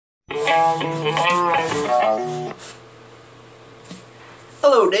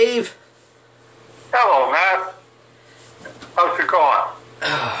Hello, Dave. Hello, Matt. How's it going?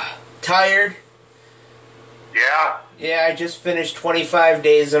 Tired? Yeah? Yeah, I just finished 25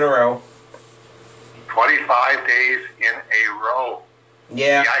 days in a row. 25 days in a row.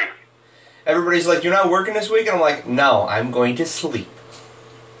 Yeah. Yikes. Everybody's like, you're not working this week? And I'm like, no, I'm going to sleep.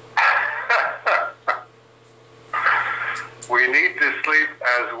 We need to sleep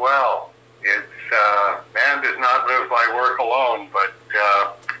as well. It's, man does not live by work alone, but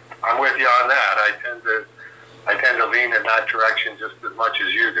I'm with you on that. I tend to lean in that direction just as much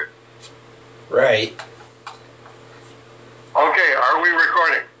as you do. Right. Okay, are we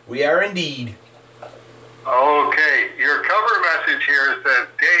recording? We are indeed. Okay, your cover message here says,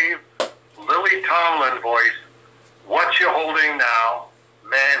 Dave, Lily Tomlin voice, what you holding now,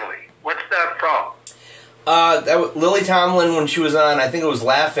 Manly. What's that from? Lily Tomlin, when she was on, I think it was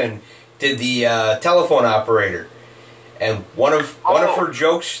Laugh-In, did the telephone operator. And one of her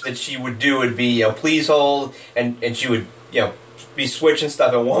jokes that she would do would be, please hold, and she would, be switching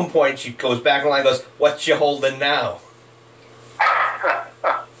stuff. At one point, she goes back in line and goes, what you holding now?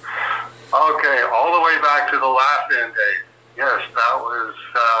 Okay, all the way back to the Laugh-In days. Yes, that was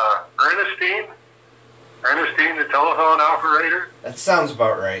Ernestine. Ernestine, the telephone operator. That sounds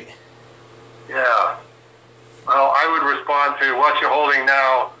about right. Yeah. Well, I would respond to what you holding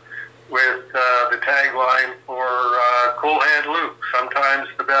now with the tagline for Cool Hand Luke. Sometimes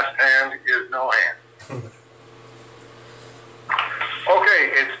the best hand is no hand.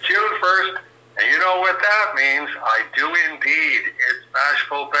 Okay, it's June 1st, and you know what that means. I do indeed. It's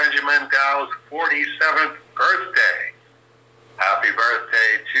Bashful Benjamin Dow's 47th birthday. Happy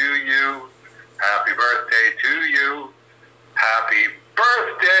birthday to you. Happy birthday to you. Happy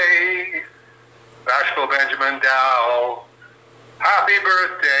birthday, Bashful Benjamin Dow. Happy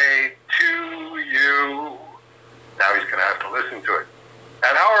birthday to you. Now he's going to have to listen to it.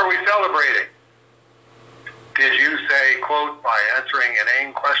 And how are we celebrating? Did you say, quote, by answering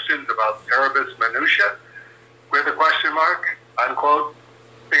inane questions about Cerebus minutia with a question mark, unquote?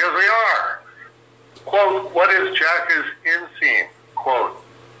 Because we are. Quote, what is Jacka's inseam? Quote,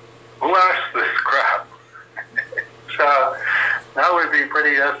 who asked this crap? So that would be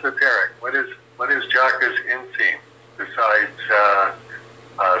pretty esoteric. What is Jacka's inseam besides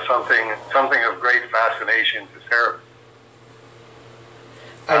something of great fascination to Cerebus?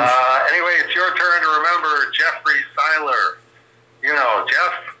 Anyway, it's your turn to remember Jeffrey Seiler. You know,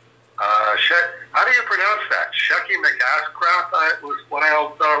 Jeff, how do you pronounce that? Shecky McAsscrap was what I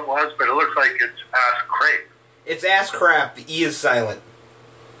always thought it was, but it looks like it's ass crepe. It's ass crap. The E is silent.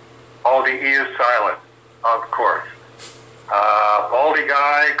 Oh, the E is silent, of course. Baldy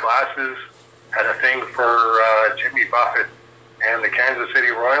guy, glasses, had a thing for Jimmy Buffett and the Kansas City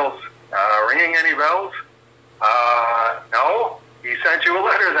Royals. Ringing any bells? No? He sent you a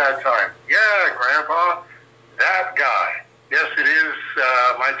letter that time. Yeah, Grandpa, that guy. Yes, it is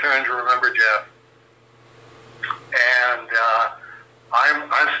my turn to remember Jeff. And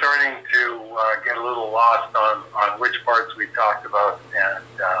I'm starting to get a little lost on which parts we talked about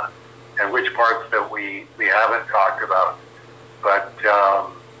and which parts that we haven't talked about. But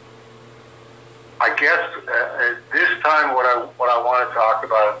I guess this time what I want to talk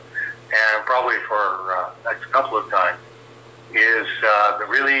about, and probably for next couple of times, is the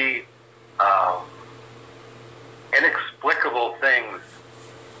really inexplicable things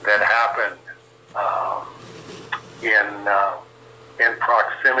that happened in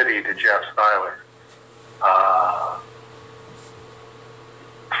proximity to Jeff Seiler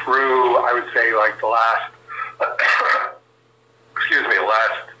through, I would say, like the last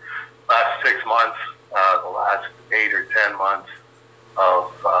last 6 months, the last 8 or 10 months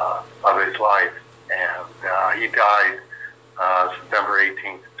of his life, and he died September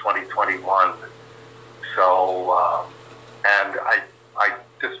 18th, 2021. So, and I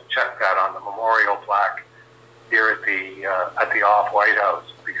just checked that on the memorial plaque here at the Off White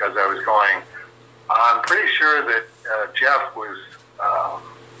House, because I was going, I'm pretty sure that Jeff was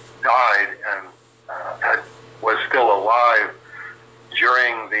died and was still alive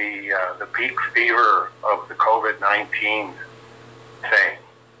during the peak fever of the COVID-19 thing,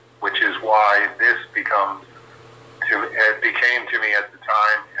 which is why this it became to me at the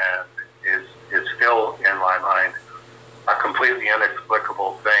time, and is still in my mind, a completely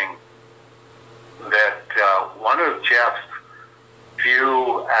inexplicable thing, that one of Jeff's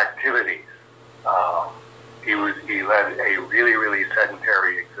few activities, he led a really, really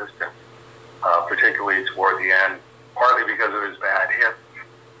sedentary existence, particularly toward the end, partly because of his bad hip,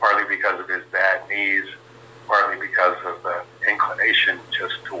 partly because of his bad knees, partly because of the inclination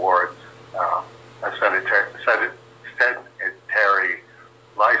just towards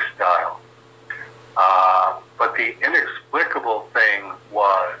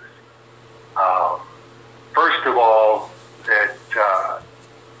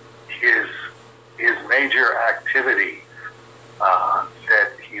activity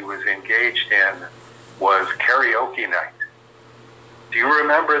that he was engaged in was karaoke night. Do you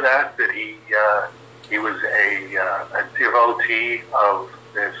remember that he was a devotee of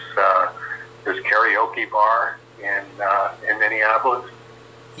this karaoke bar in Minneapolis?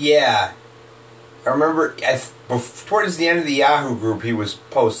 Yeah. I remember towards the end of the Yahoo group, he was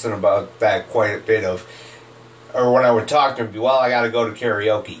posting about that quite a bit or when I would talk to him, well, I got to go to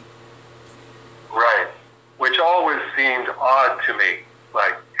karaoke. Right, which always seemed odd to me.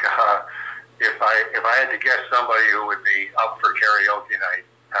 Like, if I had to guess somebody who would be up for karaoke night,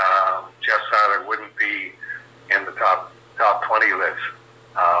 Jeff Seiler wouldn't be in the top 20 list.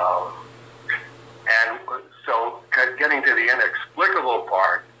 And so, getting to the inexplicable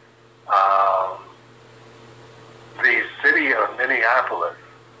part, the city of Minneapolis,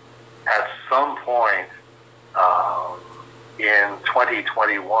 at some point in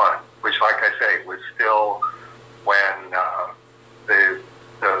 2021, which, like I say, was still when the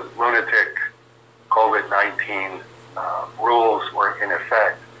lunatic COVID-19 rules were in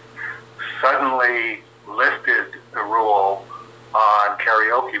effect, suddenly lifted the rule on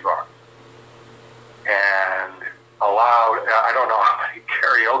karaoke bars and allowed, I don't know how many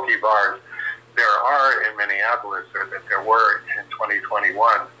karaoke bars there are in Minneapolis or that there were in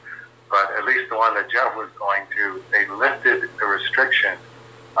 2021, but at least the one that Jeff was going to, they lifted the restriction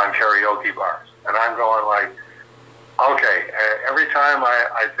on karaoke bars. And I'm going like, okay, every time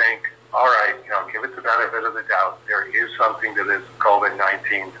I think, all right, give it the benefit of the doubt. There is something to this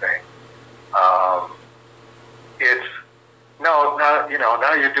COVID-19 thing. It's now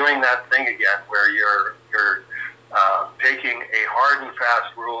you're doing that thing again where you're taking a hard and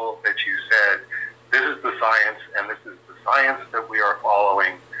fast rule that you said, this is the science, and this is the science that we are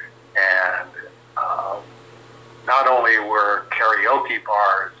following. And not only were karaoke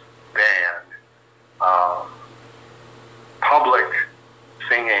bars banned, public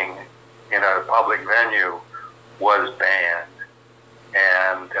singing in a public venue was banned,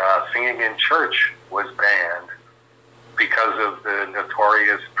 and singing in church was banned because of the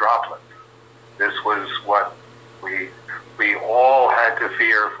notorious droplets. This was what we all had to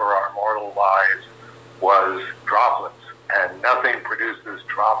fear for our mortal lives, was droplets, and nothing produces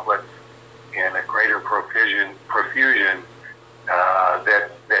droplets in a greater profusion that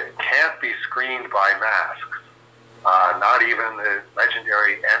can't be screened by masks. Not even the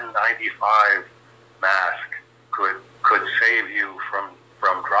legendary N95 mask could save you from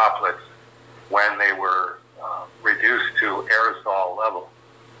droplets when they were reduced to aerosol level.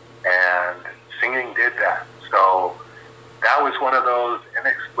 And singing did that. So that was one of those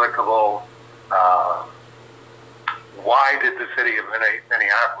inexplicable, why did the city of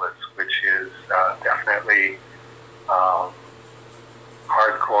Minneapolis, which is definitely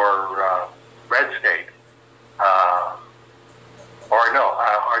hardcore red state,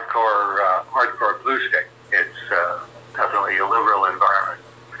 hardcore blue state. It's definitely a liberal environment.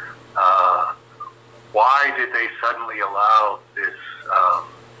 Why did they suddenly allow this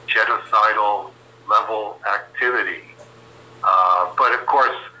genocidal level activity? But of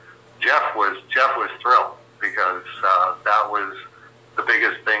course, Jeff was thrilled because that was the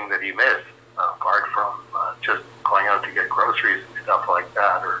biggest thing that he missed, apart from just going out to get groceries and stuff like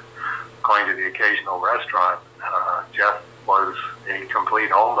that, or going to the occasional restaurant. Jeff was a complete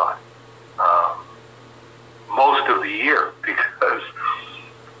homebody most of the year, because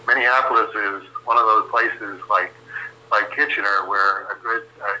Minneapolis is one of those places like Kitchener where a good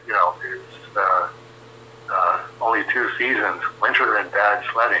it's only 2 seasons, winter and bad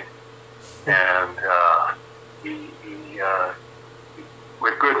sledding, and he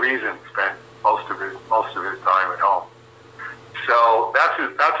with good reason spent most of his time at home. So that's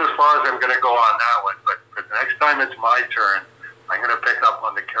as far as I'm going to go on that one. But the next time it's my turn, I'm going to pick up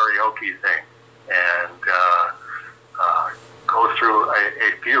on the karaoke thing and go through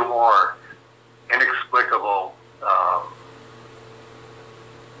a few more inexplicable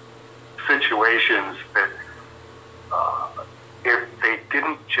situations that, if they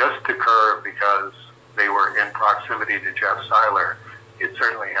didn't just occur because they were in proximity to Jeff Seiler, it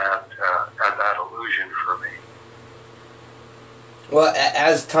certainly had that illusion for me. Well,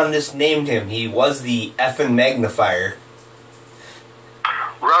 as Tundis named him, he was the effing magnifier.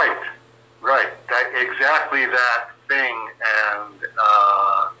 Right. Exactly that thing, and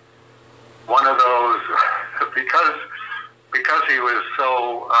one of those, because he was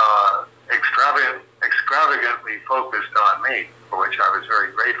so extravagantly focused on me, for which I was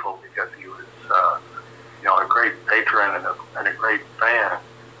very grateful, because he was a great patron and a great fan.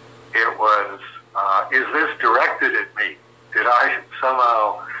 It was, is this directed at me? Did I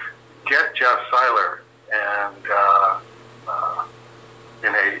somehow get Jeff Seiler and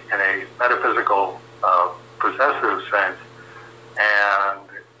in a metaphysical possessive sense, and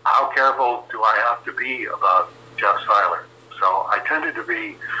how careful do I have to be about Jeff Seiler? So I tended to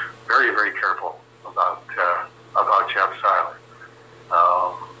be very, very careful about Jeff Seiler,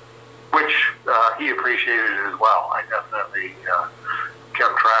 which he appreciated as well. I definitely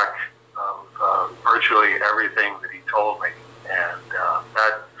kept track of virtually everything that he told me, and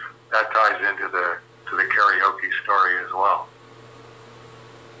that ties into the karaoke story as well.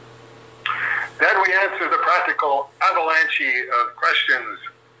 Then we answer the practical avalanche of questions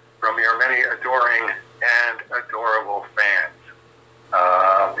from your many adoring and adorable fans,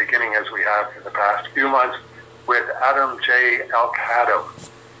 beginning as we have for the past few months with Adam J. Elcado,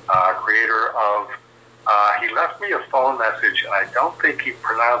 creator of, he left me a phone message, and I don't think he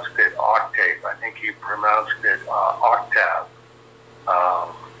pronounced it octave. I think he pronounced it octave.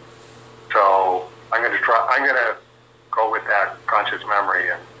 So I'm going to go with that conscious memory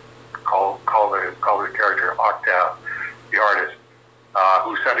and call the character Octave, the artist,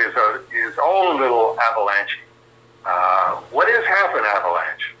 who said his own little avalanche. What is half an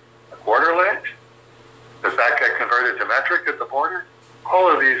avalanche? A quarter inch? Does that get converted to metric at the border?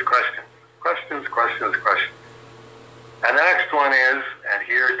 All of these questions. And the next one is, and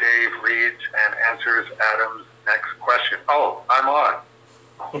here Dave reads and answers Adam's next question. Oh, I'm on.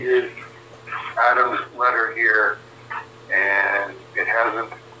 Here's Adam's letter here, and it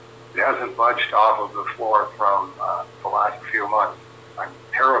hasn't budged off of the floor from the last few months. I'm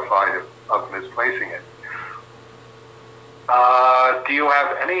terrified of misplacing it. Do you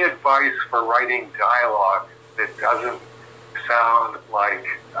have any advice for writing dialogue that doesn't sound like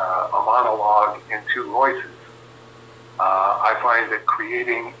a monologue in two voices? I find that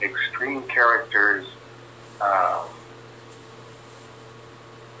creating extreme characters, I'm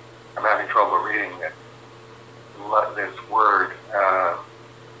having trouble reading this word,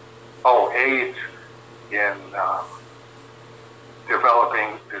 aids in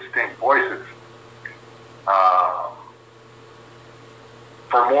developing distinct voices.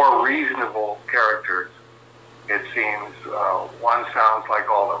 For more reasonable characters, it seems one sounds like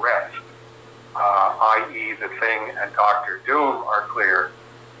all the rest, i.e. The Thing and Doctor Doom are clear,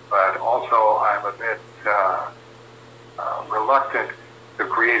 but also I'm a bit reluctant to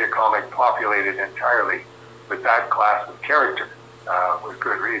create a comic populated entirely with that class of character, with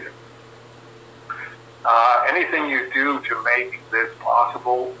good reason. Anything you do to make this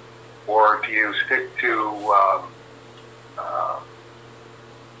possible, or do you stick to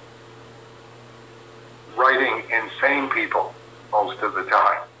writing insane people most of the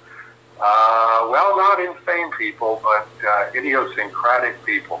time? Well, not insane people, but idiosyncratic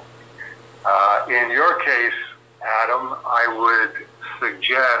people. In your case, Adam, I would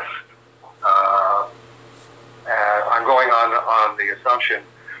suggest, I'm going on the assumption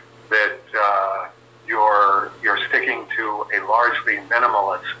that you're sticking to a largely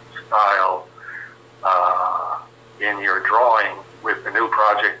minimalist style in your drawing with the new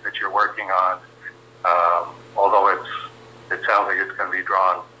project that you're working on. Although it sounds like it's going to be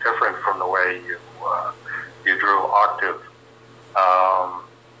drawn different from the way you drew Octave.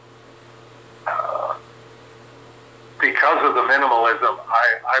 Because of the minimalism,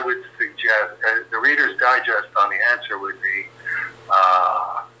 I would suggest the Reader's Digest on the answer would be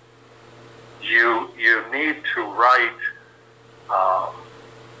you need to write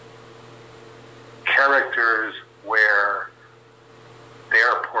characters where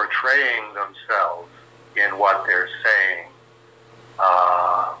they're portraying themselves in what they're saying,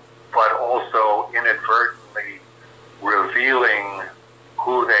 but also inadvertently revealing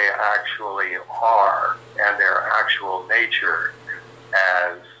who they actually are and their actual nature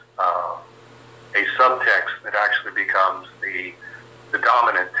as a subtext that actually becomes the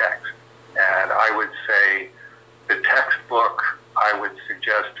dominant text. And I would say the textbook I would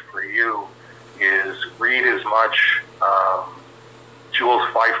suggest for you is read as much Jules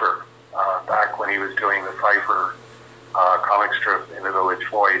Feiffer, back when he was doing the Feiffer comic strip in the Village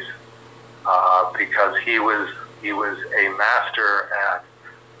Voice, because he was a master at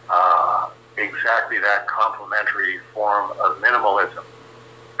exactly that complementary form of minimalism.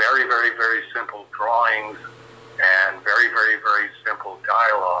 Very, very, very simple drawings and very, very, very simple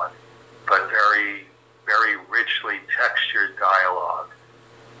dialogue, but very, very richly textured dialogue,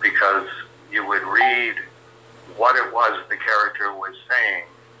 because you would read what it was the character was saying.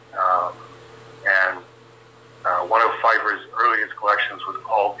 And one of Pfeiffer's earliest collections was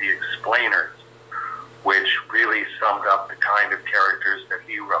called The Explainers, which really summed up the kind of characters that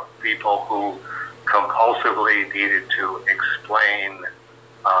he wrote. People who compulsively needed to explain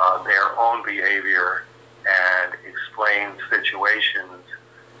their own behavior explain situations.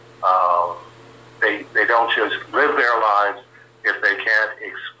 They don't just live their lives. If they can't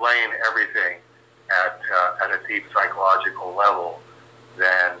explain everything at a deep psychological level,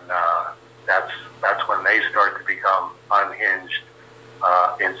 then that's when they start to become unhinged,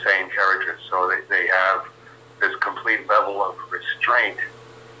 insane characters. So they have this complete level of restraint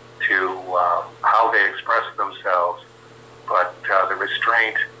to how they express themselves, but the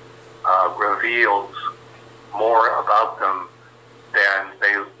restraint reveals more about them than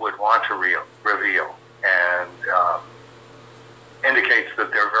they would want to reveal, and indicates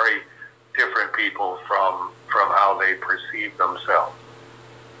that they're very different people from how they perceive themselves.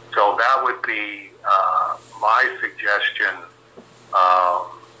 So that would be my suggestion.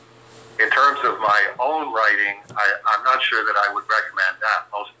 In terms of my own writing, I'm not sure that I would recommend that.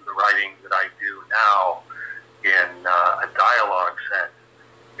 Most of the writing that I do now in a dialogue sense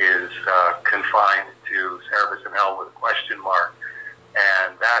is confined to Cerebus in Hell with a question mark,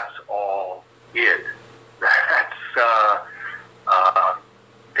 and that's all it. That's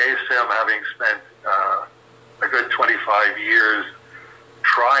Dave Sim, having spent a good 25 years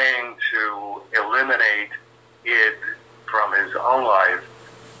trying to eliminate id from his own life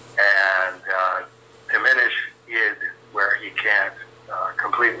and diminish id where he can't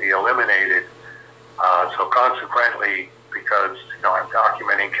completely eliminate it. So consequently, because I'm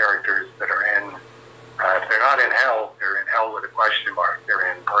documenting characters that are in, if they're not in hell, they're in hell with a question mark.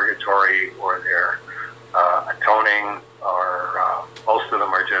 They're in purgatory, or they're atoning, or most of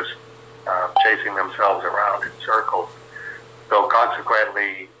them are just chasing themselves around in circles. So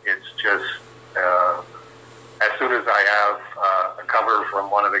consequently, it's just as soon as I have a cover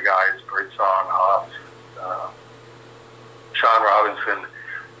from one of the guys, Birdsong, Hobbs, Sean Robinson,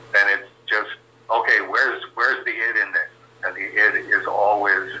 then it's just, okay, where's the id in this? And the id is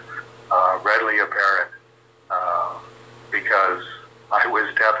always readily apparent, because I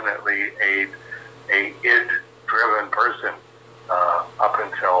was definitely a id-driven person up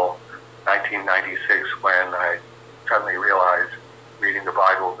until 1996, when I suddenly realized, reading the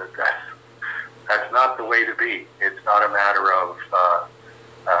Bible, that that's not the way to be. It's not a matter of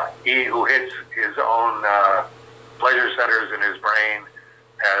he who hits his own pleasure centers in his brain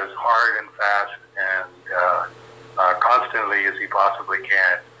as hard and fast and constantly as he possibly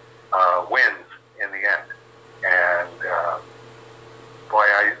can wins in the end. And boy,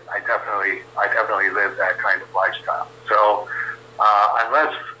 I definitely live that kind of lifestyle. So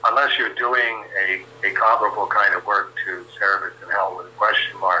unless you're doing a comparable kind of work to Cerebus in Hell with a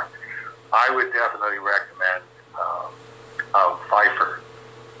question mark, I would definitely recommend Pfeiffer.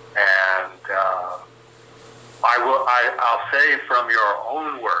 And I'll say from your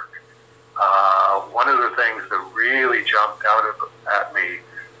own work, one of the things that really jumped out at me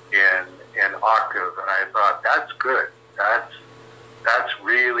in Octave, and I thought, that's good. That's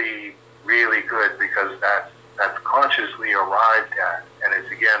really, really good, because that's consciously arrived at, and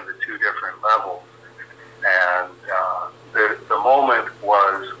it's again the two different levels. And the moment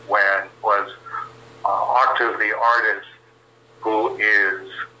was when Octave, the artist, who is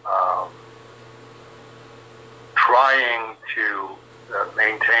trying to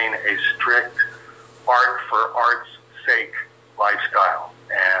maintain a strict art for art's sake lifestyle,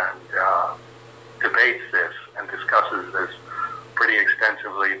 and debates this and discusses this pretty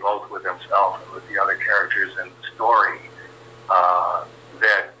extensively, both with himself and with the other characters in the story,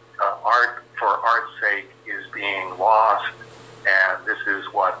 that art for art's sake is being lost, and this is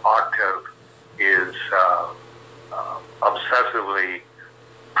what Octave is obsessively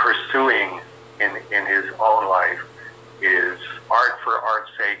pursuing in his own life, is art for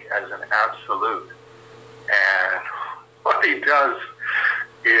art's sake as an absolute. And what he does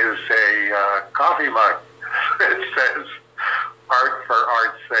is a coffee mug that says art for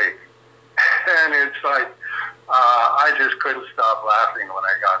art's sake. And it's like, I just couldn't stop laughing when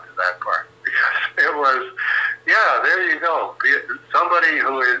I got to that part, because it was, yeah, there you go. Somebody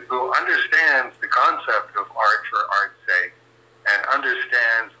who understands the concept of art for art's sake and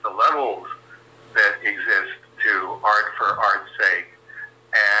understands the levels that exist to art for art's sake,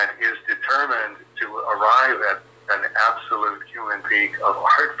 and is determined to arrive at an absolute human peak of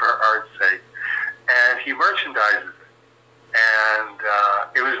art for art's sake, and he merchandises it. And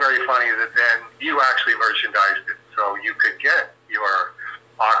it was very funny that then you actually merchandised it, so you could get your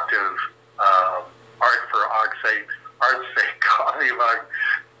Octave art for art's sake coffee mug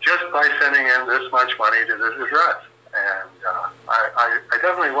just by sending in this much money to this address. And I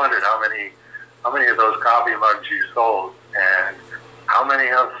definitely wondered how many of those coffee mugs you sold, and how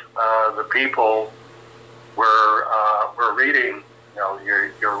many of the people were reading,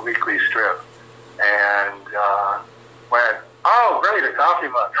 your weekly strip. And went, "Oh, great, a coffee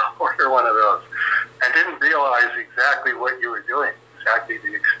mug. Order one of those," and didn't realize exactly what you were doing, exactly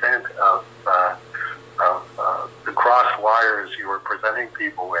the extent of the cross wires you were presenting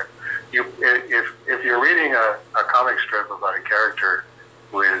people with. If you're reading a comic strip about a character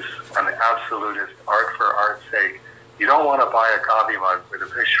who is an absolutist, art for art's sake, you don't want to buy a coffee mug with a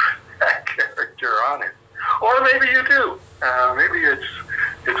picture of that character on it. Or maybe you do. Maybe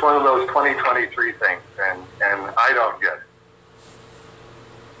it's one of those 2023 things, and I don't get it.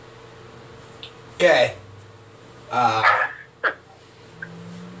 Okay.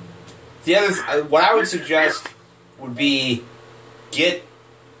 The other, what I would suggest would be get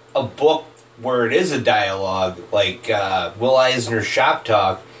a book where it is a dialogue, like Will Eisner's Shop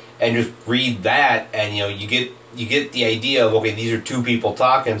Talk, and just read that, and you get the idea of, okay, these are two people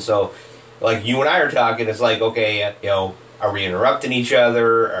talking. So, like you and I are talking, it's like, okay, are we interrupting each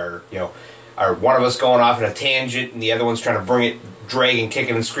other, or are one of us going off in a tangent and the other one's trying to bring it, dragging,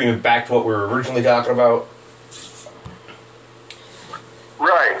 kicking, and screaming back to what we were originally talking about?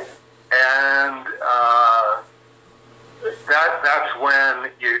 Right. And that's when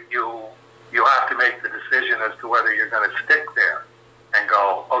you have to make the decision as to whether you're going to stick there and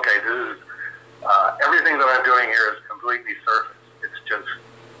go, okay, this is everything that I'm doing here is completely surface. It's just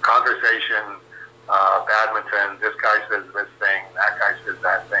conversation, badminton. This guy says this thing, that guy says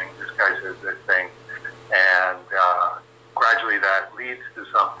that thing, this guy says this thing, and gradually that leads to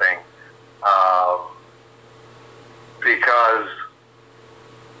something, because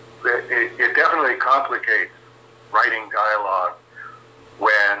it definitely complicates writing dialogue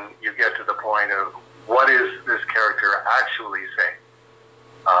when you get to the point of what is this character actually saying.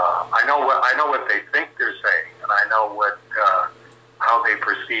 I know what they think they're saying, and I know how they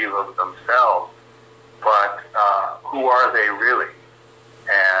perceive of themselves, but who are they really?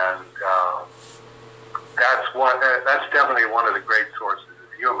 And that's definitely one of the great sources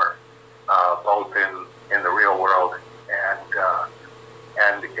of humor, both in the real world and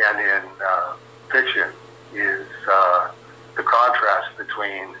in fiction, is the contrast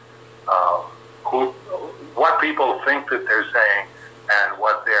between what people think that they're saying and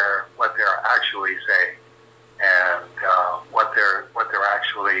what they're actually saying, and what they're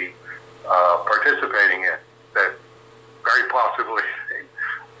actually participating in. That very possibly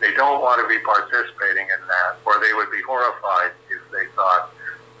they don't want to be participating in that, or they would be horrified if they thought,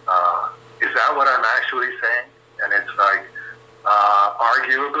 "Is that what I'm actually saying?" And it's like,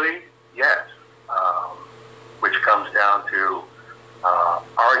 arguably, yes, which comes down to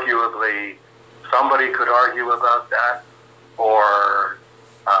arguably somebody could argue about that, or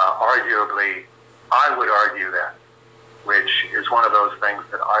arguably I would argue that, which is one of those things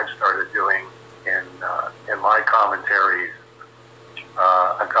that I've started doing in my commentaries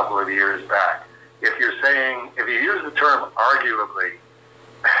a couple of years back. If you use the term arguably,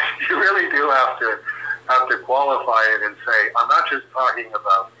 you really do have to qualify it and say, I'm not just talking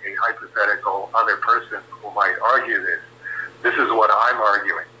about a hypothetical other person who might argue this. This is what I'm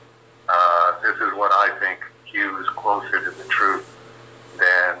arguing. This is what I think hews closer to the truth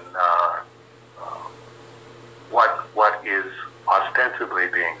than what is ostensibly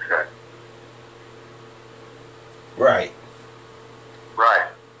being said. Right. Right.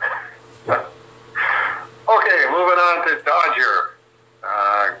 Okay, moving on to Dodger.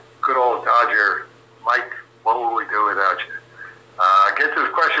 Good old Dodger. Mike, what will we do without you? Gets his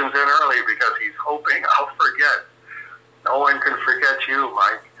questions in early because he's hoping I'll forget. No one can forget you,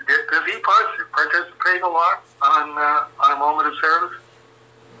 Mike. Does he participate a lot on a moment of service?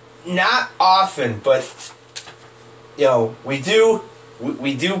 Not often, but we do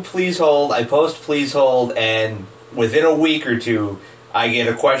please hold. I post please hold, and within a week or two, I get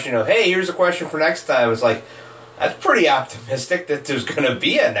a question of, hey, here's a question for next time. It's like, that's pretty optimistic that there's going to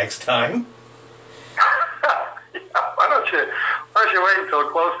be a next time. Why don't you wait until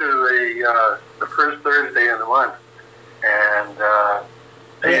closer to the first Thursday in the month, and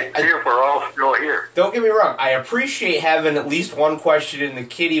see if we're all still here. Don't get me wrong. I appreciate having at least one question in the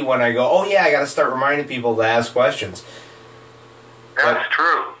kitty when I go, oh yeah, I got to start reminding people to ask questions. That's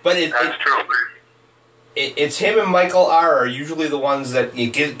true. But that's true. It's him and Michael R. are usually the ones that you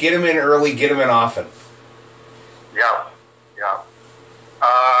get him in early, get him in often. Yeah.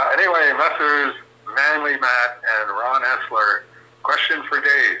 Anyway, Messrs. Manly Matt and Ron Essler, question for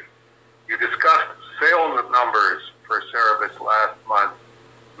Dave. You discussed sales numbers for Cerebus last month,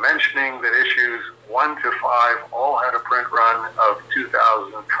 mentioning that issues 1 to 5 all had a print run of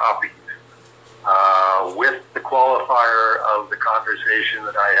 2,000 copies. With the qualifier of the conversation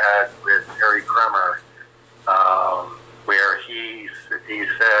that I had with Terry Kremer, where he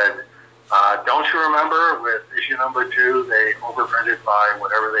said Don't you remember with issue number 2, they overprinted by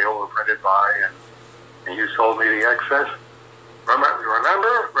whatever they overprinted by, and you sold me the excess?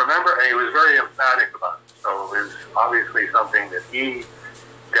 Remember? And he was very emphatic about it. So it was obviously something that he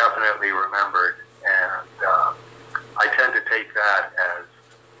definitely remembered, and I tend to take that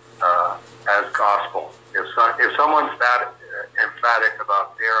as gospel. If someone's that emphatic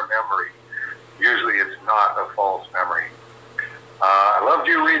about their memory, usually it's not a false memory. I loved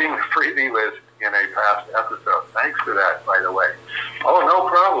you reading the freebie list in a past episode. Thanks for that, by the way. Oh, no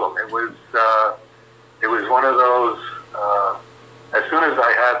problem. It was one of those. As soon as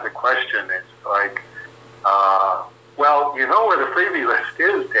I had the question, it's like, well, you know where the freebie list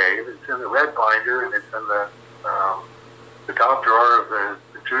is, Dave. It's in the red binder, and it's in the top drawer of the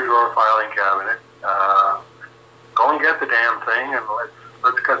 2-drawer filing cabinet. Go and get the damn thing, and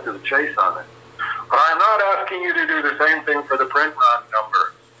let's cut to the chase on it. But I'm not asking you to do the same thing for the print run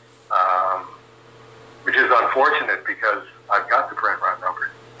number, which is unfortunate because I've got the print run numbers.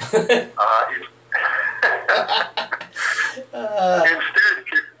 Instead,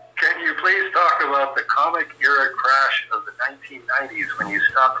 can you please talk about the comic era crash of the 1990s when you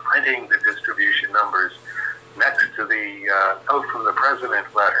stopped printing the distribution numbers next to the note from the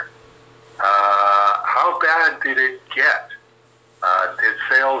president letter? How bad did it get? Did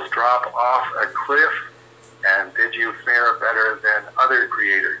sales drop off a cliff? And did you fare better than other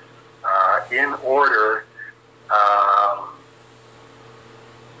creators? In order,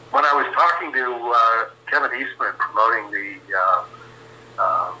 when I was talking to Kevin Eastman promoting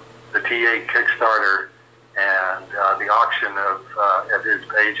the T8 Kickstarter and the auction of his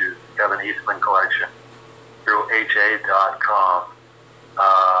pages, Kevin Eastman Collection, through HA.com,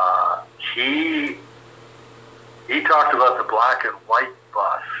 he talked about the black and white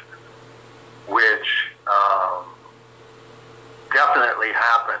bust, which definitely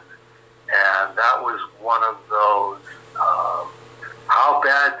happened, and that was one of those. How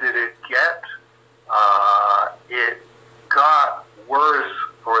bad did it get? It got worse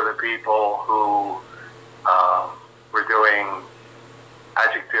for the people who were doing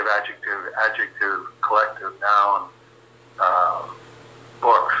adjective, collective noun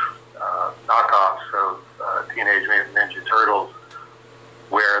books, knockoffs of Teenage Mutant Ninja Turtles,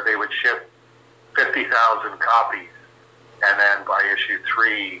 where they would ship 50,000 copies, and then by issue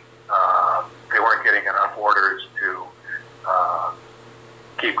 3, they weren't getting enough orders to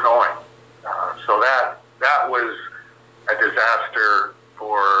keep going. So that was a disaster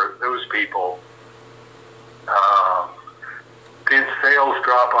for those people. Did sales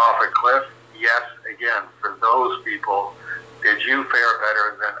drop off a cliff? Yes, again, for those people. Did you fare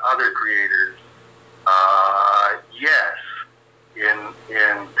better than other creators? Yes. In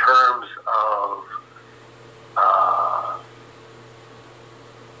terms of,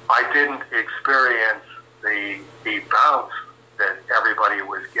 I didn't experience the bounce that everybody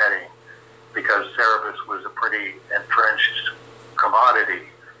was getting because Cerebus was a pretty entrenched commodity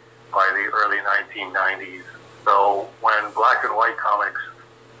by the early 1990s. So when black and white comics,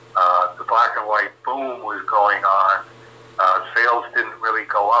 the black and white boom was going on, sales didn't really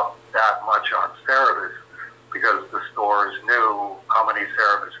go up that much on Cerebus because the stores knew how many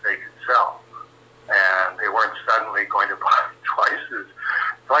Cerebus they could sell. And they weren't suddenly going to buy twice as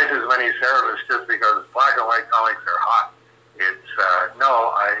many Cerebus just because black and white comics are hot. It's,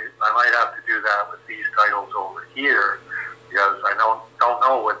 no, I might have to do that with these titles over here because I don't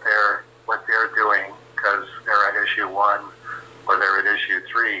know what they're doing because they're at issue 1 or they're at issue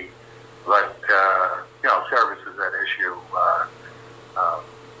 3. But, Cerebus is at issue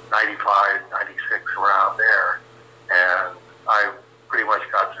 95, 96, around there. And I pretty much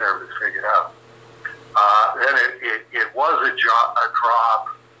got Cerebus figured out. Then it was a drop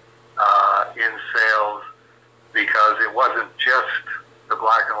in sales because it wasn't just the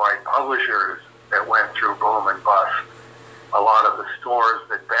black and white publishers that went through boom and bust. A lot of the stores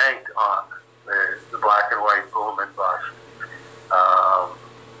that banked on the black and white boom and bust,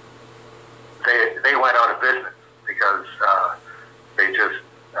 they went out of business because they just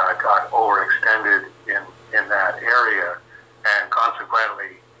got overextended in that area, and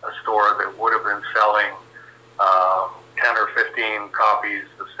consequently, a store that would have been selling 10 or 15 copies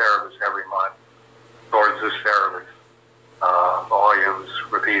of Cerebus every month, Swords of Cerebus, volumes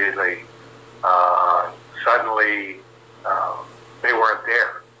repeatedly, suddenly they weren't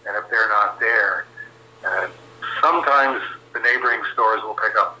there. And if they're not there, sometimes the neighboring stores will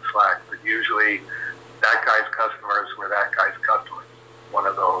pick up the slack, but usually that guy's customers were that guy's customers. One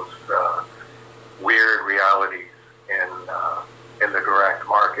of those weird realities in the direct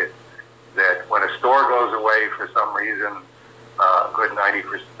market that when a store goes away for some reason, a good 90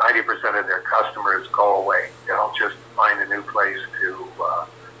 90% of their customers go away. They don't just find a new place to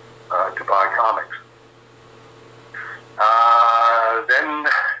buy comics. Then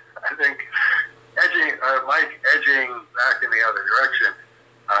I think Mike edging back in the other direction.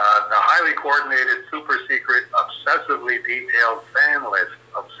 The highly coordinated, super secret, obsessively detailed fan list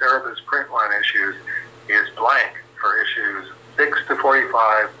of Cerebus print run issues is blank for issues 6 to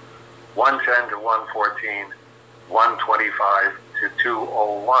 45, 110 to 114, 125 to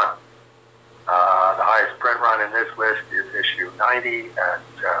 201. The highest print run in this list is issue 90 at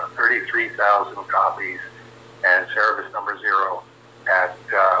 33,000 copies, and Cerebus number 0 at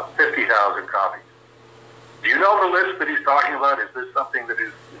 50,000 copies. Do you know the list that he's talking about? Is this something that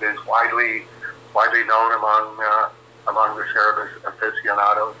is widely known among the Cerebus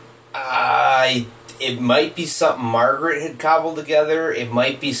aficionados? It might be something Margaret had cobbled together. It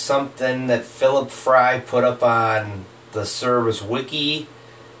might be something that Philip Fry put up on the Cerebus wiki.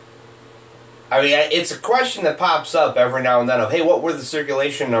 I mean, it's a question that pops up every now and then of, hey, what were the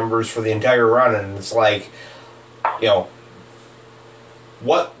circulation numbers for the entire run? And it's like, you know,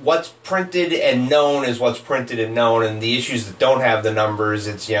 what's printed and known is what's printed and known, and the issues that don't have the numbers,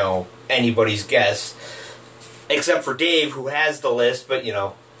 it's, you know, anybody's guess. Except for Dave, who has the list, but, you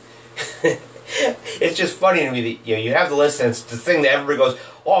know, it's just funny to me that, you know, you have the list, and it's the thing that everybody goes,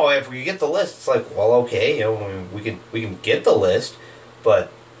 oh, if we get the list, it's like, well, okay, you know, we can get the list, but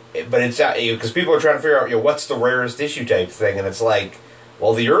it's not, you know, because people are trying to figure out, you know, what's the rarest issue type thing, and it's like,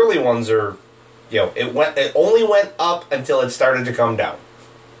 well, the early ones are, you know, it only went up until it started to come down.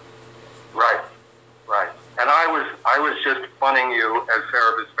 Right. And I was just funning you as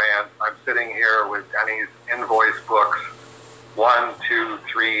Cerebus fans. I'm sitting here with Denny's invoice books 1, 2,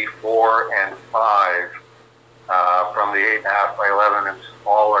 3, 4, and 5 from the 8.5 by 11 and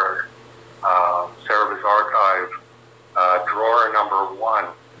smaller Cerebus archive, drawer number 1.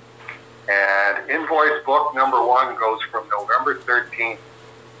 And invoice book number 1 goes from November 13th,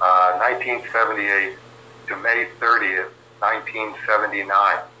 1978 to May 30th,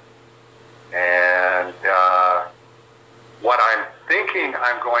 1979. And what I'm thinking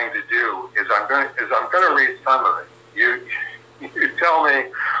I'm going to do is I'm going to read some of it. You tell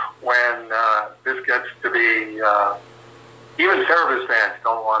me when this gets to be even Cerebus fans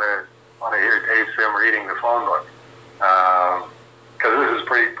don't want to hear Dave Sim reading the phone book, because this is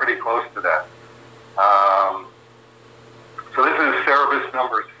pretty close to that. So this is Cerebus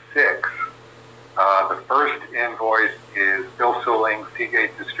number 6. The first invoice is Bill Suling,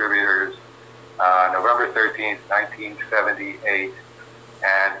 Seagate Distributors, November 13th, 1978,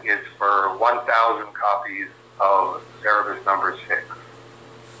 and it's for 1,000 copies of Cerebus number 6.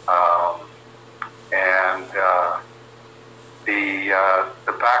 And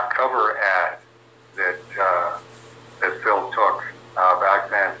the back cover ad that Phil took back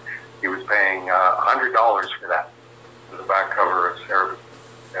then, he was paying $100 for that, for the back cover of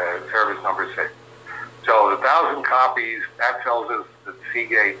Cerebus number 6. So the 1,000 copies, that tells us that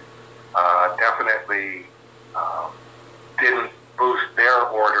Seagate definitely didn't boost their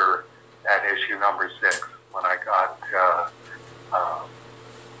order at issue number 6 when I got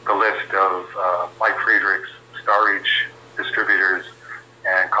the list of Mike Friedrich's Starreach distributors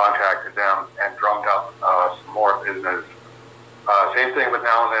and contacted them and drummed up some more business. Same thing with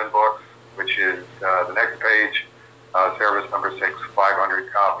Now and Then Books, which is the next page, Cerebus number 6,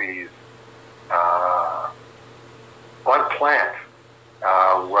 500 copies. Bud Plant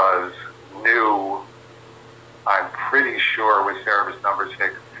was new, I'm pretty sure, with Cerebus number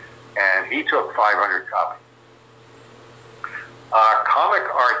 6, and he took 500 copies. Comic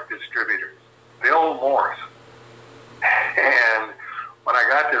Art Distributors, Bill Morse. And when I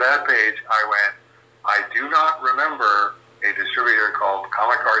got to that page, I went, I do not remember a distributor called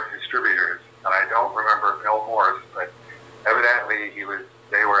Comic Art Distributors, and I don't remember Bill Morse, but evidently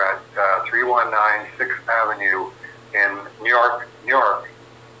they were at 319 6th Avenue in New York,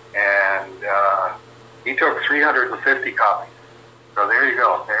 and he took 350 copies. So there you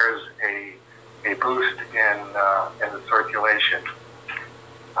go. There's a boost in the circulation.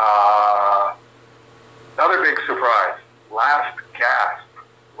 Another big surprise, Last Gasp,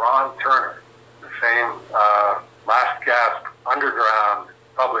 Ron Turner, the same Last Gasp underground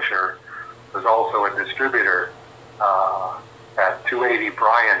publisher, was also a distributor at 280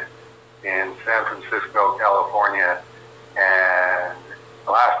 Bryant in San Francisco, California, and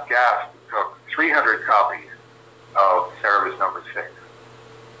Last Gasp took 300 copies of Cerebus number 6.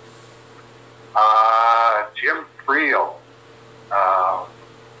 Jim Friel,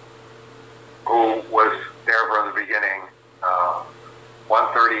 who was there from the beginning,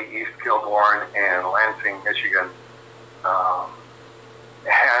 130 East Kilbourne in Lansing, Michigan.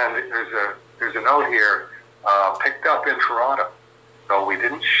 note here, picked up in Toronto. So we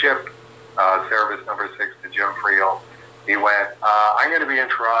didn't ship service number 6 to Jim Friel. He went, I'm going to be in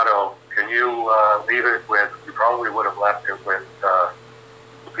Toronto. Can you leave it with, we probably would have left it with the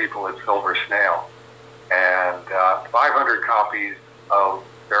people at Silver Snail. And 500 copies of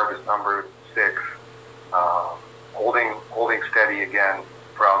service number 6, holding steady again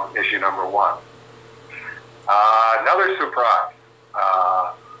from issue number 1. Another surprise,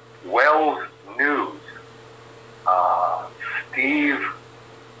 Wells News. Steve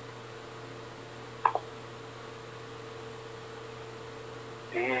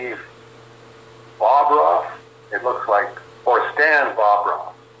Bobroff, it looks like, or Stan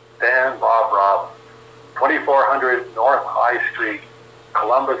Bobroff. Stan Bobroff, 2400 North High Street,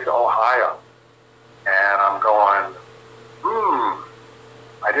 Columbus, Ohio. And I'm going,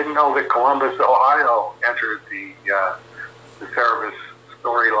 I didn't know that Columbus, Ohio entered the service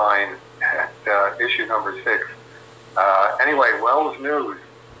storyline at issue number 6. Anyway, Wells News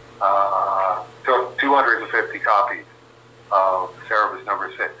took 250 copies of service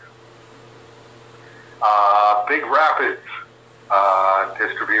number 6. Big Rapids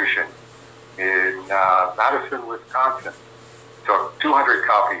distribution in Madison, Wisconsin took 200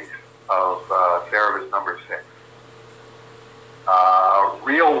 copies of service number 6.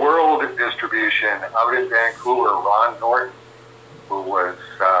 Real World distribution out in Vancouver, Ron Norton, who was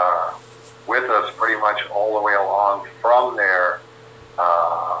with us pretty much all the way along from there,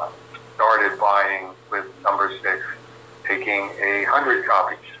 started buying with number 6, taking 100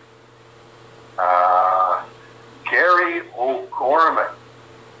 copies. Gary O'Gorman,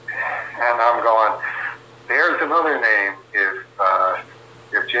 and I'm going, there's another name if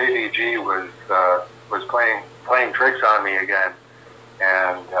JDG was playing tricks on me again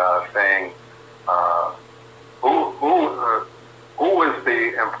and saying who was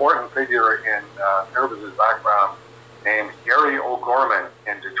the important figure in Nervous's background named Gary O'Gorman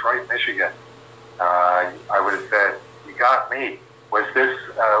in Detroit, Michigan. I would have said, you got me. Was this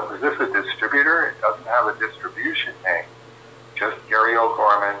a distributor? It doesn't have a distribution name. Just Gary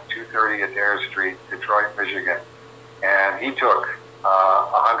O'Gorman, 230 Adair Street, Detroit, Michigan. And he took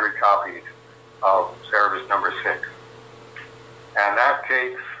 100 copies of service number 6. And that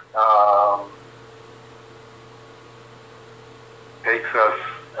takes us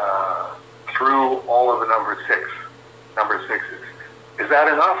through all of the number 6s. Is that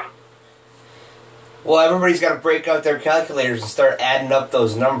enough? Well, everybody's got to break out their calculators and start adding up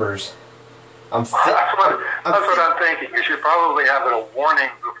those numbers. That's what I'm thinking. You should probably have a warning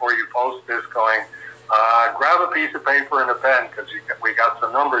before you post this going, grab a piece of paper and a pen because we got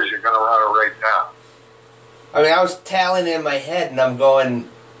some numbers you're going to want to write down. I mean, I was tallying in my head and I'm going,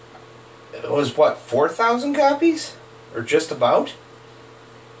 it was what, 4,000 copies? Or just about?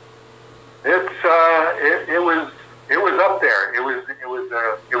 It was up there. It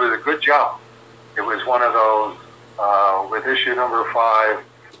was a good jump. It was one of those with issue number 5.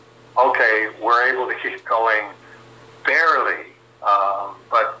 Okay, we're able to keep going barely,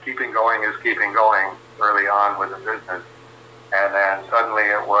 but keeping going is keeping going early on with the business. And then suddenly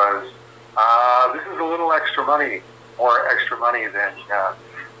it was, this is a little extra money, more extra money than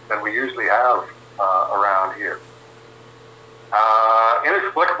we usually have around here.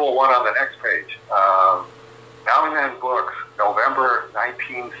 Inexplicable one on the next page. Now and Then Books, November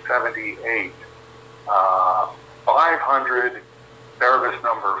 1978. 500 Cerebus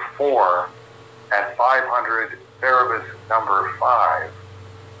number 4 and 500 Cerebus number 5.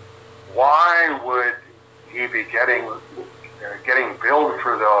 Why would he be getting billed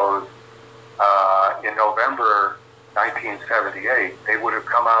for those in November 1978? They would have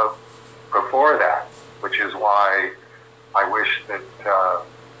come out before that, which is why I wish that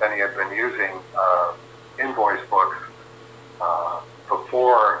Benny had been using invoice books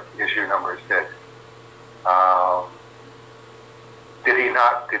before issue number 6. Did he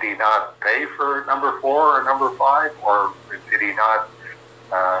not pay for number 4 or number 5, or did he not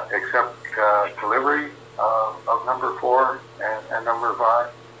accept delivery of number 4 and number 5?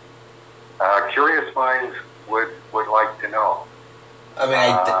 Curious minds would like to know. I mean,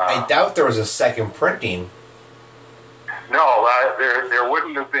 I doubt there was a second printing. No, there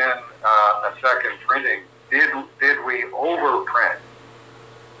wouldn't have been a second printing. Did we overprint?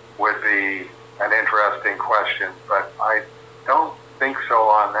 Would be an interesting question, but I don't think so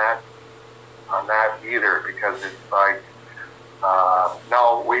on that either, because it's like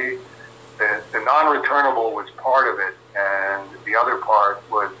no, the non-returnable was part of it, and the other part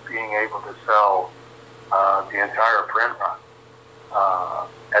was being able to sell the entire print run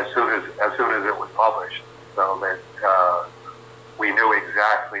as soon as it was published, so that we knew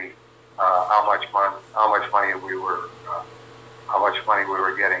exactly how much money we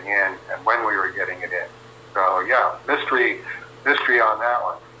were getting in, and when we were getting it in. So yeah, mystery on that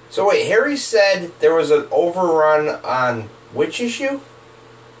one. So wait, Harry said there was an overrun on which issue?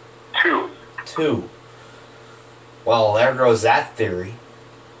 2. 2. Well, there goes that theory.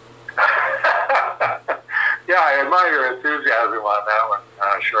 Yeah, I admire your enthusiasm on that one,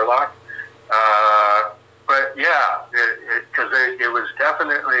 Sherlock. But yeah, because it was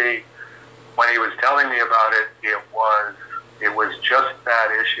definitely, when he was telling me about it, it was just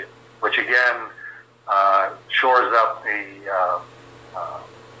that issue, which again shores up the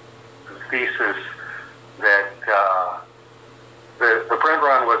thesis that the print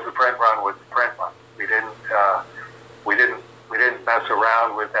run was the print run was the print run. We didn't mess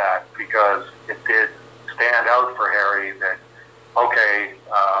around with that, because it did stand out for Harry that, okay,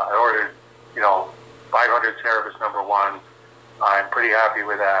 I ordered 500 Cerebus #1. I'm pretty happy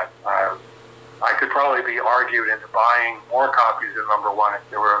with that. I could probably be argued into buying more copies of #1 if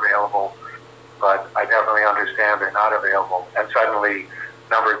they were available, but I definitely understand they're not available. And suddenly,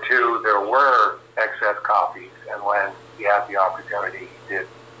 #2, there were excess copies, and when he had the opportunity,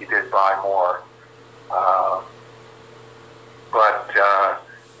 he did buy more. But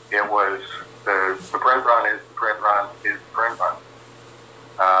it was the print run is the print run is the print run.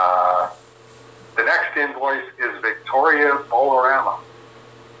 The next invoice is Victoria Bolorama.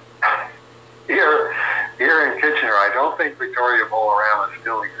 Here in Kitchener, I don't think Victoria Bolorama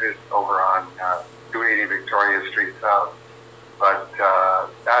still exists over on 280 Victoria Street South. But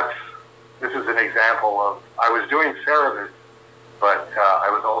this is an example of, I was doing Cerebus, but I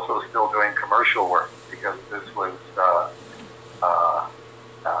was also still doing commercial work, because this was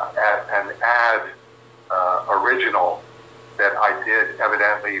an ad original that I did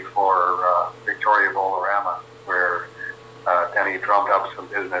evidently for Victoria Bolorama, where Denny drummed up some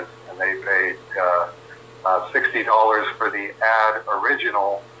business, and they paid $60 for the ad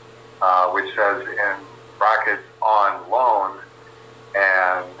original, which says in brackets on loan,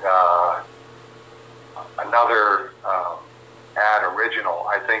 and another ad original.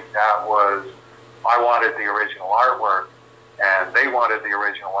 I think that was, I wanted the original artwork, and they wanted the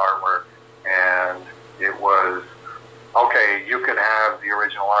original artwork, and it was, okay, you can have the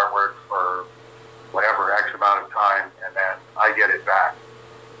original artwork for whatever X amount of time, and then I get it back.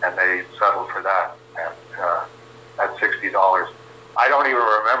 And they settled for that at $60. I don't even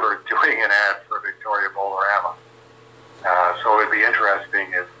remember doing an ad for Victoria Bolorama. So it'd be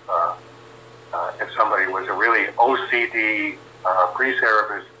interesting if somebody was a really OCD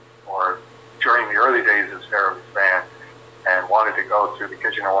pre-Cerebus, or during the early days of Cerebus fan, and wanted to go through the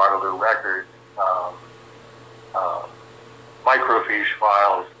Kitchener-Waterloo Records microfiche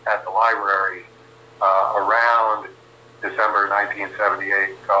files at the library around December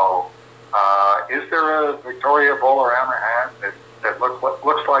 1978. So, is there a Victoria Bolorama ad that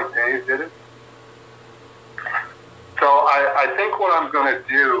looks like Dave did it? So I think what I'm going to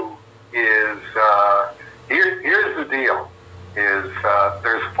do is, here's the deal, is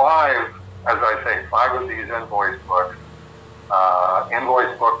there's 5, as I say, 5 of these invoice books.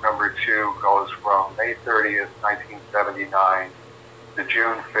 Invoice book #2 goes from May 30th, 1979 to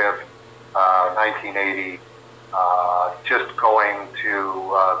June 5th, 1980. Just going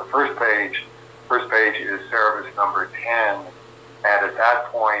to the first page. First page is Cerebus #10, and at that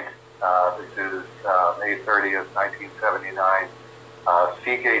point, this is May 30th, 1979,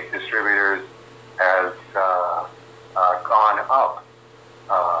 Seagate Distributors has gone up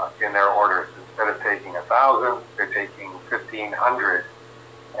in their orders. Instead of taking 1,000, they're taking 1,500,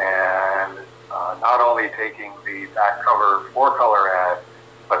 and not only taking the back cover 4-color ad,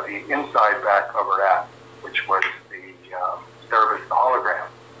 but the inside back cover ad, which was the Cerebus hologram.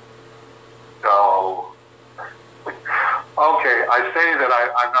 So, okay, I say that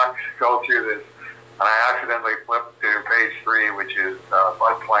I'm not going to go through this, and I accidentally flipped to page 3, which is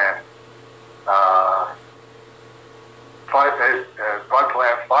Bud Plant. Bud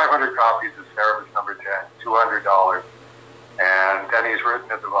Plant, 500 copies of Cerebus #10, $200, and Denny's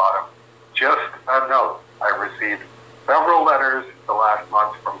written at the bottom, just a note. I received several letters the last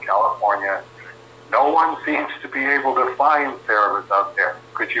month from California. No one seems to be able to find Cerebus out there.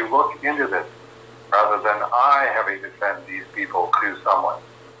 Could you look into this, rather than I having to send these people to someone?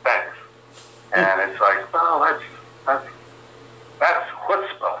 Thanks. And it's like, well, that's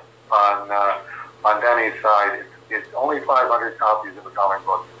chutzpah on Denny's side. It's only 500 copies of a comic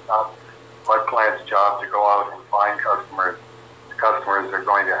book. It's not Bud Plant's job to go out and find customers. The customers are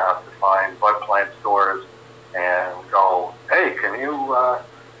going to have to find Bud Plant stores and go, hey, can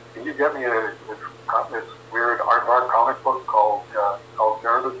you get me this weird art comic book called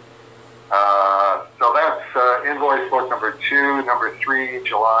Cerebus? 1983,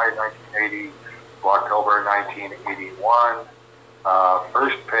 July 1980 to October 1981.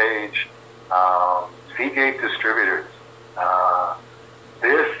 First page, Seagate Distributors.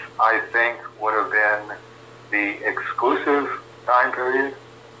 This, I think, would have been the exclusive time period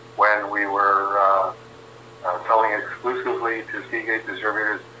when we were selling exclusively to Seagate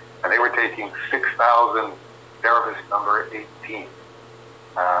Distributors, and they were taking 6,000 Cerebus number 18.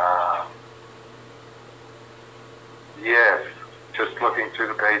 Yes, just looking through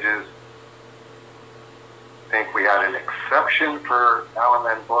the pages, I think we had an exception for Now and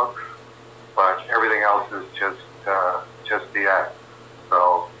Then books, but everything else is just the ad.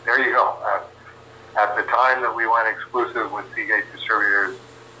 So there you go. At the time that we went exclusive with Seagate Distributors,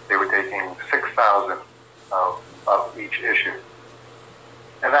 they were taking 6,000 of each issue.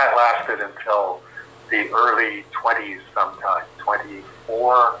 And that lasted until the early 20s sometime,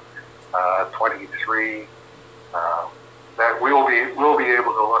 24, 23. That we'll be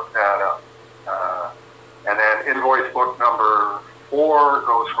able to look that up. And then invoice book number 4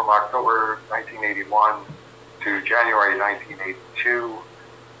 goes from October 1981 to January 1982.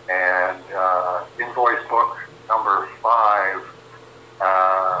 And invoice book number 5,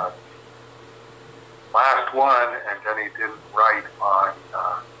 last one, and Denny didn't write on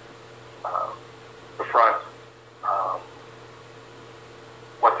the front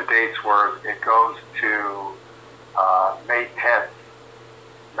what the dates were. It goes to May 10th,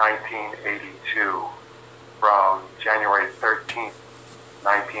 1982, from January 13th,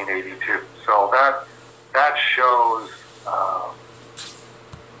 1982. So that shows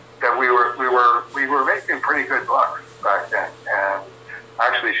that we were making pretty good bucks back then, and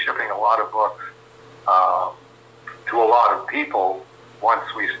actually shipping a lot of books to a lot of people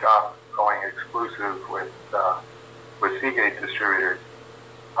once we stopped going exclusive with Seagate Distributors,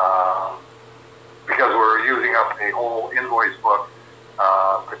 because we were using up a whole invoice book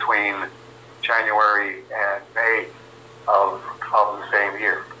between January and May of the same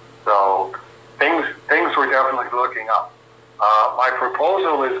year. So things were definitely looking up. My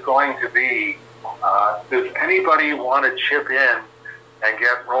proposal is going to be, does anybody want to chip in and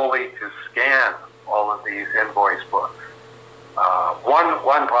get Rolly to scan all of these invoice books?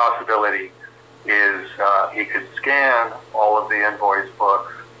 One possibility is he could scan all of the invoice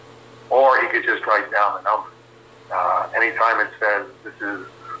books, or he could just write down the number. Anytime it says this is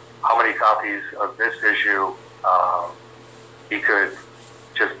how many copies of this issue, he could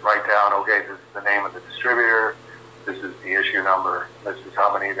just write down, okay, this is the name of the distributor, this is the issue number, this is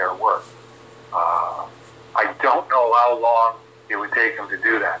how many there were. I don't know how long it would take him to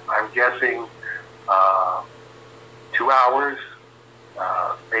do that. I'm guessing 2 hours,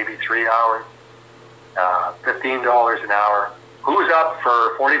 maybe 3 hours, $15 an hour. Who's up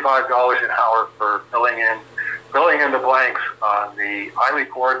for $45 an hour for filling in the blanks on the highly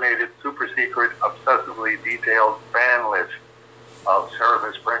coordinated, super secret, obsessively detailed fan list of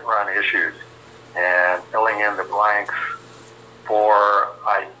Cerebus print run issues, and filling in the blanks for,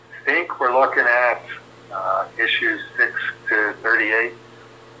 I think we're looking at issues 6 to 38.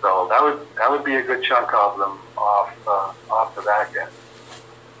 So that would be a good chunk of them off the back end.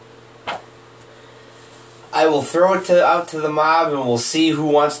 I will throw it out to the mob, and we'll see who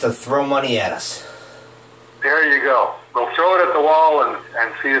wants to throw money at us. There you go. We'll throw it at the wall and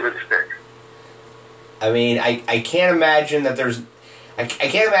see if it sticks. I mean, I can't imagine that I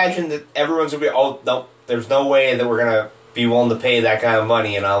can't imagine that everyone's going to be, oh, no, there's no way that we're going to be willing to pay that kind of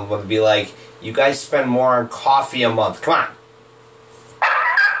money, and I'm going to be like, you guys spend more on coffee a month. Come on.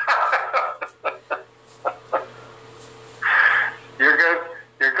 You're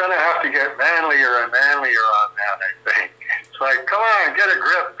going to have to get manlier and manlier on that, I think. It's like, come on, get a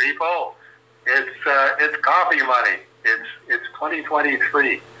grip, people. It's coffee money. It's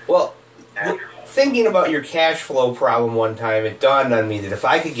 2023. Well, thinking about your cash flow problem one time, it dawned on me that if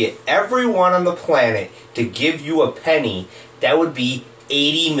I could get everyone on the planet to give you a penny, that would be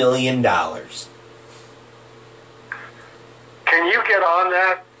 $80 million. Can you get on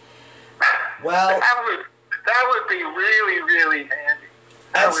that? Well, that would be really, really handy.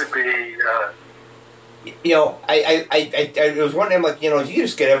 That would be. You know, I was wondering, like, you know, if you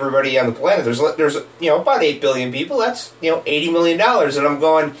just get everybody on the planet, there's about 8 billion people. That's $80 million, and I'm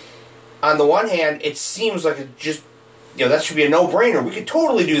going. On the one hand, it seems like it just, that should be a no-brainer. We could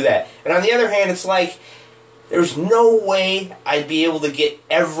totally do that. And on the other hand, it's like, there's no way I'd be able to get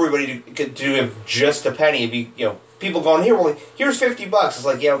everybody to give just a penny. It'd be, people going, here's $50. It's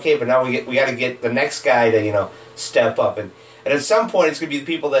like, yeah, okay, but now we got to get the next guy to, step up. And at some point, it's going to be the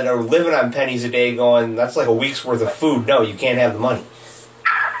people that are living on pennies a day going, that's like a week's worth of food. No, you can't have the money.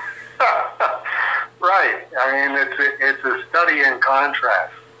 Right. I mean, it's a study in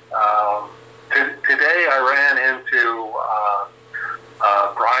contrast. Today I ran into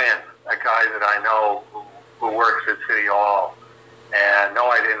Brian, a guy that I know who works at City Hall, and no,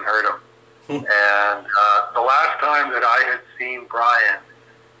 I didn't hurt him. And the last time that I had seen Brian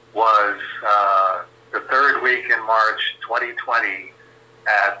was the third week in March 2020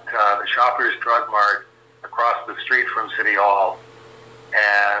 at the Shoppers Drug Mart across the street from City Hall.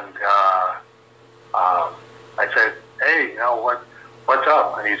 And I said, hey, what's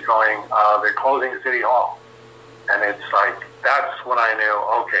up? And he's going, they're closing City Hall. And it's like, that's when I knew,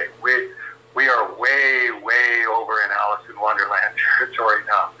 okay, we are way, way over in Alice in Wonderland territory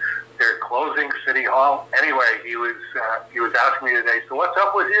now. They're closing City Hall. Anyway, he was asking me today, so what's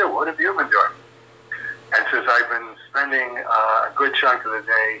up with you? What have you been doing? And since I've been spending a good chunk of the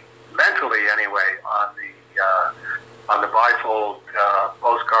day, mentally anyway, on the bifold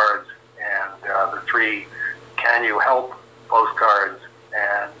postcards and the 3 Can You Help postcards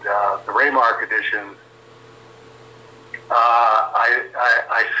and the Raymark editions,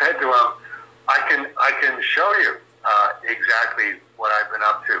 I said to him, I can show you exactly what I've been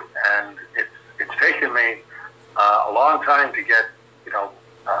up to, and it's taken me a long time to get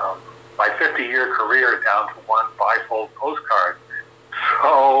my 50-year career down to one bifold postcard.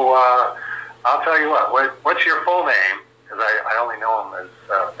 So I'll tell you what's your full name? Because I only know him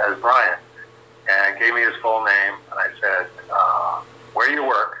as Brian, and gave me his full name, and I said where you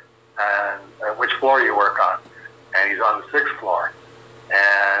work and which floor you work on, and he's on the 6th floor.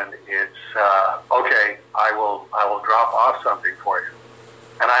 And it's okay. I will drop off something for you.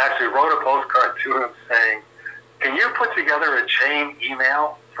 And I actually wrote a postcard to him saying, "Can you put together a chain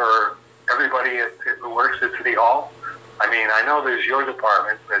email for everybody who works at City Hall? I mean, I know there's your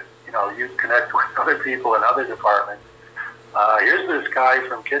department, but you connect with other people in other departments. Here's this guy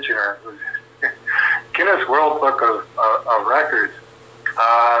from Kitchener, who's Guinness World Book of Records.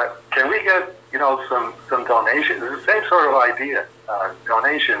 Can we get some donations?" It's the same sort of idea.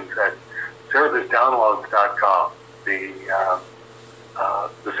 Donations at CerebusDownloads.com. The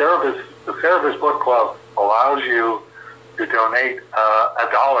Cerebus Book Club allows you to donate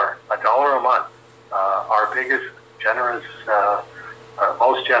 $1 a month. Our biggest,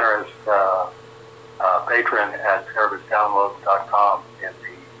 most generous patron at CerebusDownloads.com in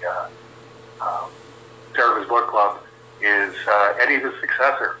the Cerebus Book Club is Eddie the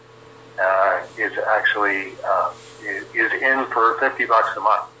Successor. Is actually is in for $50 a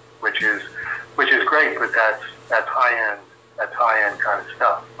month, which is great, but that's high end kind of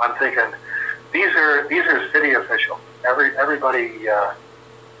stuff. I'm thinking these are city officials. Everybody's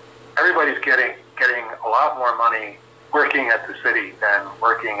getting a lot more money working at the city than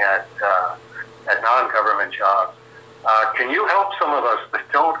working at non-government jobs. Can you help some of us that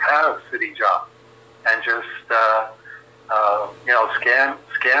don't have city jobs and just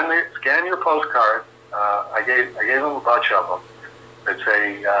scan your postcards? I gave them a bunch of them that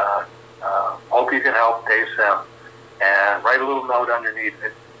say, hope you can help Dave Sim, and write a little note underneath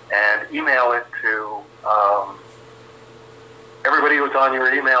it and email it to everybody who's on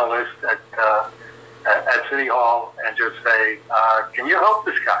your email list at City Hall, and just say, can you help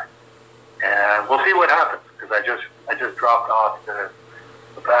this guy? And we'll see what happens, because I just dropped off the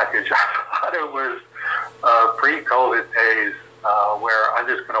package. I thought it was pre-COVID days where I'm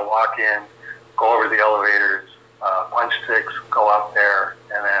just going to walk in, go over the elevators, punch 6, go up there,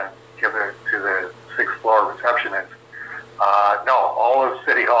 and then give it to the 6th floor receptionist. No, all of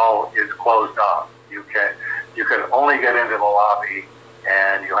City Hall is closed off. You can only get into the lobby,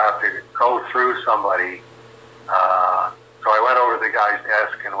 and you have to go through somebody. So I went over to the guy's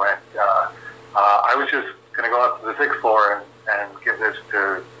desk and went, I was just going to go up to the 6th floor and give this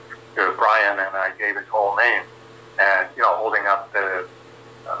to Brian, and I gave his whole name, and holding up the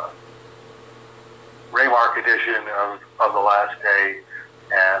Raymark edition of the last day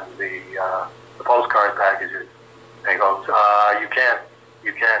and the postcard packages. And he goes, you can't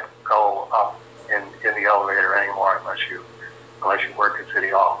go up in the elevator anymore unless you work at City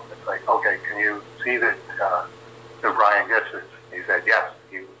Hall. It's like, okay, can you see that Brian gets this? He said yes,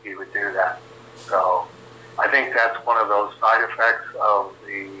 he would do that. So I think that's one of those side effects of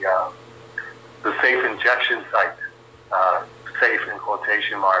the safe injection site, safe in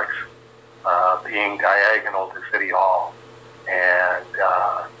quotation marks, being diagonal to City Hall. And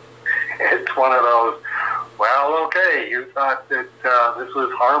it's one of those, well, okay, you thought that this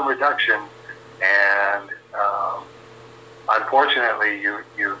was harm reduction, and unfortunately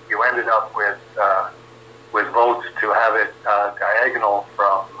you ended up with votes to have it diagonal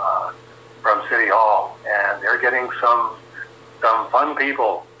from City Hall, and they're getting some fun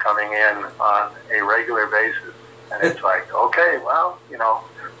people coming in on a regular basis. And it's like, okay, well,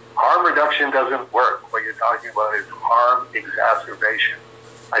 harm reduction doesn't work. What you're talking about is harm exacerbation.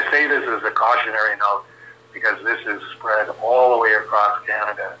 I say this as a cautionary note because this is spread all the way across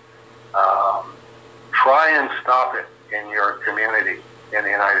Canada. Try and stop it in your community in the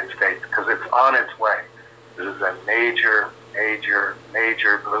United States because it's on its way. This is a major, major,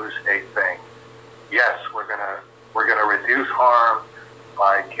 major blue state thing. Yes, we're gonna reduce harm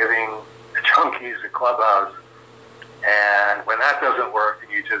by giving the junkies a clubhouse, and when that doesn't work,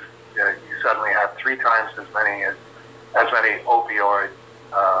 and you suddenly have 3 times as many opioid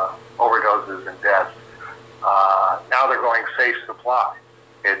overdoses and deaths. Now they're going safe supply.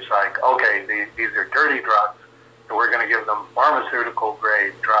 It's like, okay, these are dirty drugs, so we're going to give them pharmaceutical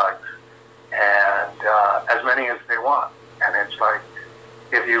grade drugs, and as many as they want. And it's like,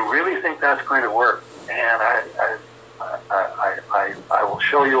 if you really think that's going to work, man, I will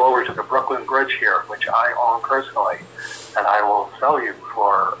show you over to the Brooklyn Bridge here, which I own personally, and I will sell you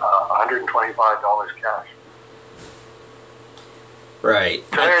for $125 cash. Right.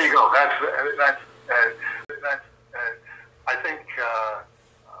 So there you go. That's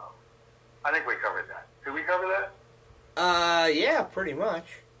I think we covered that. Did we cover that? Yeah, pretty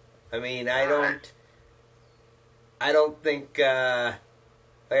much. I mean, I don't think, like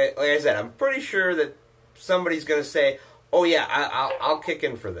I said, I'm pretty sure that somebody's going to say, oh yeah, I'll kick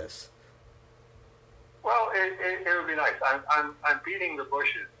in for this. Well, it would be nice. I'm beating the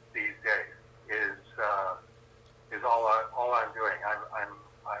bushes these days. Is all I'm doing. I'm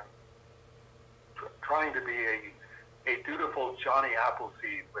trying to be a dutiful Johnny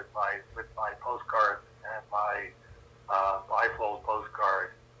Appleseed with my postcards and my bifold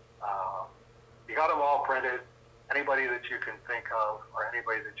postcard. You got them all printed. Anybody that you can think of, or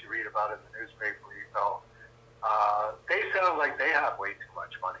anybody that you read about in the newspaper, you go, they sound like they have way too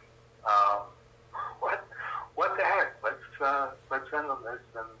much money. What the heck? Let's send them this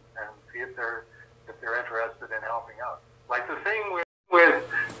and see if they're interested in helping out. Like the thing with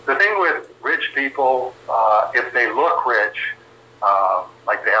rich people, if they look rich,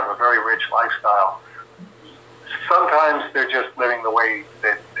 like they have a very rich lifestyle, sometimes they're just living the way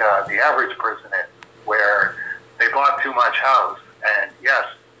that the average person is, where they bought too much house, and yes,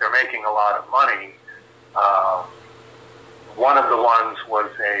 they're making a lot of money. One of the ones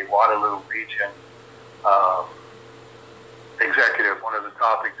was a Waterloo Region executive, one of the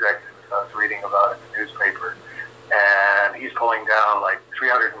top executives I was reading about in the newspaper, and he's pulling down like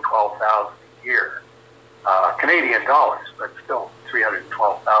 $312,000 a year, Canadian dollars, but still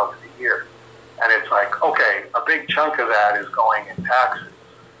 $312,000 a year. And it's like, okay, a big chunk of that is going in taxes.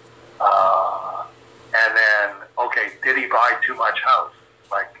 And then, okay, did he buy too much house?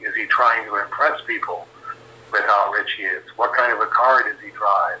 Like, is he trying to impress people with how rich he is? What kind of a car does he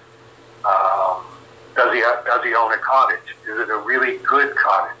drive? Does he own a cottage? Is it a really good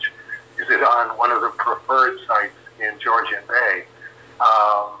cottage? Is it on one of the preferred sites in Georgian Bay?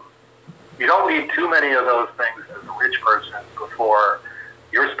 You don't need too many of those things as a rich person before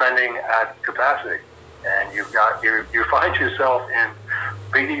you're spending at capacity, and you find yourself in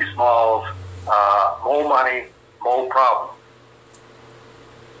Biggie Smalls, more money, more problems.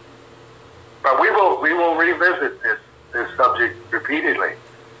 But we will revisit this subject repeatedly,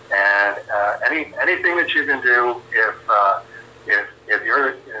 and anything that you can do if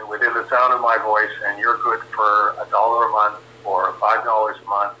you're within the sound of my voice and you're good for $1 a month or $5 a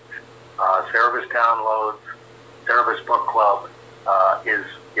month, Cerebus Downloads, Cerebus Book Club is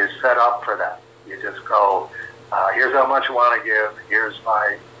set up for that. You just go, here's how much I want to give. Here's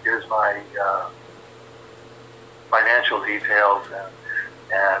my financial details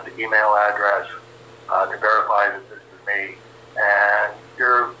and email address to verify that this is me, and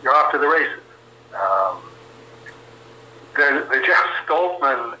you're off to the races. The Jeff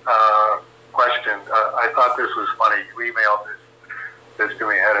Stoltman question, I thought this was funny. You emailed this to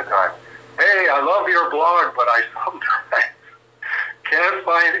me ahead of time. Hey, I love your blog, but I sometimes can't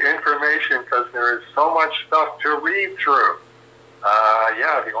find information because there is so much stuff to read through.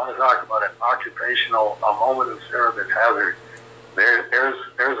 Yeah, if you want to talk about an occupational, a moment of Cerebus hazard,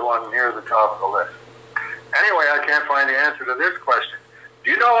 there's one near the top of the list. Anyway, I can't find the answer to this question.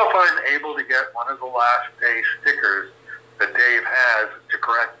 Do you know if I'm able to get one of the last day stickers that Dave has to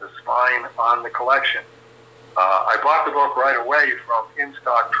correct the spine on the collection? I bought the book right away from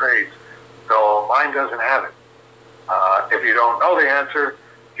In-Stock Trades, so mine doesn't have it. If you don't know the answer,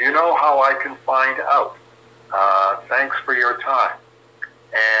 do you know how I can find out? Thanks for your time.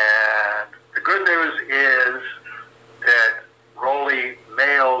 And the good news is that Rolly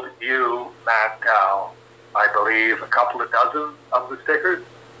mailed you, Matt Dow, I believe, a couple of dozen of the stickers.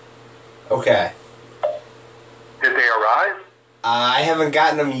 Okay. Did they arrive? I haven't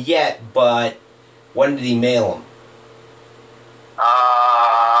gotten them yet, but when did he mail them?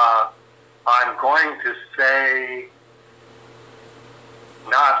 I'm going to say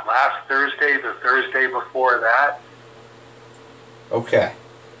not last Thursday, the Thursday before that. Okay.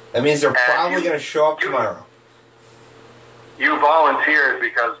 That means they're probably going to show up tomorrow. You volunteered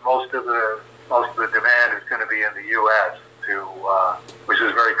because most of the demand is going to be in the U.S. Which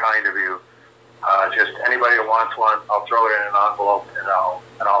is very kind of you. Just anybody who wants one, I'll throw it in an envelope and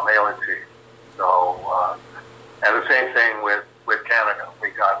I'll mail it to you. So, and the same thing with Canada. We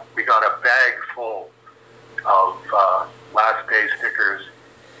got a bag full of last day stickers.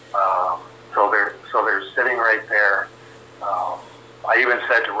 So they're sitting right there. I even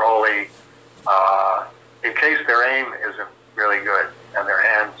said to Rolly, in case their aim isn't really good and their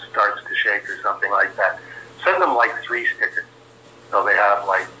hand starts to shake or something like that, send them like 3 stickers. So they have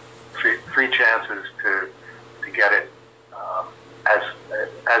like three chances to get it as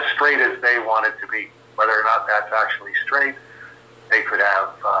straight as they want it to be. Whether or not that's actually straight, they could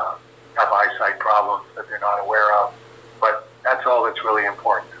have eyesight problems that they're not aware of. But that's all that's really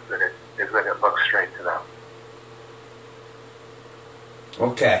important, is that it looks straight to them.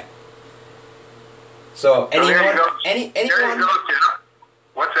 Okay. So anyone, there you go. anyone, There you go, Jeff.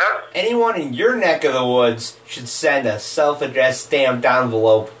 What's that? anyone in your neck of the woods should send a self-addressed stamped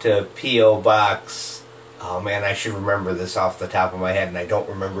envelope to P.O. Box. Oh man, I should remember this off the top of my head, and I don't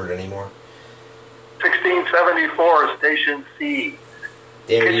remember it anymore. 1674, Station C,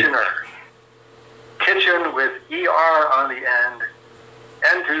 Kitchener. Kitchen with ER on the end,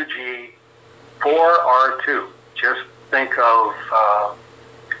 N2G, 4R2. Just think of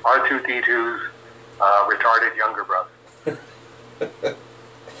R2D2's retarded younger brother.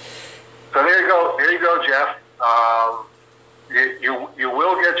 So there you go, Jeff. You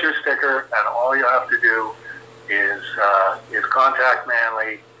will get your sticker, and all you have to do is contact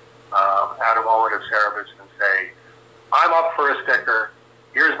Manly at a moment of service and say, I'm up for a sticker.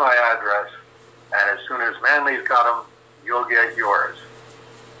 Here's my address, and as soon as Manly's got them, you'll get yours.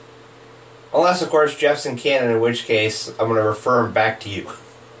 Unless, of course, Jeff's in Canada, in which case I'm going to refer him back to you.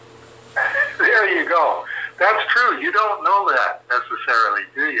 There you go. That's true. You don't know that necessarily,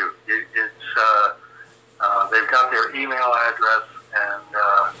 do you? They've got their email address and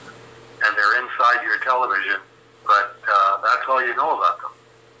they're inside your television, but that's all you know about them.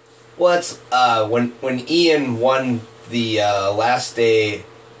 Well, it's when Ian won the last day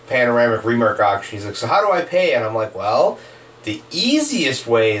panoramic remark auction. He's like, "So how do I pay?" And I'm like, "Well, the easiest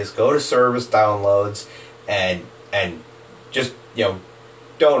way is go to service downloads and just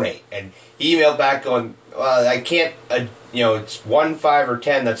donate." And he emailed back going, "Well, I can't. It's 1, 5, or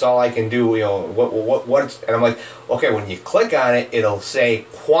 10. That's all I can do. What's?" And I'm like, "Okay, when you click on it, it'll say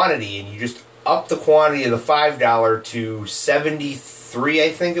quantity, and you just up the quantity of the $5 to 73,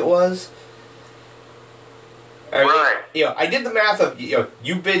 I think it was." Right. I did the math of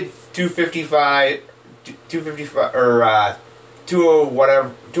you bid 255 or 20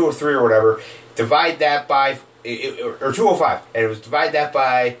 whatever 203 or whatever. Divide that by or 205, and it was divide that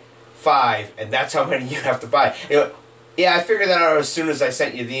by 5, and that's how many you have to buy. Yeah, I figured that out as soon as I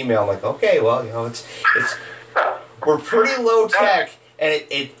sent you the email. I'm like, okay, well, it's we're pretty low tech, and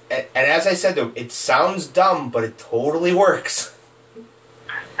and as I said though, it sounds dumb, but it totally works.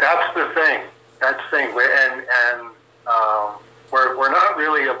 That's the thing. That's the thing. We're not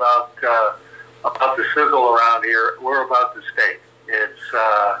really about the sizzle around here. We're about the steak. It's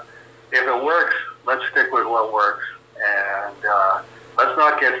if it works, let's stick with what works, and let's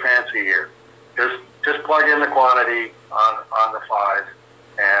not get fancy here. Just plug in the quantity on the 5,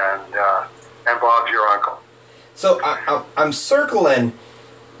 and Bob's your uncle. So I'm circling.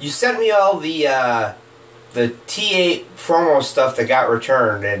 You sent me all the T8 promo stuff that got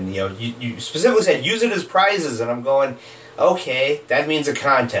returned, and you specifically said use it as prizes, and I'm going, okay, that means a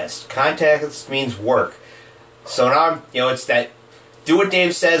contest. Contest means work. So now it's that do what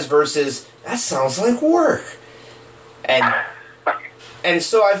Dave says versus that sounds like work, and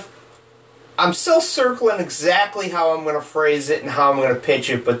so I'm still circling exactly how I'm going to phrase it and how I'm going to pitch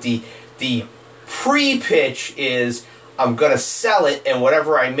it, but the pre-pitch is I'm going to sell it, and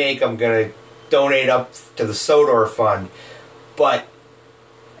whatever I make, I'm going to donate up to the Sodor Fund. But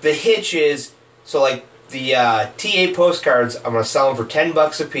the hitch is, so like the T8 postcards, I'm going to sell them for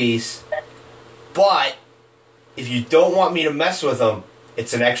 $10 a piece, but if you don't want me to mess with them,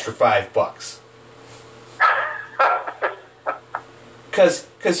 it's an extra $5. Because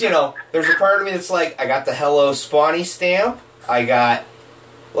there's a part of me that's like, I got the Hello Spawny stamp, I got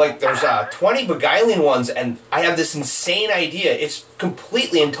like there's 20 beguiling ones, and I have this insane idea. It's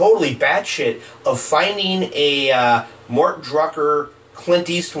completely and totally batshit of finding a Mort Drucker Clint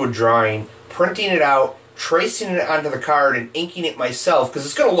Eastwood drawing, printing it out, tracing it onto the card, and inking it myself, because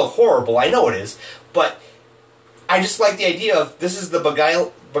it's going to look horrible. I know it is, but I just like the idea of this is the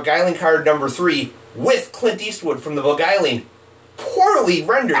beguiling card number 3 with Clint Eastwood from the beguiling, poorly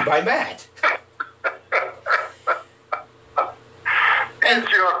rendered by Matt. It's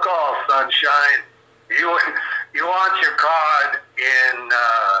your call, sunshine. You want your card in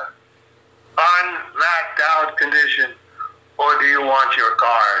unmapped out condition, or do you want your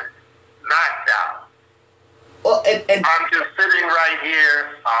card mapped out? Well, and I'm just sitting right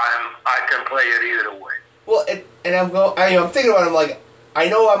here. I can play it either way. Well, and I'm thinking about it. I'm like, I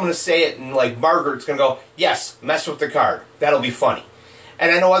know I'm going to say it, and like Margaret's going to go, yes, mess with the card. That'll be funny.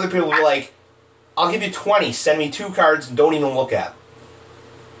 And I know other people will be like, I'll give you 20. Send me 2 cards and don't even look at them.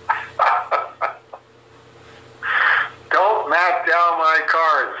 Don't map down my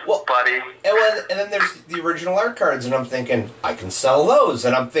cards, buddy. And then there's the original art cards, and I'm thinking, I can sell those.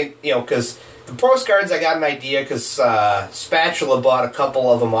 And I'm thinking, because the postcards, I got an idea, because Spatula bought a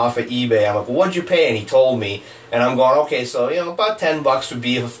couple of them off of eBay. I'm like, well, what'd you pay? And he told me. And I'm going, okay, so, about $10 would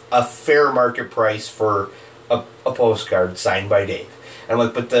be a fair market price for a postcard signed by Dave. And I'm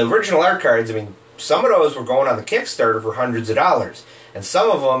like, but the original art cards, some of those were going on the Kickstarter for hundreds of dollars. And some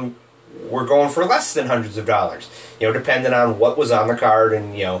of them were going for less than hundreds of dollars, depending on what was on the card.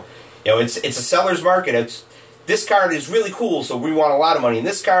 And, it's a seller's market. This card is really cool, so we want a lot of money. And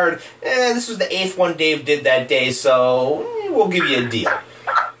this card, this was the 8th one Dave did that day, so we'll give you a deal.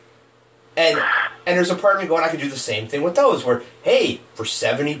 And there's a part of me going, I could do the same thing with those, where, hey, for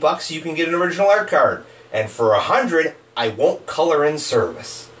 $70 you can get an original art card. And for $100, I won't color in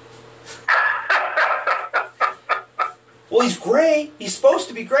service. Well, he's gray. He's supposed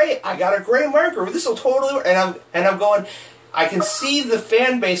to be gray. I got a gray marker. This will totally work. And I'm going, I can see the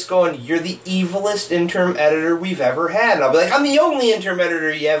fan base going, you're the evilest interim editor we've ever had. And I'll be like, I'm the only interim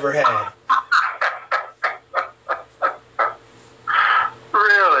editor you ever had.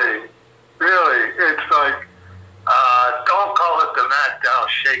 Really? It's like, don't call it the Matt Dow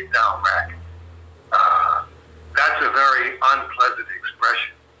shakedown racket. That's a very unpleasant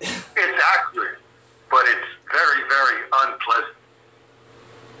expression. It's accurate, but it's very, very unpleasant.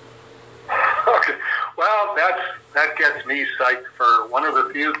 Okay, well, that gets me psyched for one of the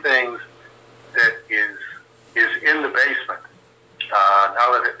few things that is in the basement.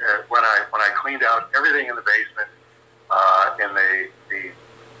 Now that when I cleaned out everything in the basement, in the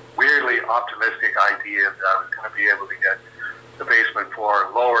weirdly optimistic idea that I was going to be able to get the basement floor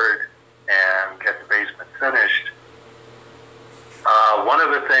lowered and get the basement finished. One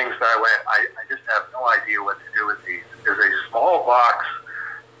of the things that I just have no idea what to do with these, is a small box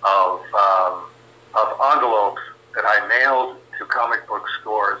of envelopes that I mailed to comic book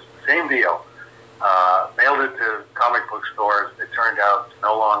stores. Same deal. Mailed it to comic book stores that turned out to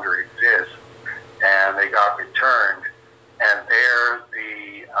no longer exist, and they got returned. And they're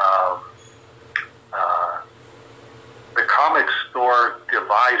the comic store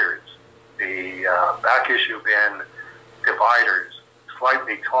dividers, the back issue bin dividers,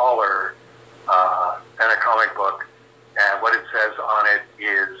 slightly taller than a comic book, and what it says on it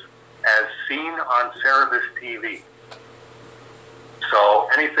is, as seen on Cerebus TV. So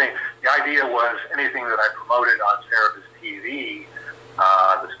the idea was anything that I promoted on Cerebus TV,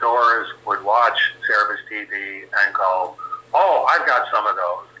 the stores would watch Cerebus TV and go, oh, I've got some of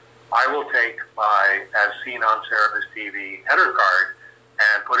those. I will take my As Seen on Cerebus TV header card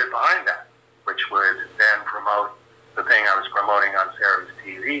and put it behind that, which would then promote the thing I was promoting on Cerebus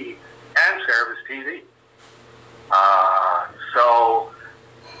TV and Cerebus TV. So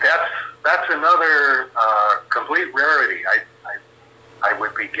that's another complete rarity. I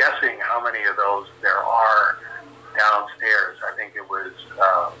would be guessing how many of those there are downstairs. I think it was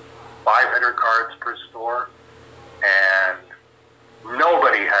 5 header cards per store, and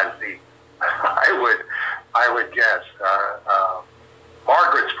nobody has the. I would guess.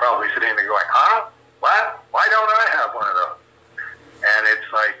 Margaret's probably sitting there going, huh? What? Why don't I have one of those? And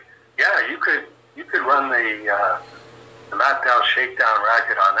it's like, yeah, you could run the Matt Dow shakedown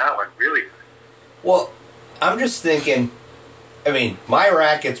racket on that one, really. Well, I'm just thinking, my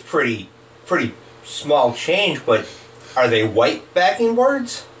racket's pretty small change, but are they white backing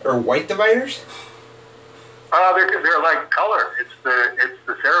boards or white dividers? They're like color. It's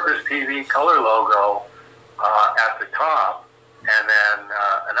the Cerebus TV color logo at the top, and then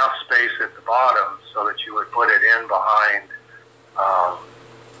enough space at the bottom so that you would put it in behind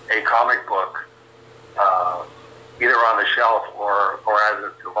a comic book either on the shelf or as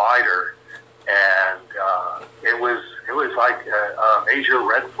a divider, and it was like a major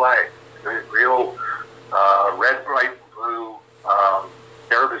red flag, a real red, bright blue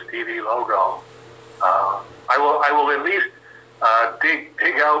Cerebus TV logo. I will at least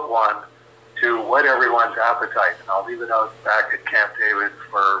dig out one to whet everyone's appetite, and I'll leave it out back at Camp David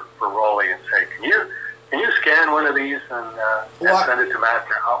for Rolly and say, can you scan one of these and send it to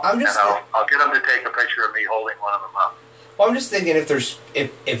Master? I'll get him to take a picture of me holding one of them up. Well, I'm just thinking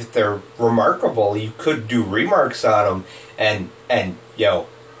if they're remarkable, you could do remarks on them and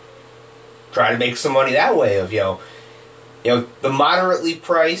try to make some money that way. Of the moderately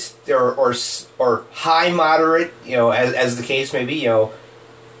priced or high moderate, as the case may be, $50,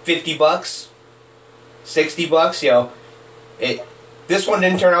 $60, this one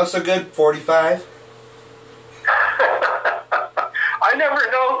didn't turn out so good, 45. I never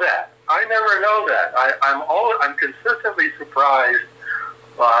know that. I'm consistently surprised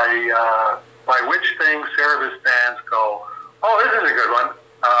by which things Cerebus fans go, oh, this is a good one,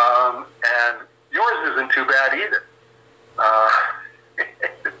 and yours isn't too bad either.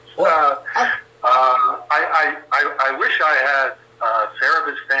 I wish I had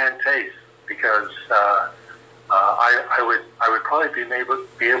Cerebus fan taste, because I would probably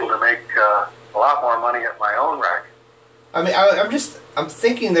be able to make a lot more money at my own rack. I mean, I'm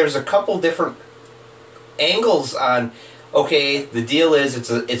thinking there's a couple different angles on. Okay, the deal is it's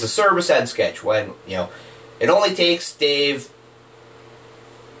a Cerebus head sketch. When it only takes Dave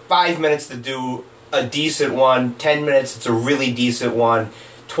 5 minutes to do a decent one. 10 minutes, it's a really decent one.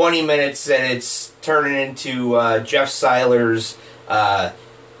 20 minutes, and it's turning into Jeff Seiler's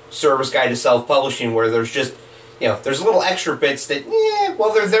Cerebus Guide to Self-Publishing, where there's just there's little extra bits that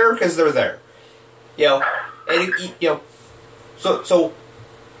they're there because they're there. So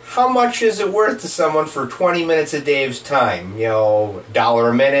how much is it worth to someone for 20 minutes of Dave's time? $1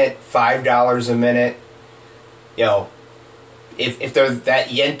 a minute, $5 a minute. If they're that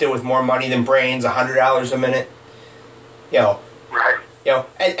yenta with more money than brains, $100 a minute. Right.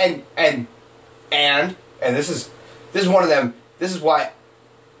 And this is one of them. This is why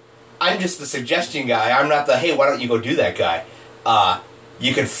I'm just the suggestion guy. I'm not the, hey, why don't you go do that guy?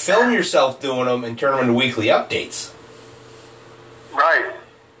 You can film yourself doing them and turn them into weekly updates. Right.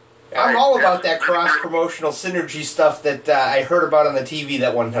 I'm all about that cross-promotional synergy stuff that I heard about on the TV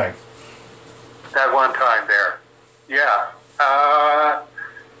that one time. That one time there. Yeah.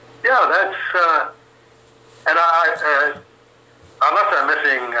 That's... and unless I'm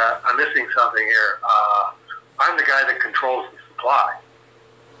missing something here, I'm the guy that controls the supply.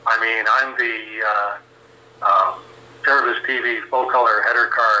 I mean, I'm the Cerebus TV full-color header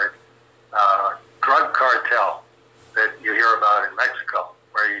card drug cartel that you hear about in Mexico,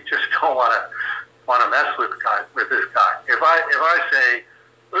 where you just don't want to mess with this guy. If I say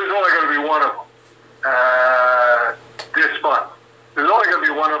there's only going to be one of them this month, there's only going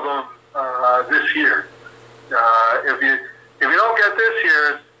to be one of them this year. If you don't get this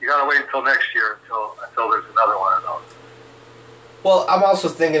year, you got to wait until next year until there's another one of those. Well, I'm also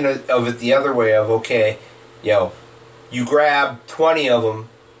thinking of it the other way of, okay, you grab 20 of them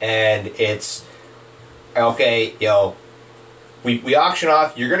and it's okay, we auction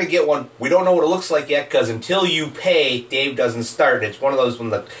off, you're going to get one. We don't know what it looks like yet, because until you pay, Dave doesn't start. It's one of those when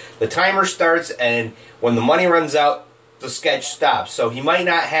the timer starts, and when the money runs out, the sketch stops. So he might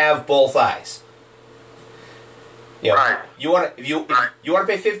not have both eyes. Right. You want to you want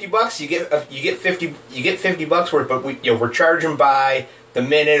to pay $50, you get $50 worth, but we're charging by the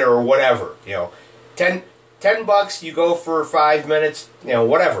minute or whatever. $10 you go for 5 minutes,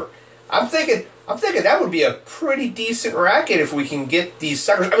 whatever. I'm thinking that would be a pretty decent racket if we can get these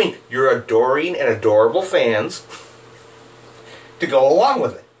suckers. I mean, you're adoring and adorable fans to go along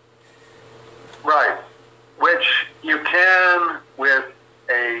with it. Right. Which you can with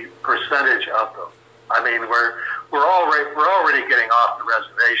a percentage of them. I mean, we're already getting off the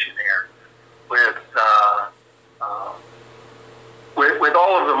reservation here with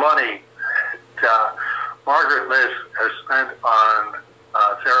all of the money that Margaret Liss has spent on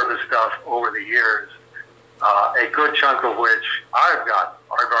Cerebus stuff over the years, a good chunk of which I've gotten,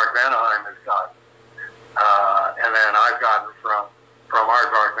 Aardvark Vanaheim has gotten, and then I've gotten from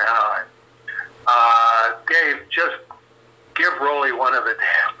Aardvark Vanaheim. Dave, just give Rolly one of the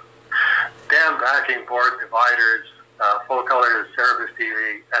damn backing board dividers, full color Cerebus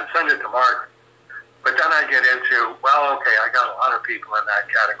TV, and send it to Margaret. But then I get into, well, okay, I got a lot of people in that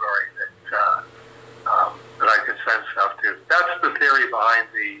category that I could send stuff to. That's the theory behind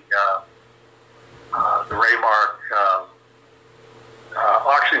the Raymark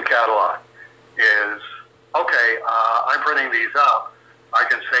auction catalog. Is okay. opening these up, I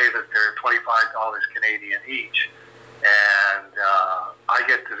can say that they're $25 Canadian each, and I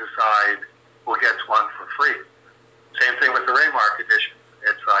get to decide who gets one for free. Same thing with the Raymark edition.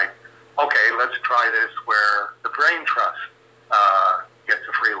 It's like, okay, let's try this where the Brain Trust gets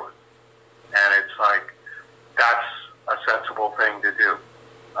a free one. And it's like, that's a sensible thing to do.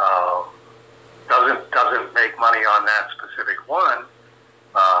 Doesn't make money on that specific one,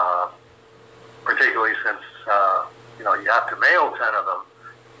 particularly since you have to mail 10 of them.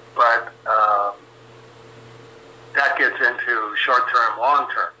 But that gets into short-term,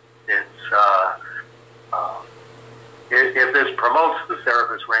 long-term. If this promotes the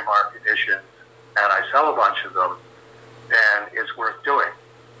Cerebus Raymark editions and I sell a bunch of them, then it's worth doing.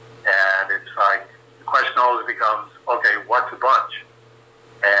 And it's like, the question always becomes, okay, what's a bunch?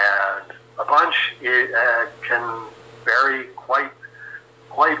 And a bunch can vary quite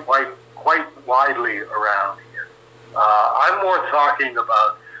widely around here. I'm more talking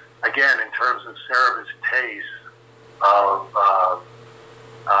about, again, in terms of Cerebus taste, of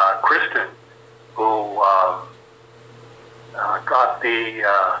Kristen, who got the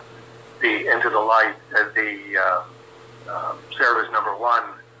Into the Light, the Cerebus #1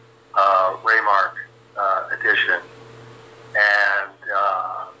 Raymark edition, and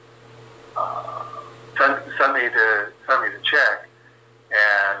sent me the check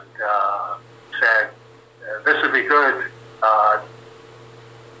and said this would be good.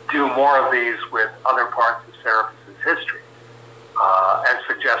 Do more of these with other parts of Cerebus's history, and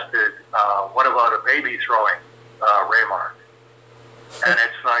suggested, what about a baby throwing Raymark? And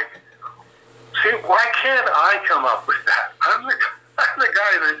it's like, see, why can't I come up with that? I'm the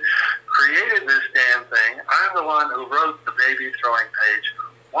guy that created this damn thing. I'm the one who wrote the baby throwing page.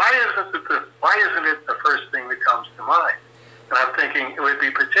 Why isn't it the first thing that comes to mind? And I'm thinking it would be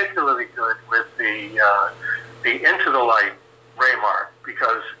particularly good with the Into the Light Raymark,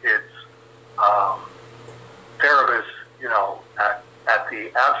 because it's Cerebus, at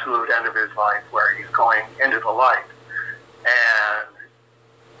the absolute end of his life, where he's going into the light, and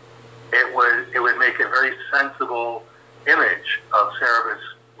it would make a very sensible image of Cerebus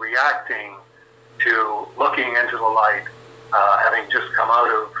reacting to looking into the light, having just come out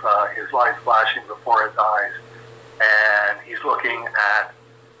of his life flashing before his eyes, and he's looking at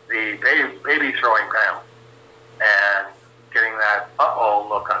the baby throwing panel and getting that uh-oh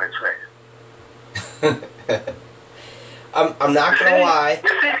look on his face. I'm not going to lie. You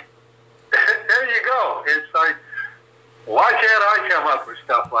see, there you go. It's like, why can't I come up with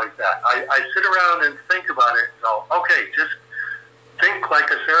stuff like that? I sit around and think about it and go, okay, just think like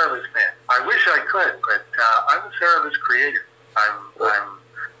a Cerebus fan. I wish I could, but I'm a Cerebus creator. I'm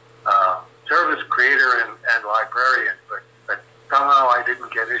Cerebus creator and librarian, but somehow I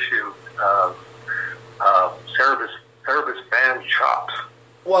didn't get issued Cerebus fan chops.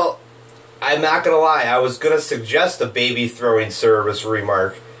 Well, I'm not going to lie. I was going to suggest a baby throwing Cerebus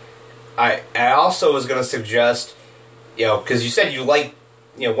Raymark. I also was going to suggest, because you said you like,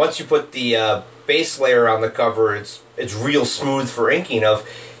 once you put the base layer on the cover, it's real smooth for inking of.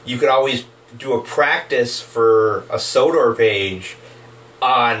 You could always do a practice for a Sodor page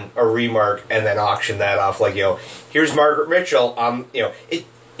on a Remark and then auction that off. Like, here's Margaret Mitchell. If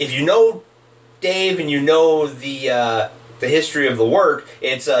you know Dave and you know the history of the work,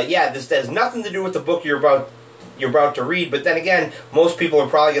 it's this has nothing to do with the book you're about to read. But then again, most people are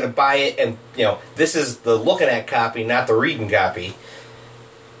probably going to buy it, and this is the looking at copy, not the reading copy.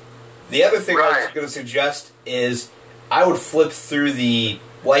 The other thing I was going to suggest is I would flip through the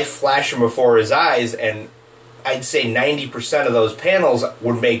life flashing before his eyes, and I'd say 90% of those panels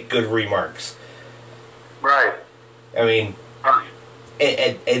would make good remarks. Right. I mean,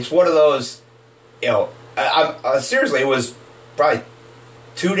 it's one of those, seriously, it was probably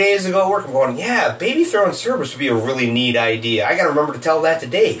 2 days ago at work. I'm going, yeah, baby throwing Cerebus would be a really neat idea. I got to remember to tell that to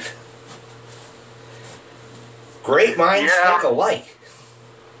Dave. Great minds think alike.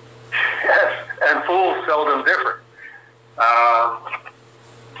 Yes, and fools seldom differ.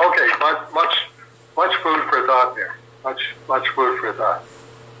 Okay, much food for thought there. Much food for thought.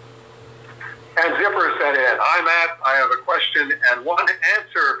 And Zipper said in, "Hi Matt, I have a question and one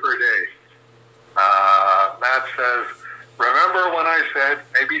answer for Dave." Matt says, "Remember when I said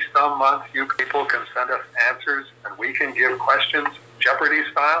maybe some month you people can send us answers and we can give questions Jeopardy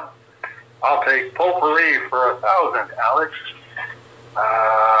style? I'll take potpourri for 1,000, Alex."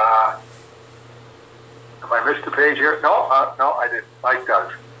 Have I missed a page here? No, I didn't. Mike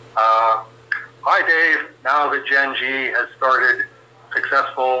does. Hi, Dave. Now that Gen G has started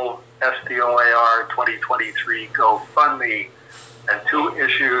successful SDOAR 2023 GoFundMe and 2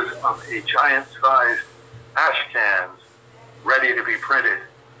 issues of a giant-sized ash cans, ready to be printed.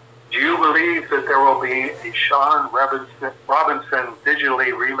 Do you believe that there will be a Sean Robinson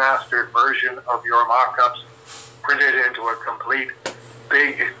digitally remastered version of your mock-ups printed into a complete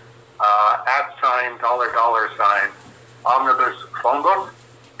big @ $$ omnibus phone book?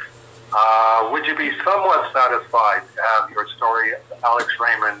 Would you be somewhat satisfied to have your story, Alex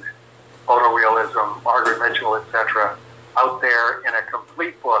Raymond, photorealism, Margaret Mitchell, etc., out there in a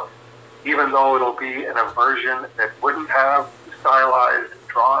complete book, even though it'll be in a version that wouldn't have the stylized,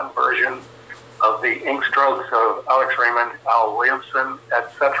 drawn version of the ink strokes of Alex Raymond, Al Williamson,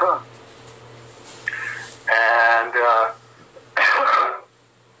 etc.? And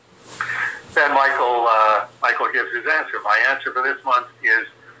then Michael gives his answer. My answer for this month is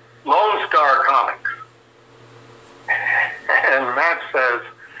Lone Star Comics. And Matt says,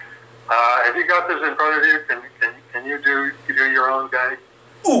 have you got this in front of you? Can you do your own guy?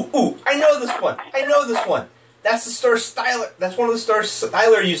 Ooh, I know this one. That's the store Styler. That's one of the stores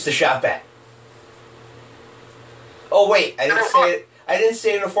Styler used to shop at. Oh wait, I didn't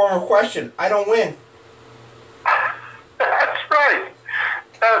say it in a form of question. I don't win.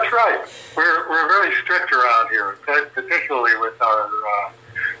 That's right. We're very strict around here, particularly with our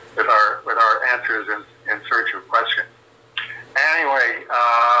answers in search of questions. Anyway,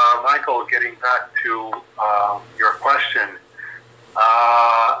 Michael, getting back to your question,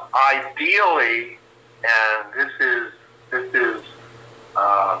 ideally, and this is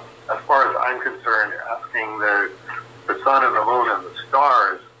as far as I'm concerned, asking the sun and the moon and the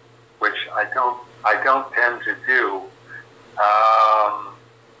stars, which I don't tend to do.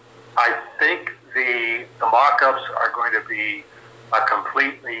 I think the mock-ups are going to be a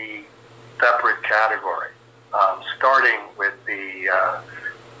completely separate category, starting with the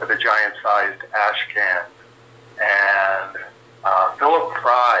giant-sized ash cans. And Philip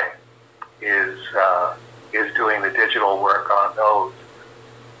Fry is doing the digital work on those,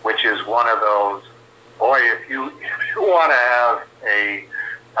 which is one of those. Boy, if you want to have a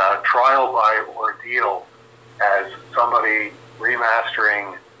trial by ordeal as somebody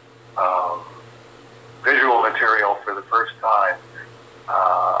remastering visual material for the first time,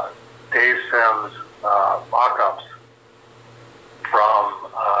 Dave Sims mock-ups from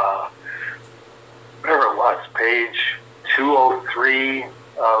whatever it was, page 203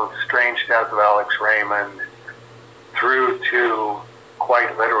 of Strange Death of Alex Raymond through to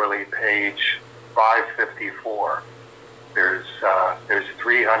quite literally page 554. There's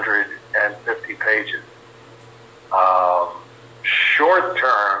 350 pages. Short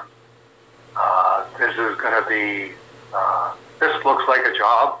term, this is going to be, this looks like a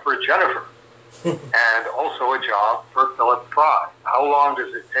job for Jennifer and also a job for Philip Fry. How long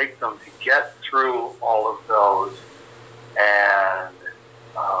does it take them to get through all of those? And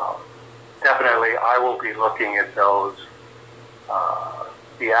definitely I will be looking at those,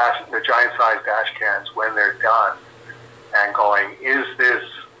 the giant-sized ash cans when they're done and going, is this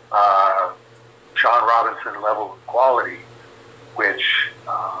Sean Robinson level of quality, which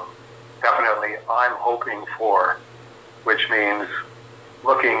definitely I'm hoping for, which means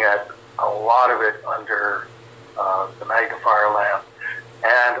looking at a lot of it under the magnifier lamp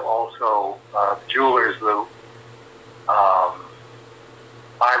and also jeweler's loop.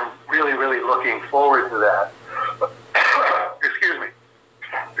 I'm really, really looking forward to that. Excuse me.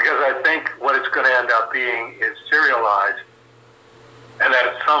 Because I think what it's going to end up being is serialized and then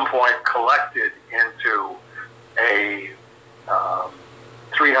at some point collected into a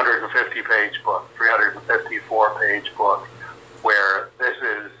 350-page book, 354-page book, where this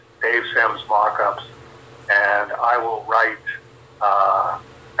is Dave Sims mock-ups, and I will write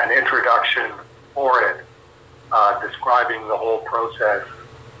an introduction for it, describing the whole process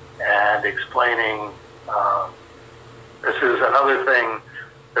and explaining. This is another thing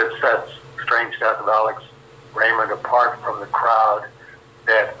that sets Strange Death of Alex Raymond apart from the crowd,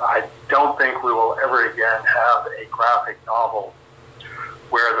 that I don't think we will ever again have a graphic novel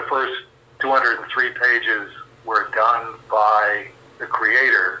where the first 203 pages were done by the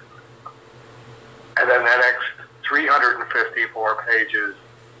creator, and then the next 354 pages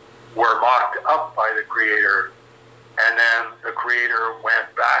were mocked up by the creator, and then the creator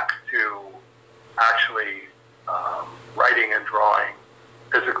went back to actually writing and drawing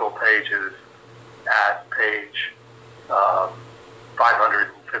physical pages at page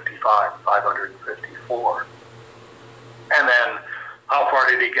 555, 554. And then how far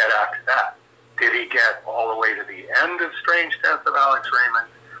did he get after that? Did he get all the way to the end of Strange Death of Alex Raymond?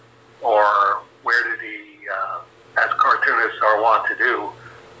 Or where did he, as cartoonists are wont to do,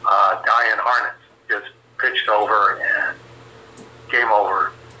 die in harness, just pitched over and game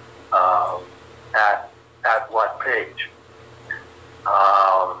over at what page?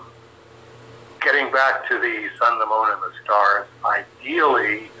 Getting back to the Sun, the Moon, and the Stars,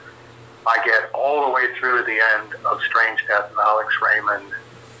 ideally, I get all the way through the end of Strange Death of Alex Raymond,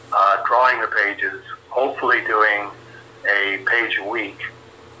 drawing the pages, hopefully doing a page a week,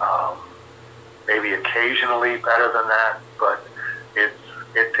 maybe occasionally better than that, but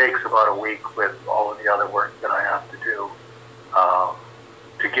it takes about a week with all of the other work that I have to do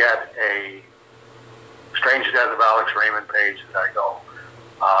to get a Strange Death of Alex Raymond page that I go.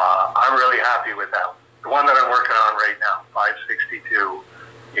 I'm really happy with that. The one that I'm working on right now, 562,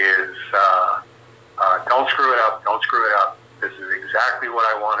 is don't screw it up, don't screw it up. This is exactly what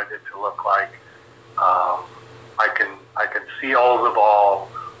I wanted it to look like. I can see all of the ball,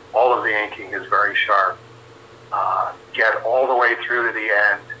 all of the inking is very sharp. Get all the way through to the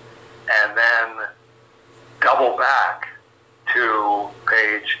end, and then double back to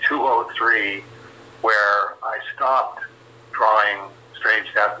page 203, where I stopped drawing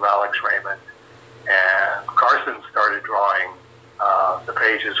Strange Death of Alex Raymond, and Carson started drawing the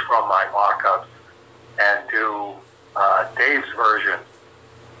pages from my mock-ups, and do Dave's version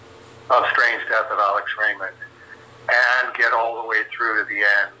of Strange Death of Alex Raymond, and get all the way through to the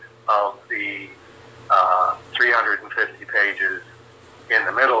end of the 350 pages in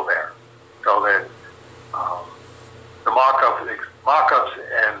the middle there, so that the mock-ups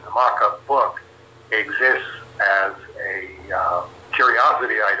and the mock-up book exists as a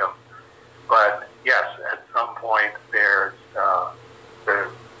curiosity item. But yes, at some point there's the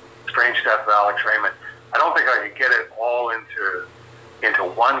Strange Death of Alex Raymond. I don't think I could get it all into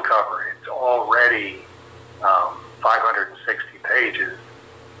one cover. It's already 560 pages,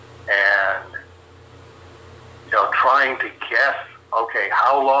 and trying to guess, okay,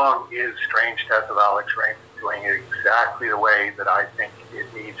 how long is Strange Death of Alex Raymond doing it exactly the way that I think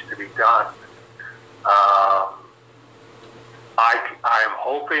it needs to be done? I'm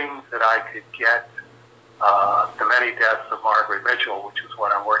hoping that I could get The Many Deaths of Margaret Mitchell, which is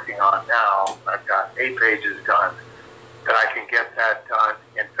what I'm working on now. I've got 8 pages done, that I can get that done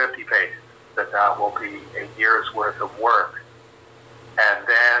in 50 pages, that will be a year's worth of work. And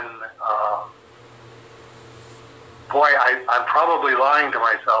then, I'm probably lying to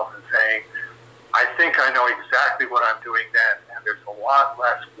myself and saying, I think I know exactly what I'm doing then, and there's a lot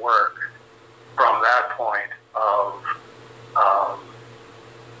less work from that point of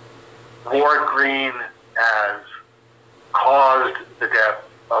Ward Green has caused the death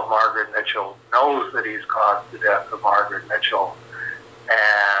of Margaret Mitchell, knows that he's caused the death of Margaret Mitchell,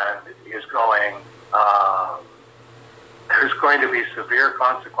 and is going, there's going to be severe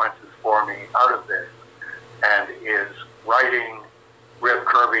consequences for me out of this, and is writing Rip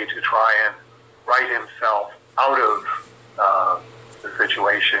Kirby to try and write himself out of the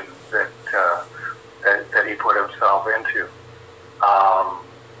situation that he put himself into.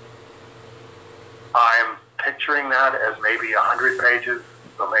 I'm picturing that as maybe 100 pages,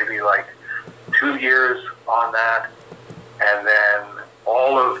 so maybe like 2 years on that, and then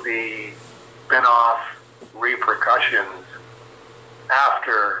all of the spin-off repercussions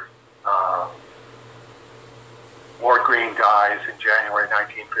after Ward Green dies in January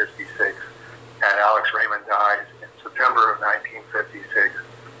 1956, and Alex Raymond dies in September of 1956,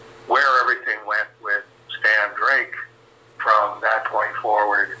 where everything went with Stan Drake from that point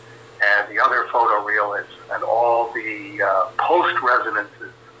forward, and the other photorealists, and all the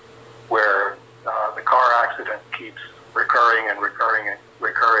post-resonances where the car accident keeps recurring and recurring and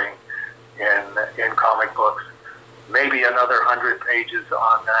recurring in comic books. Maybe another 100 pages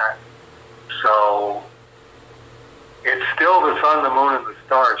on that. So it's still the Sun, the Moon, and the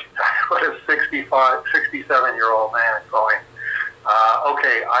Stars. What a 67-year-old man going,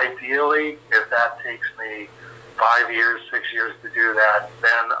 okay, ideally, if that takes me 5 years, 6 years to do that,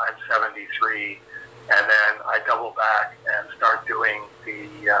 then I'm 73, and then I double back and start doing the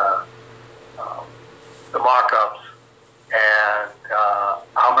mock-ups, and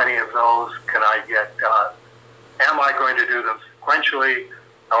how many of those can I get done? Am I going to do them sequentially,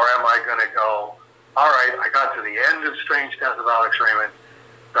 or am I going to go, all right, I got to the end of Strange Death of Alex Raymond,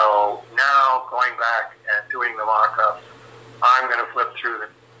 so now going back and doing the mock-ups, I'm going to flip through the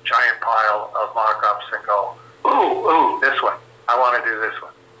giant pile of mock-ups and go, ooh, this one. I want to do this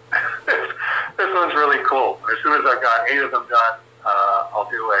one. This one's really cool. As soon as I've got 8 of them done, I'll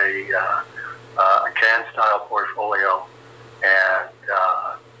do a can-style portfolio, and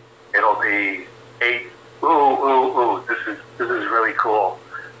it'll be 8. This is really cool.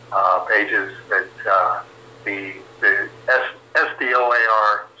 Pages that the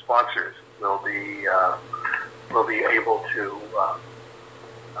SDOAR sponsors will be able to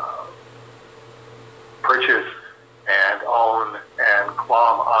purchase and own and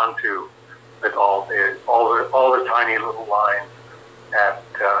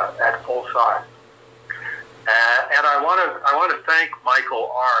at full size. And I want to thank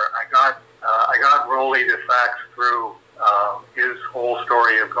Michael R. I got Rolly to fax through his whole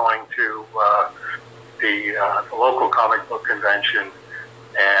story of going to the local comic book convention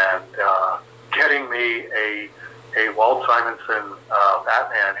and getting me a Walt Simonson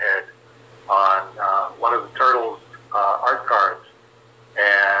Batman head on one of the Turtles art cards.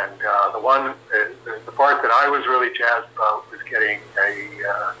 And the part that I was really jazzed about was getting a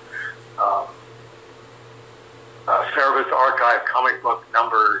Cerebus Archive comic book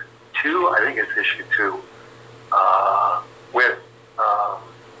number 2, I think it's issue 2, with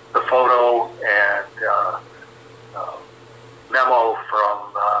the photo and memo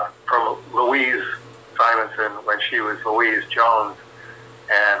from Louise Simonson when she was Louise Jones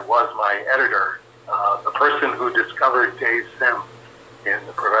and was my editor, the person who discovered Dave Sim in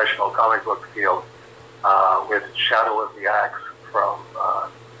the professional comic book field with Shadow of the Axe from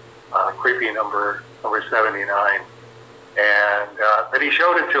Creepy number 79, and but he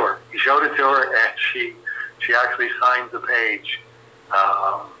showed it to her. He showed it to her, and she actually signed the page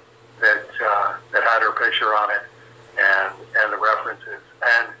that had her picture on it and the references,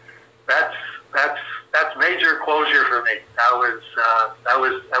 and that's major closure for me. That was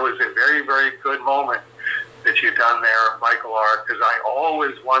a very, very good moment that you've done there, Michael R. Because I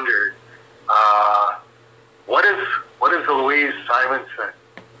always wondered what does Louise Simonson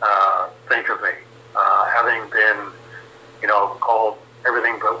think of me, having been, called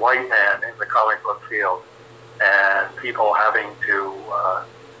everything but white man in the comic book field, and people having to,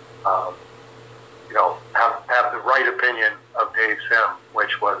 have the right opinion of Dave Sim,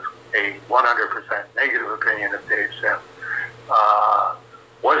 which was a 100% negative opinion of Dave Sim.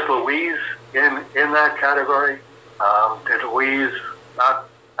 Was Louise in that category? Did Louise not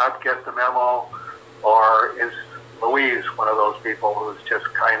get the memo, or is Louise one of those people who's just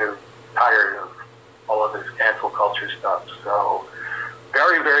kind of tired of all of this cancel culture stuff? So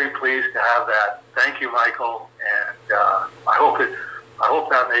very, very pleased to have that. Thank you, Michael, and I hope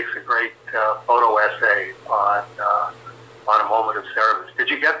that makes a great photo essay on a moment of service. Did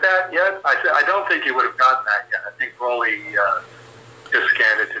you get that yet? I don't think you would have gotten that yet. I think Rolly just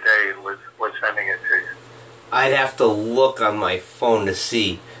scanned it today and was sending it to you. I'd have to look on my phone to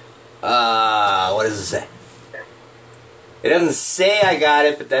see. What does it say? It doesn't say I got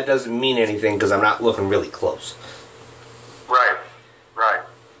it, but that doesn't mean anything because I'm not looking really close. Right.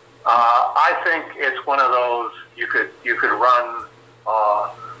 I think it's one of those you could run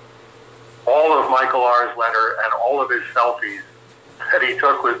all of Michael R.'s letter and all of his selfies that he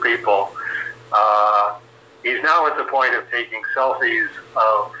took with people. He's now at the point of taking selfies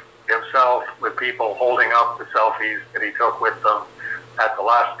of himself with people holding up the selfies that he took with them at the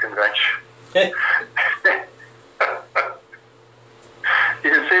last convention. You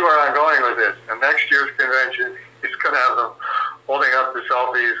can see where I'm going with this. And next year's convention, he's going to have them holding up the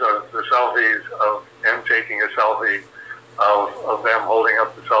selfies of him taking a selfie of them holding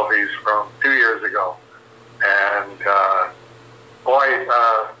up the selfies from 2 years ago. And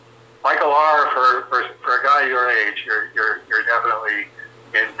Michael R., for a guy your age, you're definitely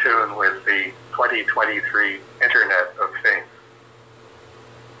in tune with the 2023 Internet of Things.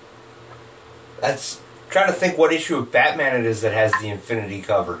 That's trying to think what issue of Batman it is that has the Infinity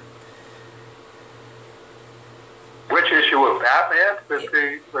cover. Which issue of Batman with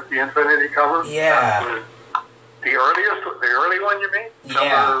the Infinity cover? Yeah. The early one, you mean?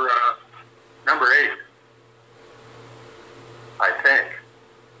 Yeah. Number 8, I think.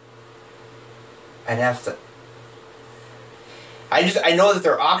 I'd have to. I know that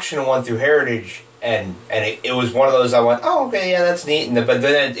they're auctioning one through Heritage, and it was one of those I went, oh, okay, yeah, that's neat. But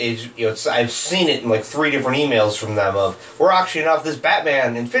then I've seen it in like 3 different emails from them of, we're auctioning off this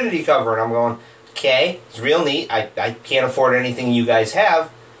Batman Infinity cover, and I'm going, okay, it's real neat. I can't afford anything you guys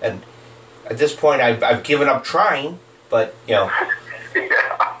have, and at this point I've given up trying, but Yeah.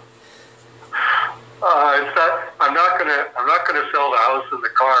 I'm not gonna sell the house and the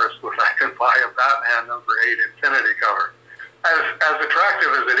cars when I can buy a Batman number 8 Infinity cover. As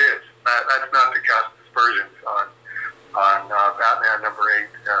attractive as it is, that's not to cast aspersions on Batman number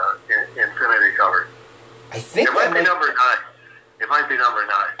 8 Infinity cover. I think it might be number 9. It might be number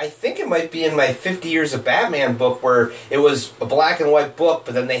 9. I think it might be in my 50 Years of Batman book, where it was a black and white book,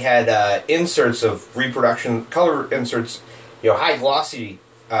 but then they had inserts of reproduction, color inserts, high glossy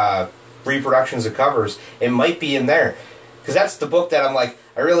reproductions of covers. It might be in there. Because that's the book that I'm like,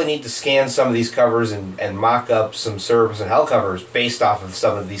 I really need to scan some of these covers and mock up some Cerebus and Hell covers based off of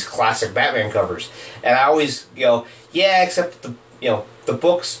some of these classic Batman covers. And I always go, yeah, except the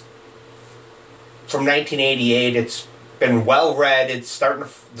books from 1988, it's been well read. It's starting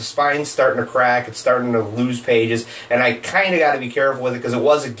the spine's starting to crack. It's starting to lose pages, and I kind of got to be careful with it because it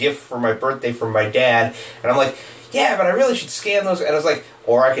was a gift for my birthday from my dad. And I'm like, yeah, but I really should scan those. And I was like,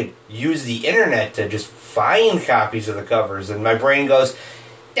 or I could use the internet to just find copies of the covers. And my brain goes,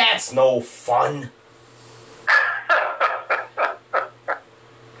 that's no fun.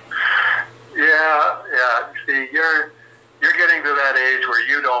 Yeah. See, you're getting to that age where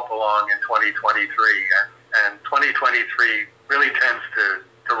you don't belong in 2023, and 2023 really tends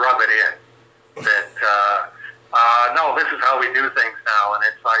to rub it in that no, this is how we do things now, and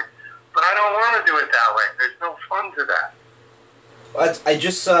it's like, but I don't want to do it that way. There's no fun to that. I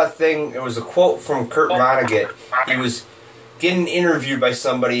just saw a thing. It was a quote from Kurt Vonnegut. He was getting interviewed by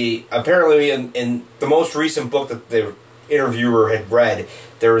somebody. Apparently, in the most recent book that the interviewer had read,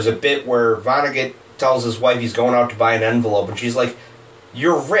 there was a bit where Vonnegut tells his wife he's going out to buy an envelope, and she's like,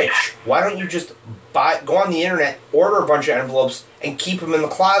 "You're rich. Why don't you just go on the internet, order a bunch of envelopes, and keep them in the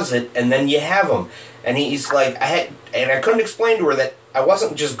closet, and then you have them?" And he's like, I couldn't explain to her that I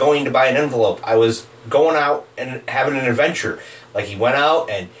wasn't just going to buy an envelope. I was going out and having an adventure. Like, he went out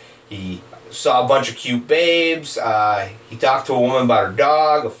and he saw a bunch of cute babes. He talked to a woman about her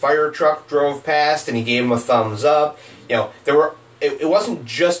dog. A fire truck drove past, and he gave him a thumbs up. You know, it wasn't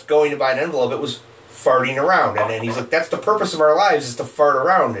just going to buy an envelope. It was farting around. And then he's like, that's the purpose of our lives, is to fart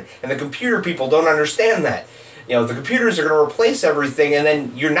around. And the computer people don't understand that. You know, the computers are going to replace everything, and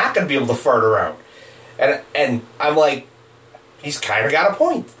then you're not going to be able to fart around. And I'm like, he's kind of got a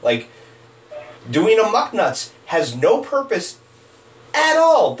point. Like, doing a muck nuts has no purpose at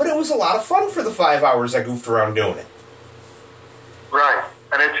all, but it was a lot of fun for the 5 hours I goofed around doing it. Right,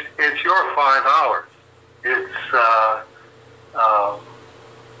 and it's your 5 hours. It's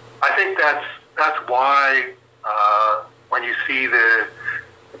I think that's why when you see the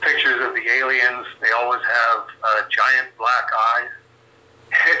pictures of the aliens, they always have giant black eyes.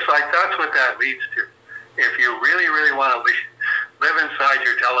 It's like that's what that leads to. If you really, really want to live inside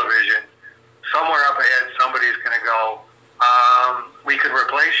your television, somewhere up ahead, somebody's going to go, we could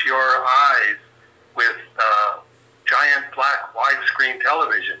replace your eyes with giant black widescreen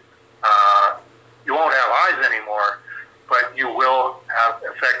television. You won't have eyes anymore, but you will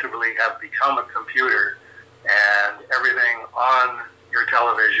effectively have become a computer, and everything on your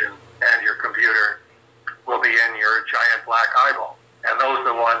television and your computer will be in your giant black eyeball. And those are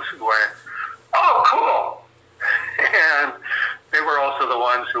the ones who went, oh, cool. And they were also the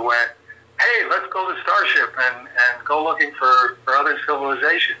ones who went, hey, let's go to Starship and go looking for other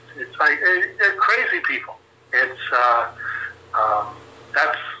civilizations. It's like, they're crazy people. It's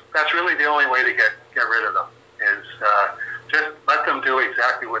that's really the only way to get rid of them, is just let them do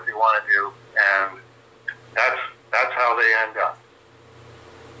exactly what they want to do, and that's how they end up.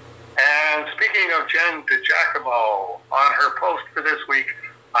 And speaking of Jen DiGiacomo, on her post for this week,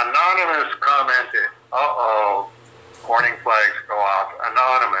 Anonymous commented, warning flags go off,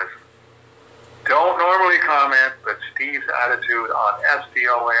 Anonymous. Don't normally comment, but Steve's attitude on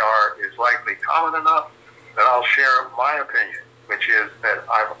SDOAR is likely common enough that I'll share my opinion, which is that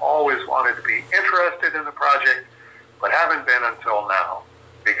I've always wanted to be interested in the project, but haven't been until now,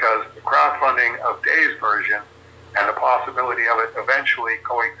 because the crowdfunding of Dave's version and the possibility of it eventually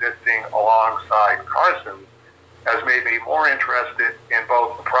coexisting alongside Carson's has made me more interested in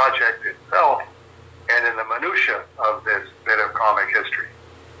both the project itself and in the minutia of this bit of comic history.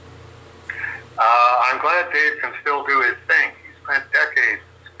 I'm glad Dave can still do his thing. He spent decades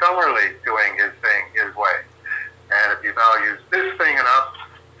stellarly doing his thing his way. And if he values this thing enough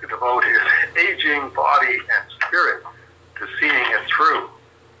to devote his aging body and spirit to seeing it through,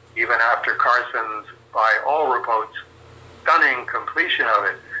 even after Carson's, by all reports, stunning completion of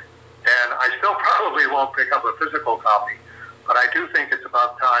it, then I still probably won't pick up a physical copy. But I do think it's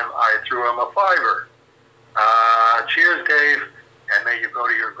about time I threw him a $5. Cheers, Dave, and may you go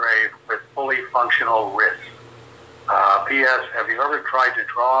to your grave with fully functional wrists. P.S. Have you ever tried to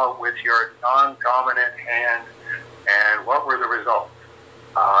draw with your non-dominant hand, and what were the results?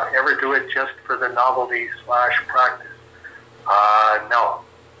 Ever do it just for the novelty/practice? No,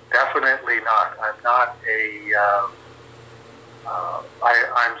 definitely not. I'm not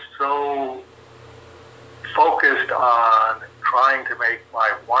I'm so focused on trying to make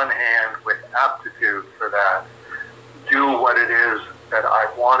my one hand with aptitude for that do what it is that I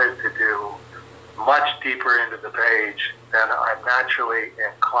wanted to do much deeper into the page than I'm naturally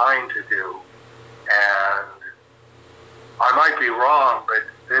inclined to do. And I might be wrong, but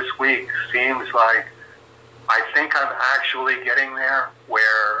this week seems like I think I'm actually getting there,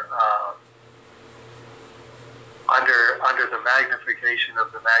 where under the magnification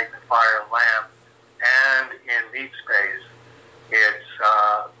of the magnifier lamp and in meat space.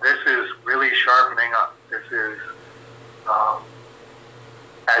 This is really sharpening up. This is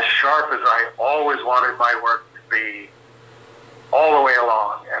as sharp as I always wanted my work to be all the way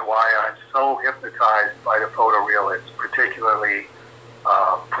along, and why I'm so hypnotized by the photorealists, particularly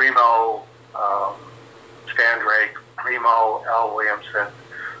Primo Stan Drake, Primo L. Williamson,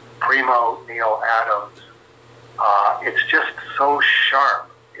 Primo Neil Adams. It's just so sharp.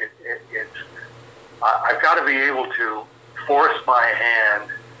 I've got to be able to force my hand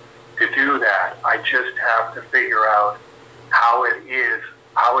to do that. I just have to figure out how it is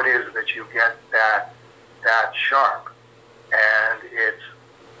that you get that sharp. And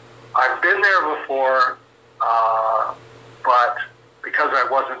I've been there before, but because I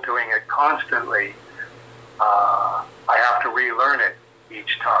wasn't doing it constantly, I have to relearn it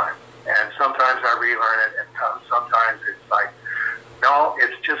each time. And sometimes I relearn it, and sometimes it's like, no,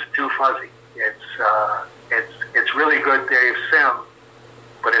 it's just too fuzzy. It's really good Dave Sim,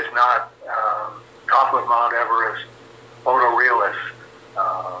 but it's not top of Mount Everest photorealist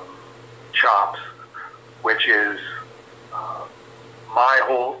chops, which is my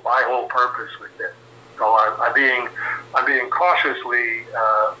whole purpose with it. So I'm being cautiously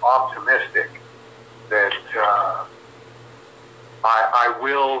optimistic that I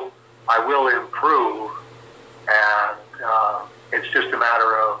will improve, and it's just a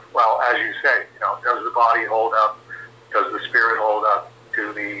matter of, well, as you say, does the body hold up? Does the spirit hold up?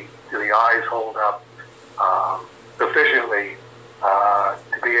 Do the eyes hold up sufficiently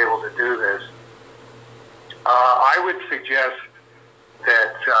to be able to do this? I would suggest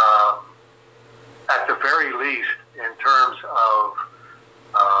that at the very least, in terms of,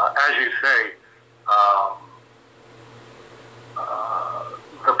 as you say,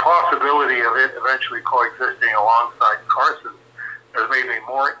 the possibility of it eventually coexisting alongside Carson has made me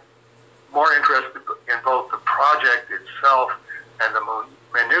more interested in both the project itself and the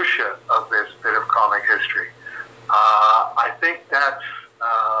minutia of this bit of comic history. I think that's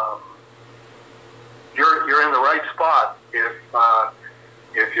you're in the right spot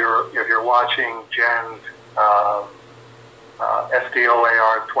if you're watching Jen's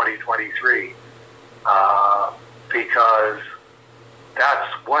SDOAR 2023, because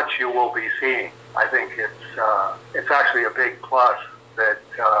that's what you will be seeing. I think it's actually a big plus that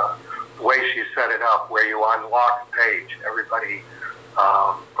the way she set it up, where you unlock the page, everybody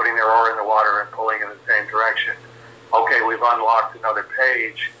putting their oar in the water and pulling in the same direction. Okay, we've unlocked another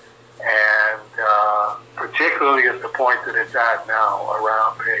page, and particularly at the point that it's at now,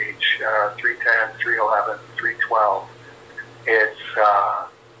 around page 310, 311, 312,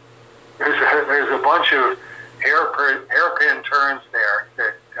 there's a bunch of hairpin turns there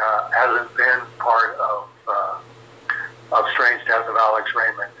that hasn't been part of Strange Death of Alex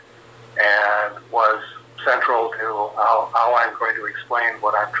Raymond, and was central to how I'm going to explain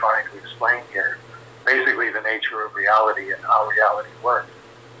what I'm trying to explain here. Basically, the nature of reality and how reality works.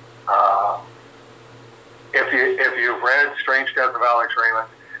 If you've read Strange Death of Alex Raymond,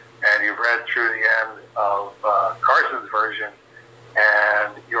 and you've read through the end of Carson's version,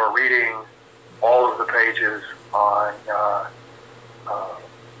 and you're reading all of the pages on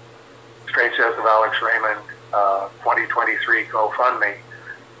Strange Death of Alex Raymond 2023 GoFundMe,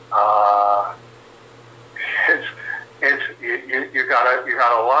 you got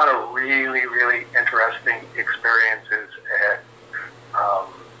a lot of really interesting experiences ahead.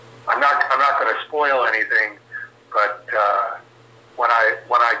 I'm not going to spoil anything, but when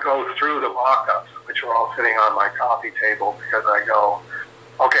I go through the mock-ups, which are all sitting on my coffee table, because I go,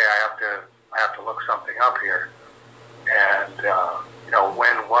 okay, I have to look something up here, and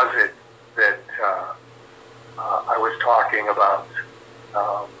when was it that I was talking about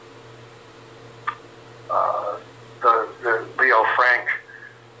the Leo Frank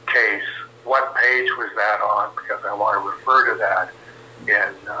case? What page was that on? Because I want to refer to that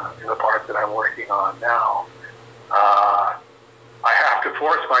in the part that I'm working on now. I have to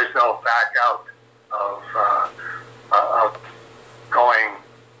force myself back out of going,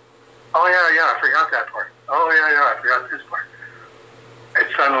 oh yeah, I forgot that part. Oh yeah, I forgot this part. And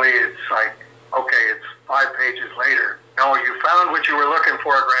suddenly it's like, okay, it's 5 pages later. No, you found what you were looking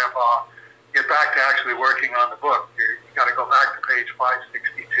for, Grandpa. Get back to actually working on the book. You got to go back to page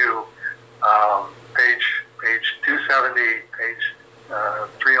 562, page 270, page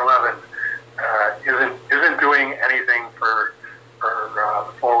 311. Isn't doing anything for the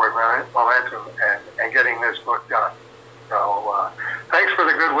forward momentum and getting this book done. So thanks for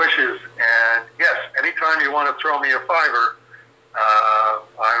the good wishes, and yes, anytime you want to throw me a $5,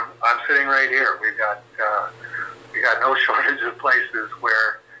 I'm sitting right here. We got no shortage of places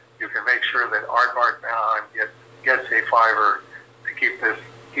where you can make sure that Aardvark Valheim gets a fiver to keep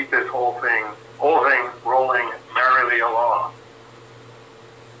this whole thing rolling merrily along.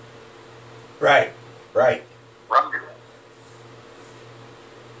 Right. Right.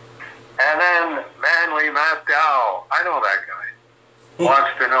 And then Manly Matt Dow, I know that guy,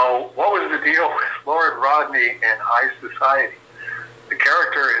 wants to know what was the deal with Lord Rodney in High Society. The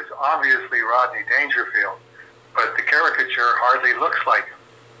character is obviously Rodney Dangerfield, but the caricature hardly looks like him.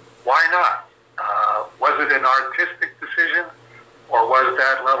 Why not? Was it an artistic decision, or was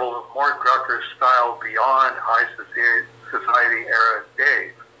that level of Mort Drucker's style beyond High Society era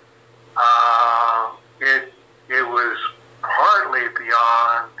days? It was partly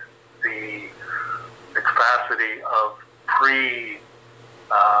beyond the capacity of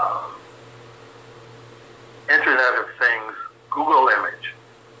Internet of Things Google image.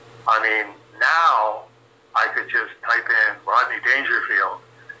 I mean, now I could just type in Rodney Dangerfield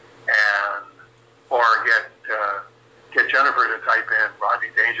or get Jennifer to type in Rodney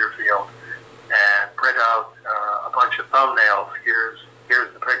Dangerfield and print out a bunch of thumbnails. Here's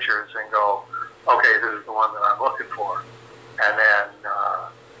the pictures, and go, okay, this is the one that I'm looking for, and then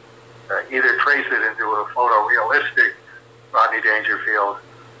either trace it into a photorealistic Rodney Dangerfield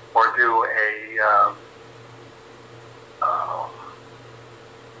or do a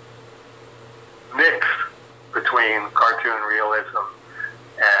mix between cartoon realism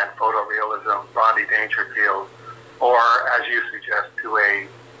and photorealism, Rodney Dangerfield, or, as you suggest, to a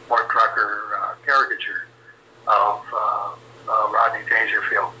Mort Drucker caricature of Rodney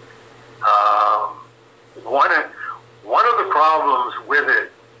Dangerfield. One of the problems with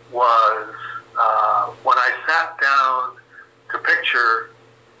it was when I sat down to picture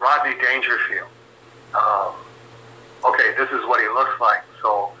Rodney Dangerfield. Okay, this is what he looks like.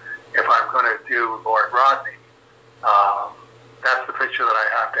 So if I'm going to do Lord Rodney, that's the picture that I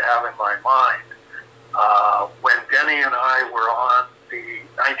have to have in my mind. When Denny and I were on the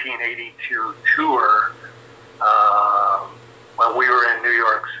 1982 tour, when we were in New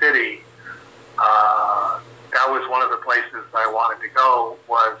York City, that was one of the places I wanted to go,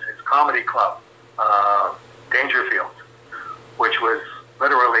 was his comedy club, Dangerfield, which was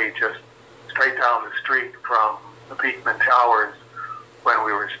literally just straight down the street from the Beekman Towers when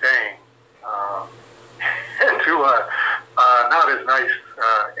we were staying, into a not as nice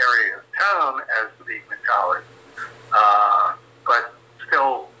area of town as the Beekman Towers, but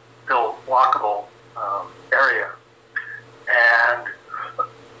still walkable area. And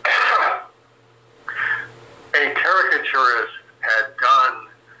a caricaturist had done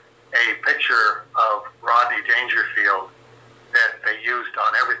a picture of Rodney Dangerfield that they used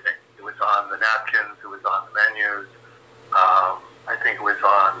on everything. It was on the napkins, it was on the menus, I think it was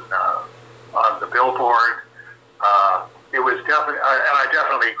on the billboard. It was definitely, and I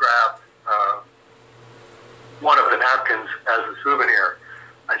definitely grabbed one of the napkins as a souvenir.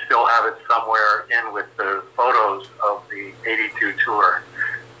 I still have it somewhere in with the photos of the 82 tour.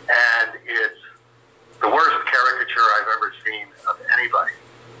 And it's the worst caricature I've ever seen of anybody.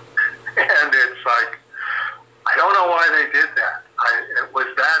 And it's like, I don't know why they did that. Was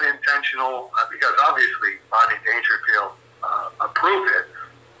that intentional? Because obviously Rodney Dangerfield approved it.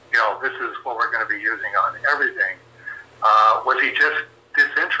 You know, this is what we're going to be using on everything. Was he just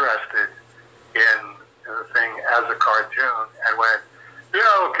disinterested in the thing as a cartoon and went,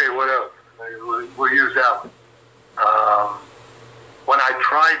 yeah, okay, whatever, we'll use that one. When I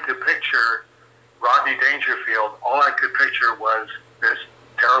tried to picture Rodney Dangerfield, all I could picture was this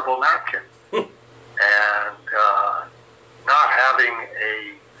terrible napkin. And not having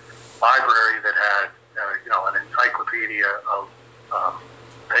a library that had, an encyclopedia of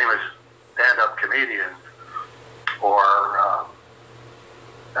famous stand-up comedians, or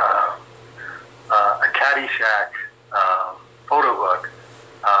a Caddyshack photo book,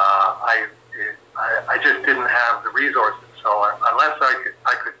 I just didn't have the resources. So unless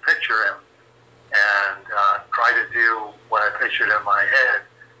I could picture him and try to do what I pictured in my head,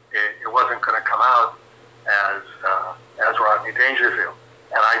 it wasn't going to come out as Rodney Dangerfield.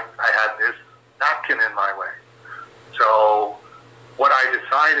 And I had this napkin in my way. So what I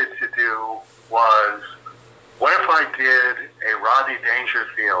decided to do was, what if I did a Rodney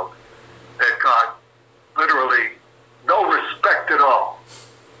Dangerfield that got literally no respect at all?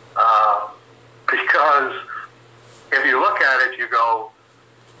 Because if you look at it, you go,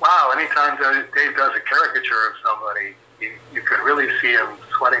 wow, anytime Dave does a caricature of somebody, you can really see him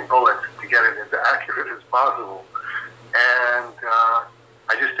sweating bullets to get it as accurate as possible. And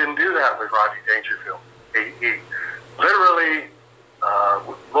I just didn't do that with Rodney Dangerfield. He literally,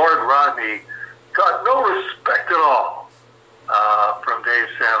 Lord Rodney, got no respect at all from Dave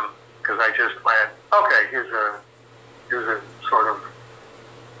Sim I just went, okay, here's a sort of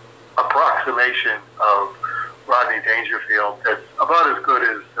approximation of Rodney Dangerfield that's about as good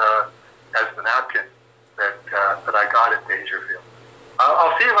as the napkin that I got at Dangerfield.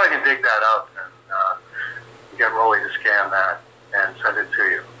 I'll see if I can dig that out and get Rolly to scan that and send it to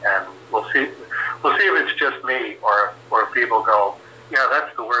you, and we'll see if it's just me or if people go, yeah,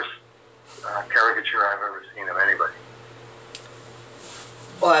 that's the worst caricature I've ever seen of anybody.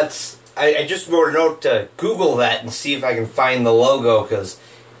 Well, I just wrote a note to Google that and see if I can find the logo, because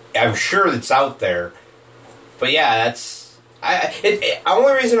I'm sure it's out there. But yeah, the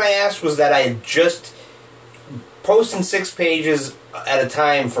only reason I asked was that I had just posting 6 pages at a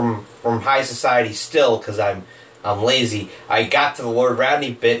time from High Society still, because I'm lazy. I got to the Lord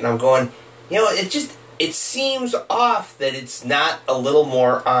Rodney bit and I'm going, it seems off that it's not a little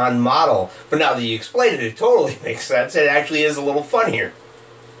more on model. But now that you explained it totally makes sense. It actually is a little funnier.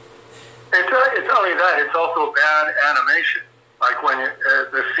 It's only that, it's also bad animation. Like when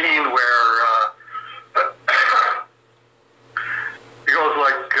the scene where he goes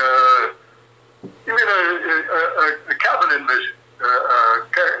like, you mean a cabinet mission,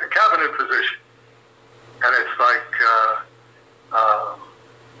 a cabinet position, and it's like,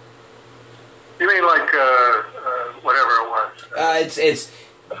 you mean like whatever it was. It's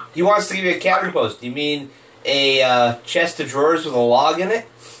he wants to give you a cabinet post. You mean a chest of drawers with a log in it?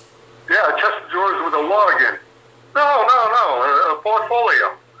 Yeah, a chest of drawers with a log in it. No, a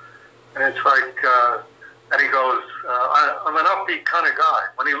portfolio. And it's like, and he goes, I'm an upbeat kind of guy.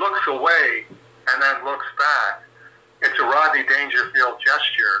 When he looks away and then looks back, it's a Rodney Dangerfield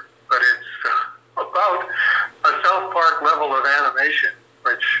gesture, but it's about a South Park level of animation,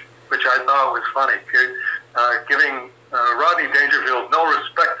 which I thought was funny. Giving Rodney Dangerfield no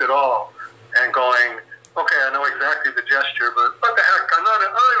respect at all and going, okay, I know exactly the gesture, but what the heck, I'm not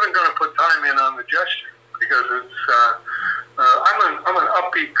even going to put time in on the gesture, because it's I'm an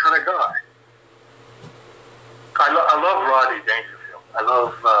upbeat kind of guy. I love Rodney Dangerfield.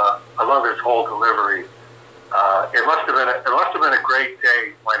 I love his whole delivery. It must have been a great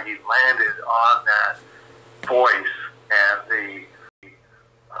day when he landed on that voice and the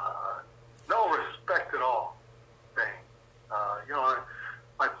no respect at all thing.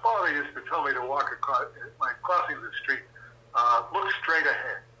 My father used to tell me to walk across, crossing the street, look straight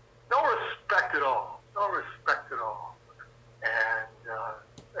ahead. No respect at all. No respect at all. And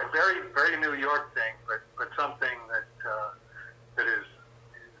a very, very New York thing, but something that is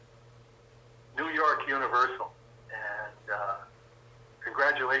New York universal. And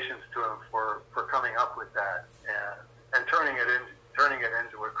congratulations to him for coming up with that and turning it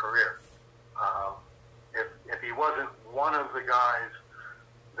into a career. If he wasn't one of the guys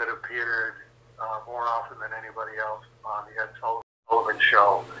that appeared more often than anybody else on the Ed Sullivan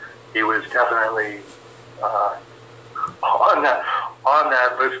Show, he was definitely on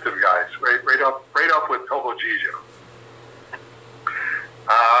that list of guys, right up with Topo Gigio.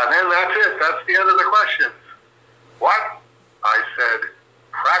 And then that's it. That's the end of the questions. What? I said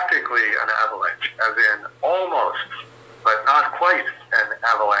practically an avalanche, as in almost, but not quite an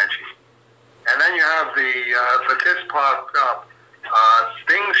avalanche. And then you have the this popped up.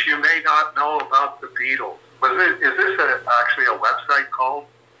 Things you may not know about the Beatles. Is this actually a website called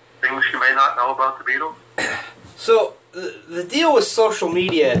Things You May Not Know About the Beatles? So the deal with social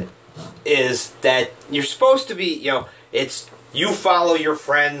media is that you're supposed to be, it's you follow your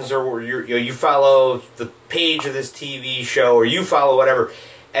friends, or you follow the page of this TV show, or you follow whatever,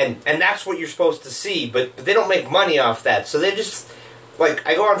 and that's what you're supposed to see. But they don't make money off that, so they just, like,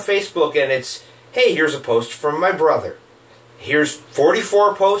 I go on Facebook and it's, hey, here's a post from my brother. Here's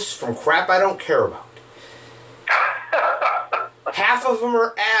 44 posts from crap I don't care about. Half of them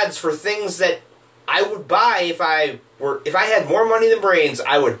are ads for things that I would buy if I had more money than brains.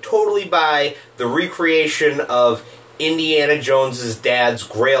 I would totally buy the recreation of Indiana Jones's dad's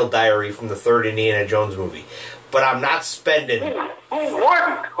Grail Diary from the third Indiana Jones movie. But I'm not spending... Who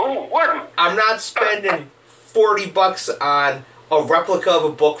wouldn't? I'm not spending $40 on a replica of a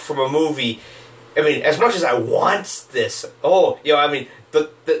book from a movie. I mean, as much as I want this, my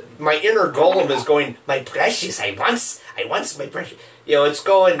inner golem is going, my precious, I want my precious. It's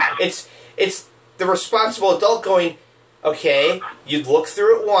going, it's the responsible adult going, okay, you'd look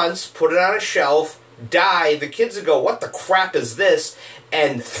through it once, put it on a shelf, die, the kids would go, what the crap is this,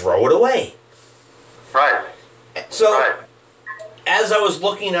 and throw it away. Right. So, as I was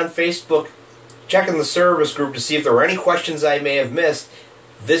looking on Facebook, checking the service group to see if there were any questions I may have missed,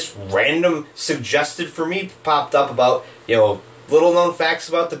 this random suggested for me popped up about, little known facts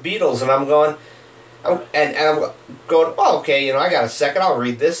about the Beatles, and I'm going, And I'm going, oh, okay, I got a second, I'll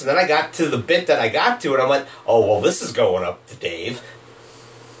read this. And then I got to the bit that I got to, and I went, oh, well, this is going up to Dave.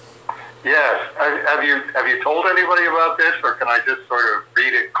 Yes. Have you told anybody about this, or can I just sort of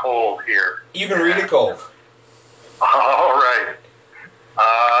read it cold here? You can read it cold. All right.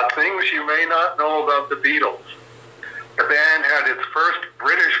 Things you may not know about the Beatles. The band had its first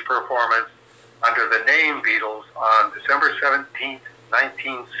British performance under the name Beatles on December 17th,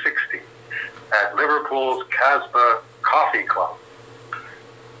 1960, at Liverpool's Casbah Coffee Club.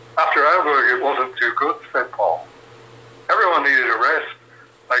 After Hamburg, it wasn't too good, said Paul. Everyone needed a rest.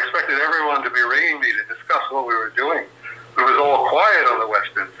 I expected everyone to be ringing me to discuss what we were doing. It was all quiet on the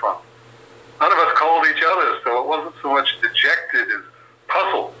Western Front. None of us called each other, so it wasn't so much dejected as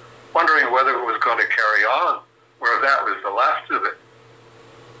puzzled, wondering whether it was going to carry on, or if that was the last of it.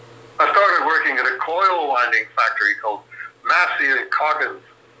 I started working at a coil winding factory called Massey and Coggins.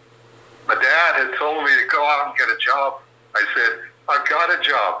 My dad had told me to go out and get a job. I said, I've got a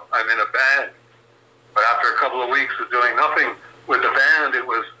job. I'm in a band. But after a couple of weeks of doing nothing with the band, it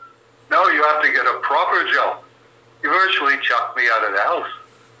was, no, you have to get a proper job. You virtually chucked me out of the house.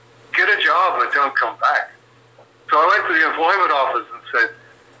 Get a job, but don't come back. So I went to the employment office and said,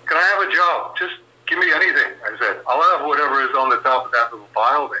 can I have a job? Just give me anything. I said, I'll have whatever is on the top of that little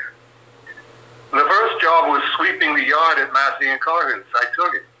pile there. And the first job was sweeping the yard at Massey and Coggins. I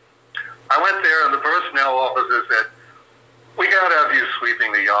took it. I went there, and the personnel officer said, we got to have you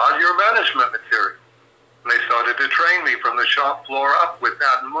sweeping the yard. You're management material. And they started to train me from the shop floor up with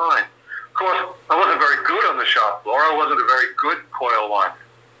that in mind. Of course, I wasn't very good on the shop floor. I wasn't a very good coil winder.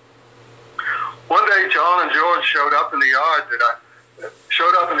 One day, John and George showed up in the yard that I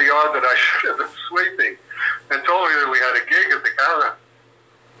should have been sweeping, and told me that we had a gig at the cabin.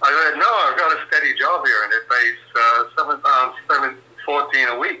 I said, no, I've got a steady job here, and it pays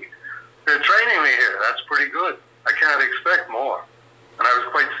 £7.14 a week. They're training me here. That's pretty good. I can't expect more. And I was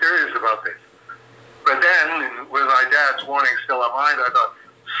quite serious about this. But then, with my dad's warning still in mind, I thought,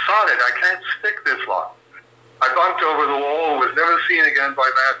 sod it, I can't stick this long. I bumped over the wall, was never seen again by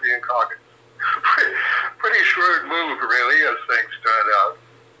Massey and Coggins. Pretty shrewd move, really, as things turned out.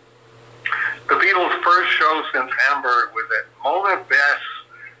 The Beatles' first show since Hamburg was at Mona Bess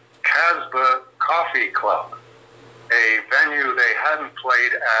Casbah Coffee Club, a venue they hadn't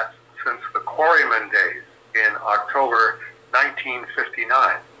played at since the Quarrymen days in October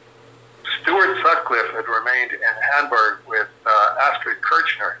 1959. Stuart Sutcliffe had remained in Hamburg with Astrid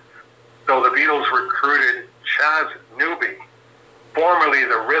Kirchner, so the Beatles recruited Chas Newby, formerly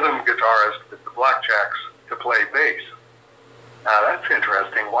the rhythm guitarist with the Blackjacks, to play bass. Now that's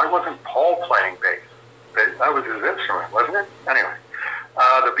interesting. Why wasn't Paul playing bass? That was his instrument, wasn't it? Anyway,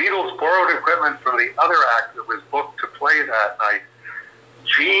 the Beatles borrowed equipment from the other act that was booked to play that night,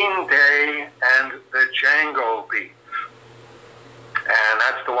 Gene Day and the Django Beats. And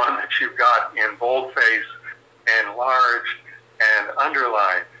that's the one that you've got in boldface, enlarged, and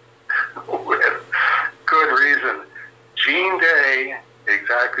underlined with good reason. Gene Day,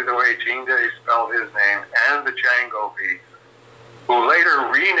 exactly the way Gene Day spelled his name, and the Django Beats, who later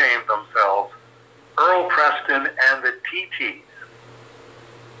renamed themselves Earl Preston and the TTs,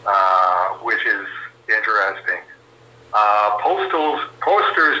 which is interesting.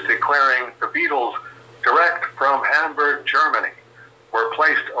 Posters declaring the Beatles direct from Hamburg, Germany, were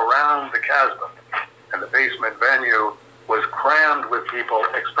placed around the Casbah, and the basement venue was crammed with people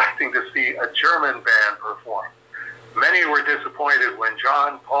expecting to see a German band perform. Many were disappointed when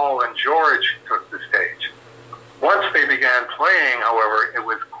John, Paul, and George took the stage. Once they began playing, however, it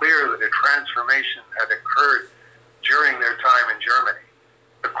was clear that a transformation had occurred during their time in Germany.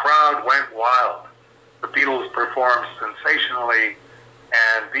 The crowd went wild. The Beatles performed sensationally,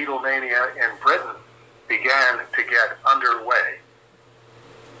 and Beatlemania in Britain began to get underway.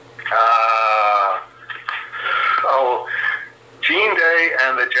 Gene Day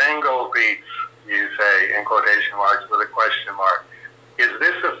and the Django Beats, you say, in quotation marks with a question mark. Is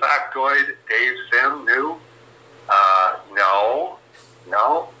this a factoid Dave Sim knew?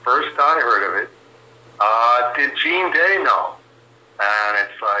 No. First I heard of it. Did Gene Day know? And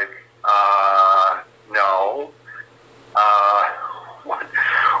it's like, no.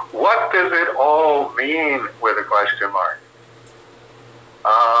 What does it all mean with a question mark?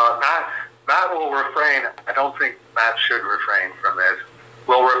 Matt will refrain. I don't think Matt should refrain from this.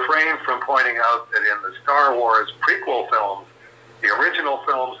 Will refrain from pointing out that in the Star Wars prequel films, the original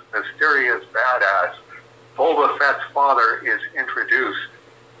film's mysterious badass, Boba Fett's father, is introduced,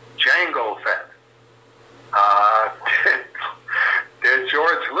 Jango Fett. Did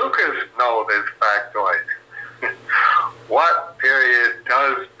George Lucas know this factoid? What period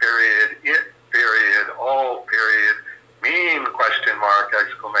does period it period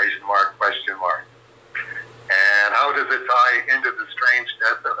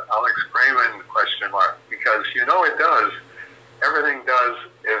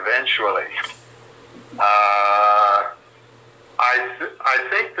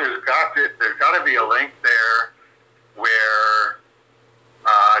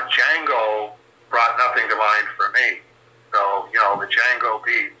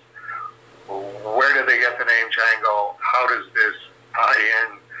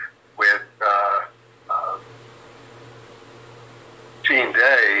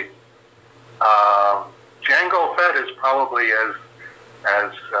probably as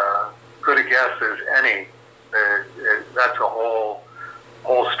good a guess as any. That's a whole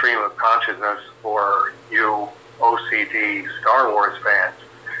stream of consciousness for you OCD Star Wars fans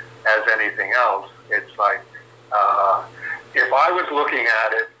as anything else. It's like if I was looking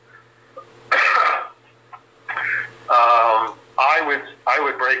at it, I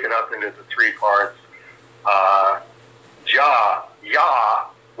would break it up into the three parts. Ja,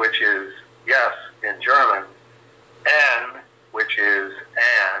 which is yes in German, en, which is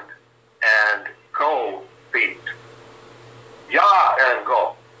and go, beat. Ja and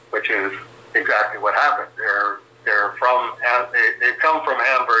go, which is exactly what happened. They've come from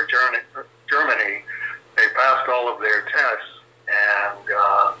Hamburg, Germany. They passed all of their tests, and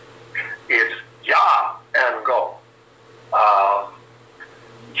it's ja and go.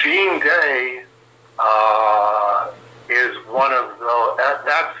 Gene Day is one of the.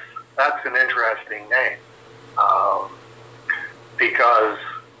 That's an interesting name because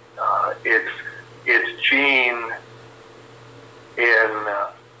it's gene in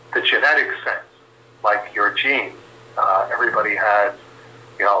the genetic sense, like your genes. Everybody has,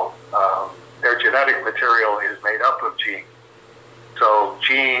 their genetic material is made up of genes. So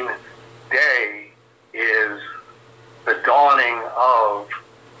Gene Day is the dawning of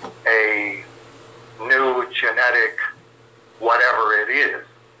a new genetic whatever it is,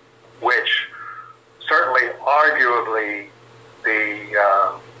 which certainly arguably the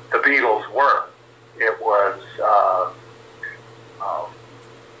Beatles were. It was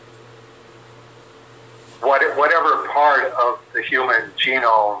whatever part of the human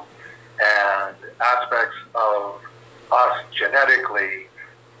genome and aspects of us genetically,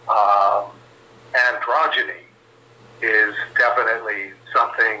 androgyny is definitely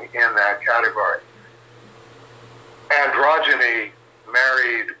something in that category. Androgyny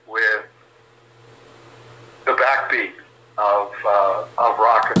married with the backbeat of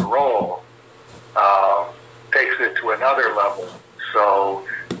rock and roll takes it to another level. So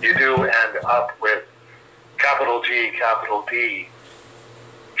you do end up with capital G, capital D,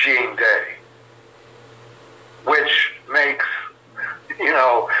 Gene Day, which makes,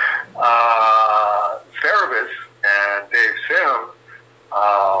 Cerebus and Dave Sim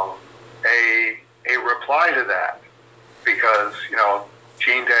a reply to that, because,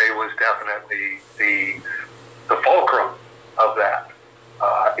 Gene Day was definitely the fulcrum of that.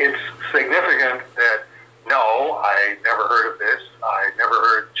 It's significant that, no, I never heard of this. I never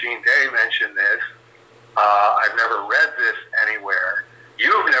heard Gene Day mention this. I've never read this anywhere.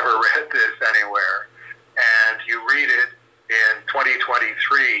 You've never read this anywhere. And you read it in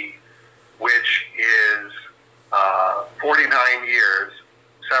 2023, which is 49 years,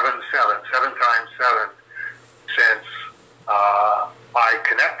 7 times 7, since I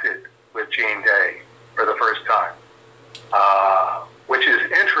connected with Gene Day for the first time, which is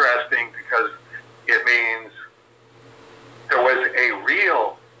interesting because it means there was a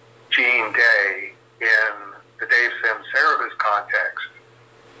real Gene Day in the Dave Sim Cerebus context.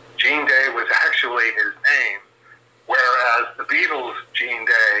 Gene Day was actually his name, whereas the Beatles' Gene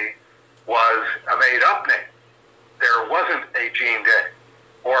Day was a made-up name. There wasn't a Gene Day,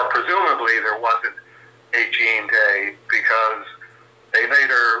 or presumably there wasn't a Gene Day, because they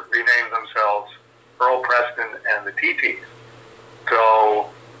later renamed themselves Earl Preston and the TTs.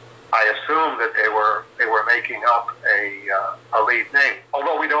 So I assume that they were making up a lead name,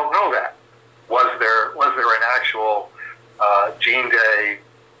 although we don't know that. Was there an actual Gene Day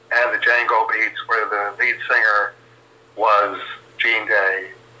and the Django Beats where the lead singer was Gene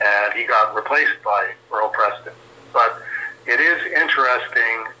Day and he got replaced by Earl Preston? But it is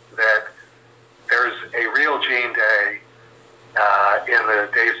interesting that there's a real Gene Day in the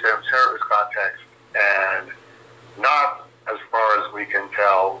Dave Sim Cerebus context, and not, as far as we can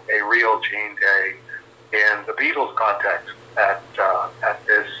tell, a real Gene Day in the Beatles context at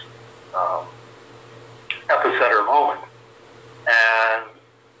this epicenter moment. And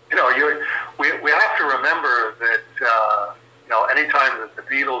we have to remember that anytime that the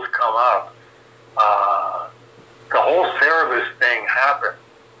Beatles come up, the whole Cerebus thing happened,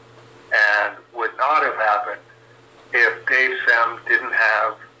 and would not have happened if Dave Sim didn't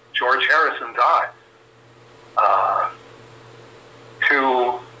have George Harrison's eyes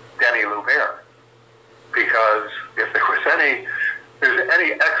to Denny Loubert. Because if there's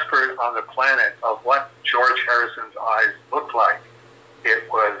any expert on the planet of what George Harrison's eyes looked like, it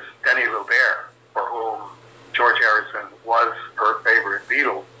was Denny Loubert, for whom George Harrison was her favorite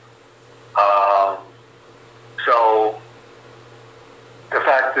Beatle. So the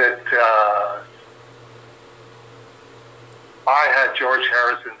fact that I had George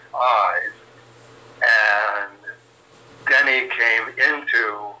Harrison's eyes and Denny came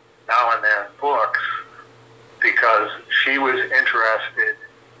into Now and Then Books because she was interested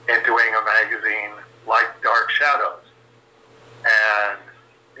in doing a magazine like Dark Shadows, and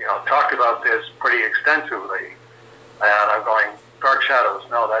talked about this pretty extensively. And I'm going, Dark Shadows?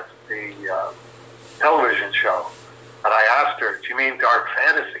 No, that's the television show. And I asked her, do you mean dark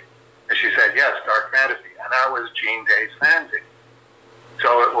fantasy? And she said, yes, dark fantasy. And that was Jean Day's fanzine.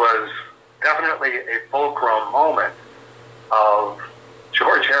 So it was definitely a fulcrum moment of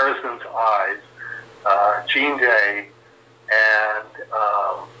George Harrison's eyes, Jean Day, and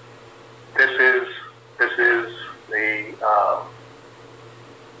this is the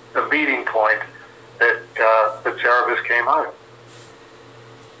meeting point that Cerebus came out of.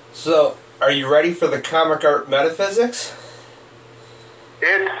 So, are you ready for the comic art metaphysics?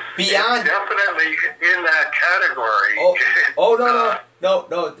 It's definitely in that category.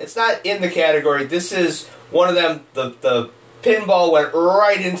 No, it's not in the category. This is one of them, the pinball went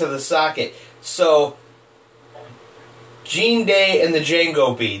right into the socket. So, Jean Day and the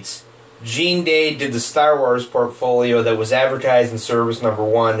Django Beats. Jean Day did the Star Wars portfolio that was advertised in Service Number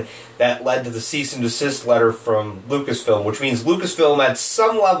 1 that led to the cease and desist letter from Lucasfilm, which means Lucasfilm, at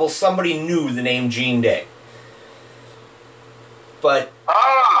some level, somebody knew the name Jean Day. But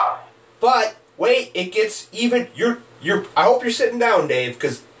wait, it gets even. I hope you're sitting down, Dave,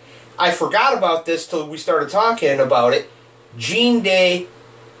 because I forgot about this till we started talking about it. Jean Day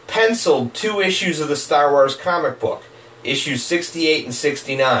penciled 2 issues of the Star Wars comic book, issues 68 and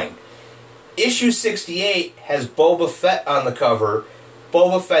 69. Issue 68 has Boba Fett on the cover.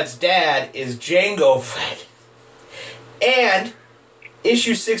 Boba Fett's dad is Jango Fett. And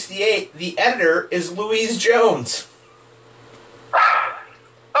issue 68, the editor is Louise Jones.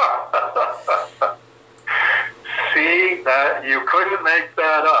 See, that you couldn't make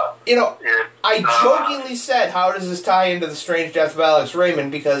that up. I jokingly said, how does this tie into The Strange Death of Alex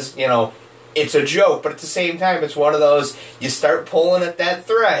Raymond? Because, it's a joke, but at the same time, it's one of those, you start pulling at that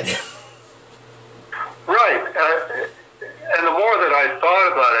thread. Right. And the more that I thought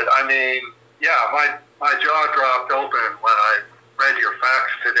about it, I mean, yeah, my jaw dropped open when I read your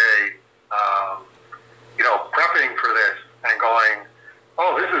facts today, prepping for this and going,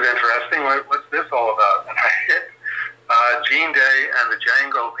 oh, this is interesting. What's this all about? And I hit Jean Day and the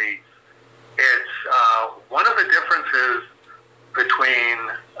Django Beats. It's one of the differences between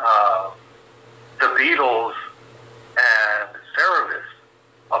the Beatles and Cerebus,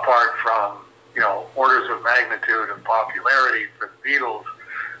 apart from orders of magnitude of popularity for the Beatles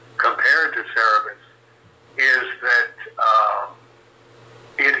compared to Cerebus, is that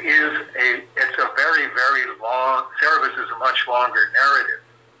it's a very, very long. Cerebus is a much longer narrative.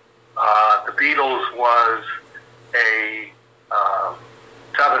 The Beatles was a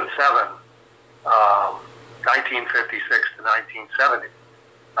 7/7, 1956 to 1970.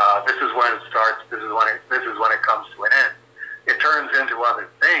 This is when it starts. This is when it comes to an end. It turns into other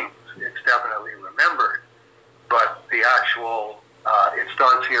things. It's definitely remembered, but the actual it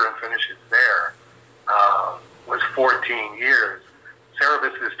starts here and finishes there was 14 years.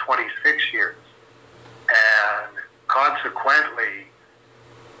 Cerebus is 26 years, and consequently,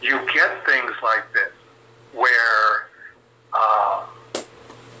 you get things like this where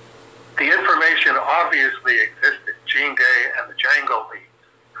the information obviously existed. Jean Day and the Django Beats.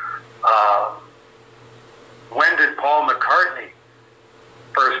 When did Paul McCartney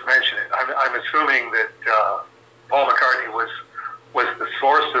first mention it? I'm assuming that Paul McCartney was the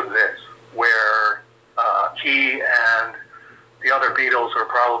source of this, where he and the other Beatles are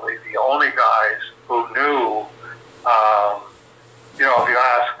probably the only guys who knew. If you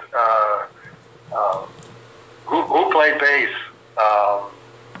asked who played bass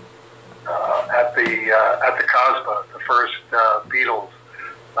at the Casbah, the first Beatles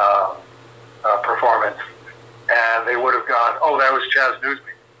performance, and they would have gone, "Oh, that was Chas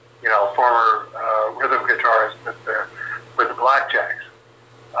Newsby, former rhythm guitarist with the Blackjacks."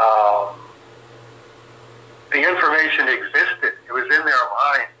 The information existed; it was in their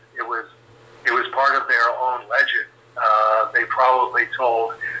minds. It was part of their own legend. They probably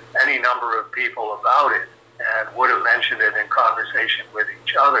told any number of people about it and would have mentioned it in conversation with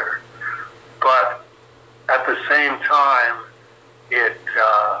each other. But at the same time, it's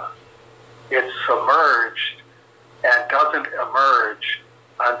submerged and doesn't emerge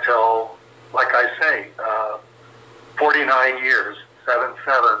until, like I say, 49 years,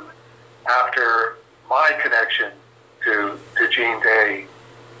 7/7, after my connection to Jean Day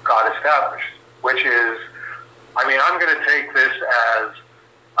got established, which is, I'm going to take this as,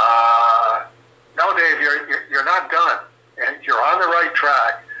 no, Dave, you're not done, and you're on the right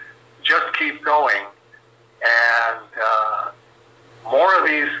track. Just keep going, And more of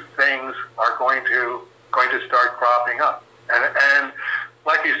these things are going to start cropping up. And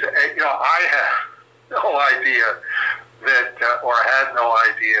like you said, I have no idea that, or had no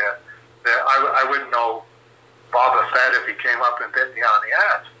idea that I wouldn't know Boba Fett if he came up and bit me on the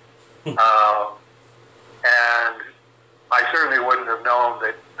ass. And I certainly wouldn't have known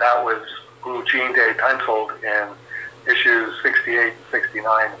that was who Gene Day penciled in issues 68 and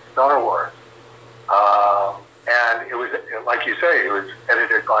 69 of Star Wars. And it was, like you say, it was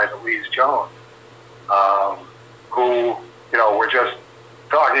edited by Louise Jones, who, we're just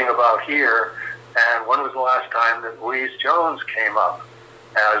talking about here. And when was the last time that Louise Jones came up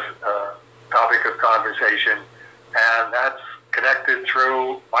as a topic of conversation? And that's connected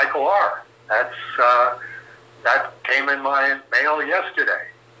through Michael R. That came in my mail yesterday.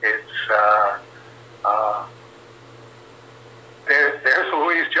 It's there's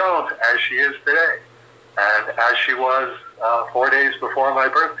Louise Jones as she is today, and as she was 4 days before my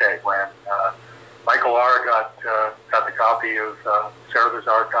birthday when Michael R. got the copy of Cerebus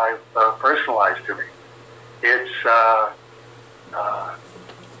Archive personalized to me. It's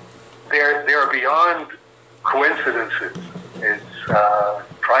they're beyond coincidences. It's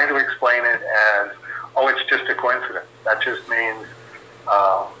trying to explain it as, it's just a coincidence. That just means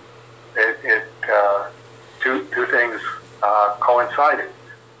two things coincided.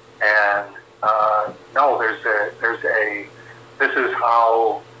 And no, this is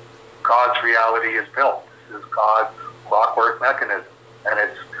how God's reality is built. This is God's clockwork mechanism, and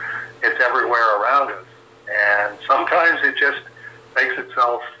it's everywhere around us. And sometimes it just makes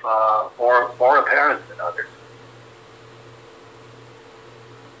itself more apparent than others.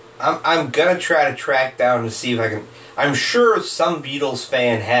 I'm gonna try to track down to see if I can. I'm sure some Beatles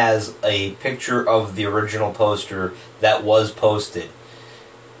fan has a picture of the original poster that was posted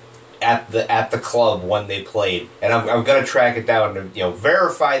at the club when they played, and I'm gonna track it down to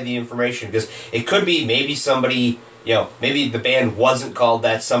verify the information, because it could be maybe somebody maybe the band wasn't called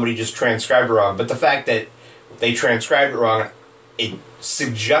that, somebody just transcribed it wrong. But the fact that they transcribed it wrong, it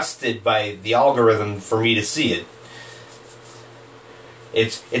suggested by the algorithm for me to see it. Go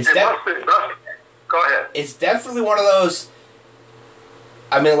ahead. It's definitely one of those.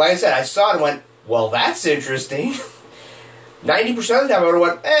 I mean, like I said, I saw it and went, well, that's interesting. 90% of the time I would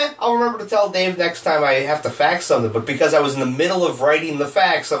have went, I'll remember to tell Dave next time I have to fax something. But because I was in the middle of writing the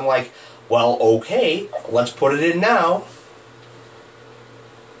fax, I'm like, well, okay, let's put it in now.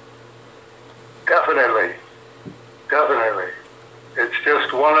 Definitely. It's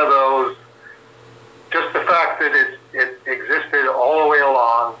just one of those, just the fact that it existed all the way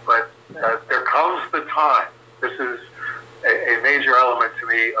along, but there comes the time. This is a major element to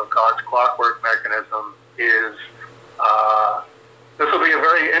me of God's clockwork mechanism is this will be a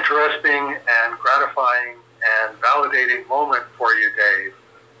very interesting and gratifying and validating moment for you, Dave,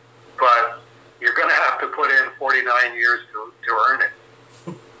 but you're going to have to put in 49 years to earn it.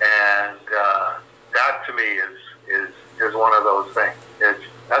 And that to me is one of those things.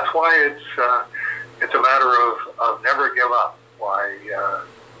 That's why it's a matter of never give up. Why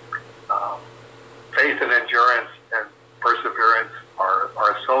faith and endurance and perseverance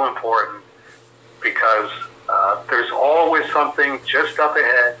are so important, because there's always something just up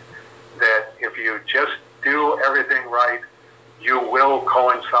ahead that if you just do everything right, you will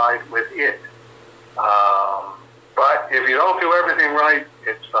coincide with it. But if you don't do everything right,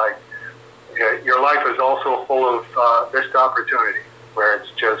 it's like your life is also full of missed opportunity, where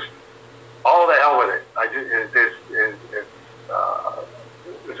it's just, all the hell with it.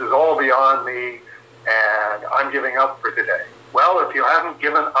 This is all beyond me, and I'm giving up for today. Well, if you haven't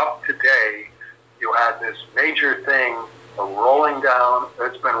given up today, you had this major thing rolling down.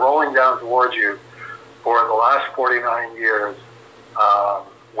 It's been rolling down towards you for the last 49 years,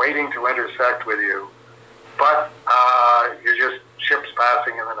 waiting to intersect with you. But you're just ships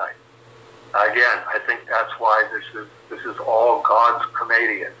passing in the night. Again, I think that's why this is all God's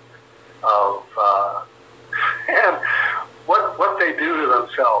comedian of and what they do to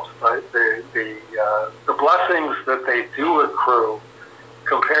themselves, the blessings that they do accrue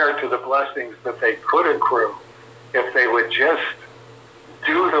compared to the blessings that they could accrue if they would just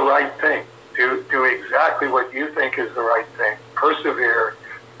do the right thing, do exactly what you think is the right thing, persevere,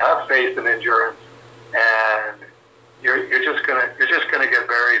 have faith and endurance, and you're just gonna get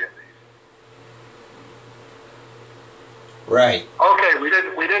buried in these. Right. Okay, we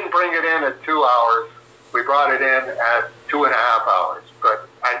didn't bring it in at 2 hours. We brought it in at 2.5 hours, but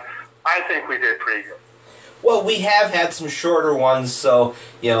I think we did pretty good. Well, we have had some shorter ones, so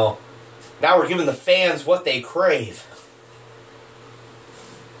now we're giving the fans what they crave.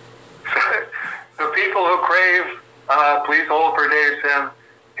 The people who crave Please Hold for Dave Sim,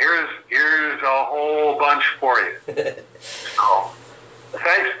 here's a whole bunch for you. So,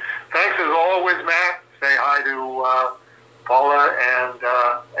 thanks as always, Matt. Say hi to Paula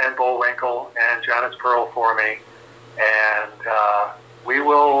and Bullwinkle and Janice Pearl for me, and we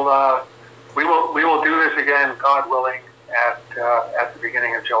will do this again, God willing, at the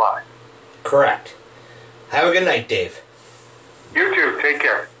beginning of July. Correct. Have a good night, Dave. You too. Take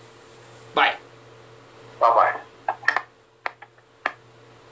care. Bye. Bye-bye.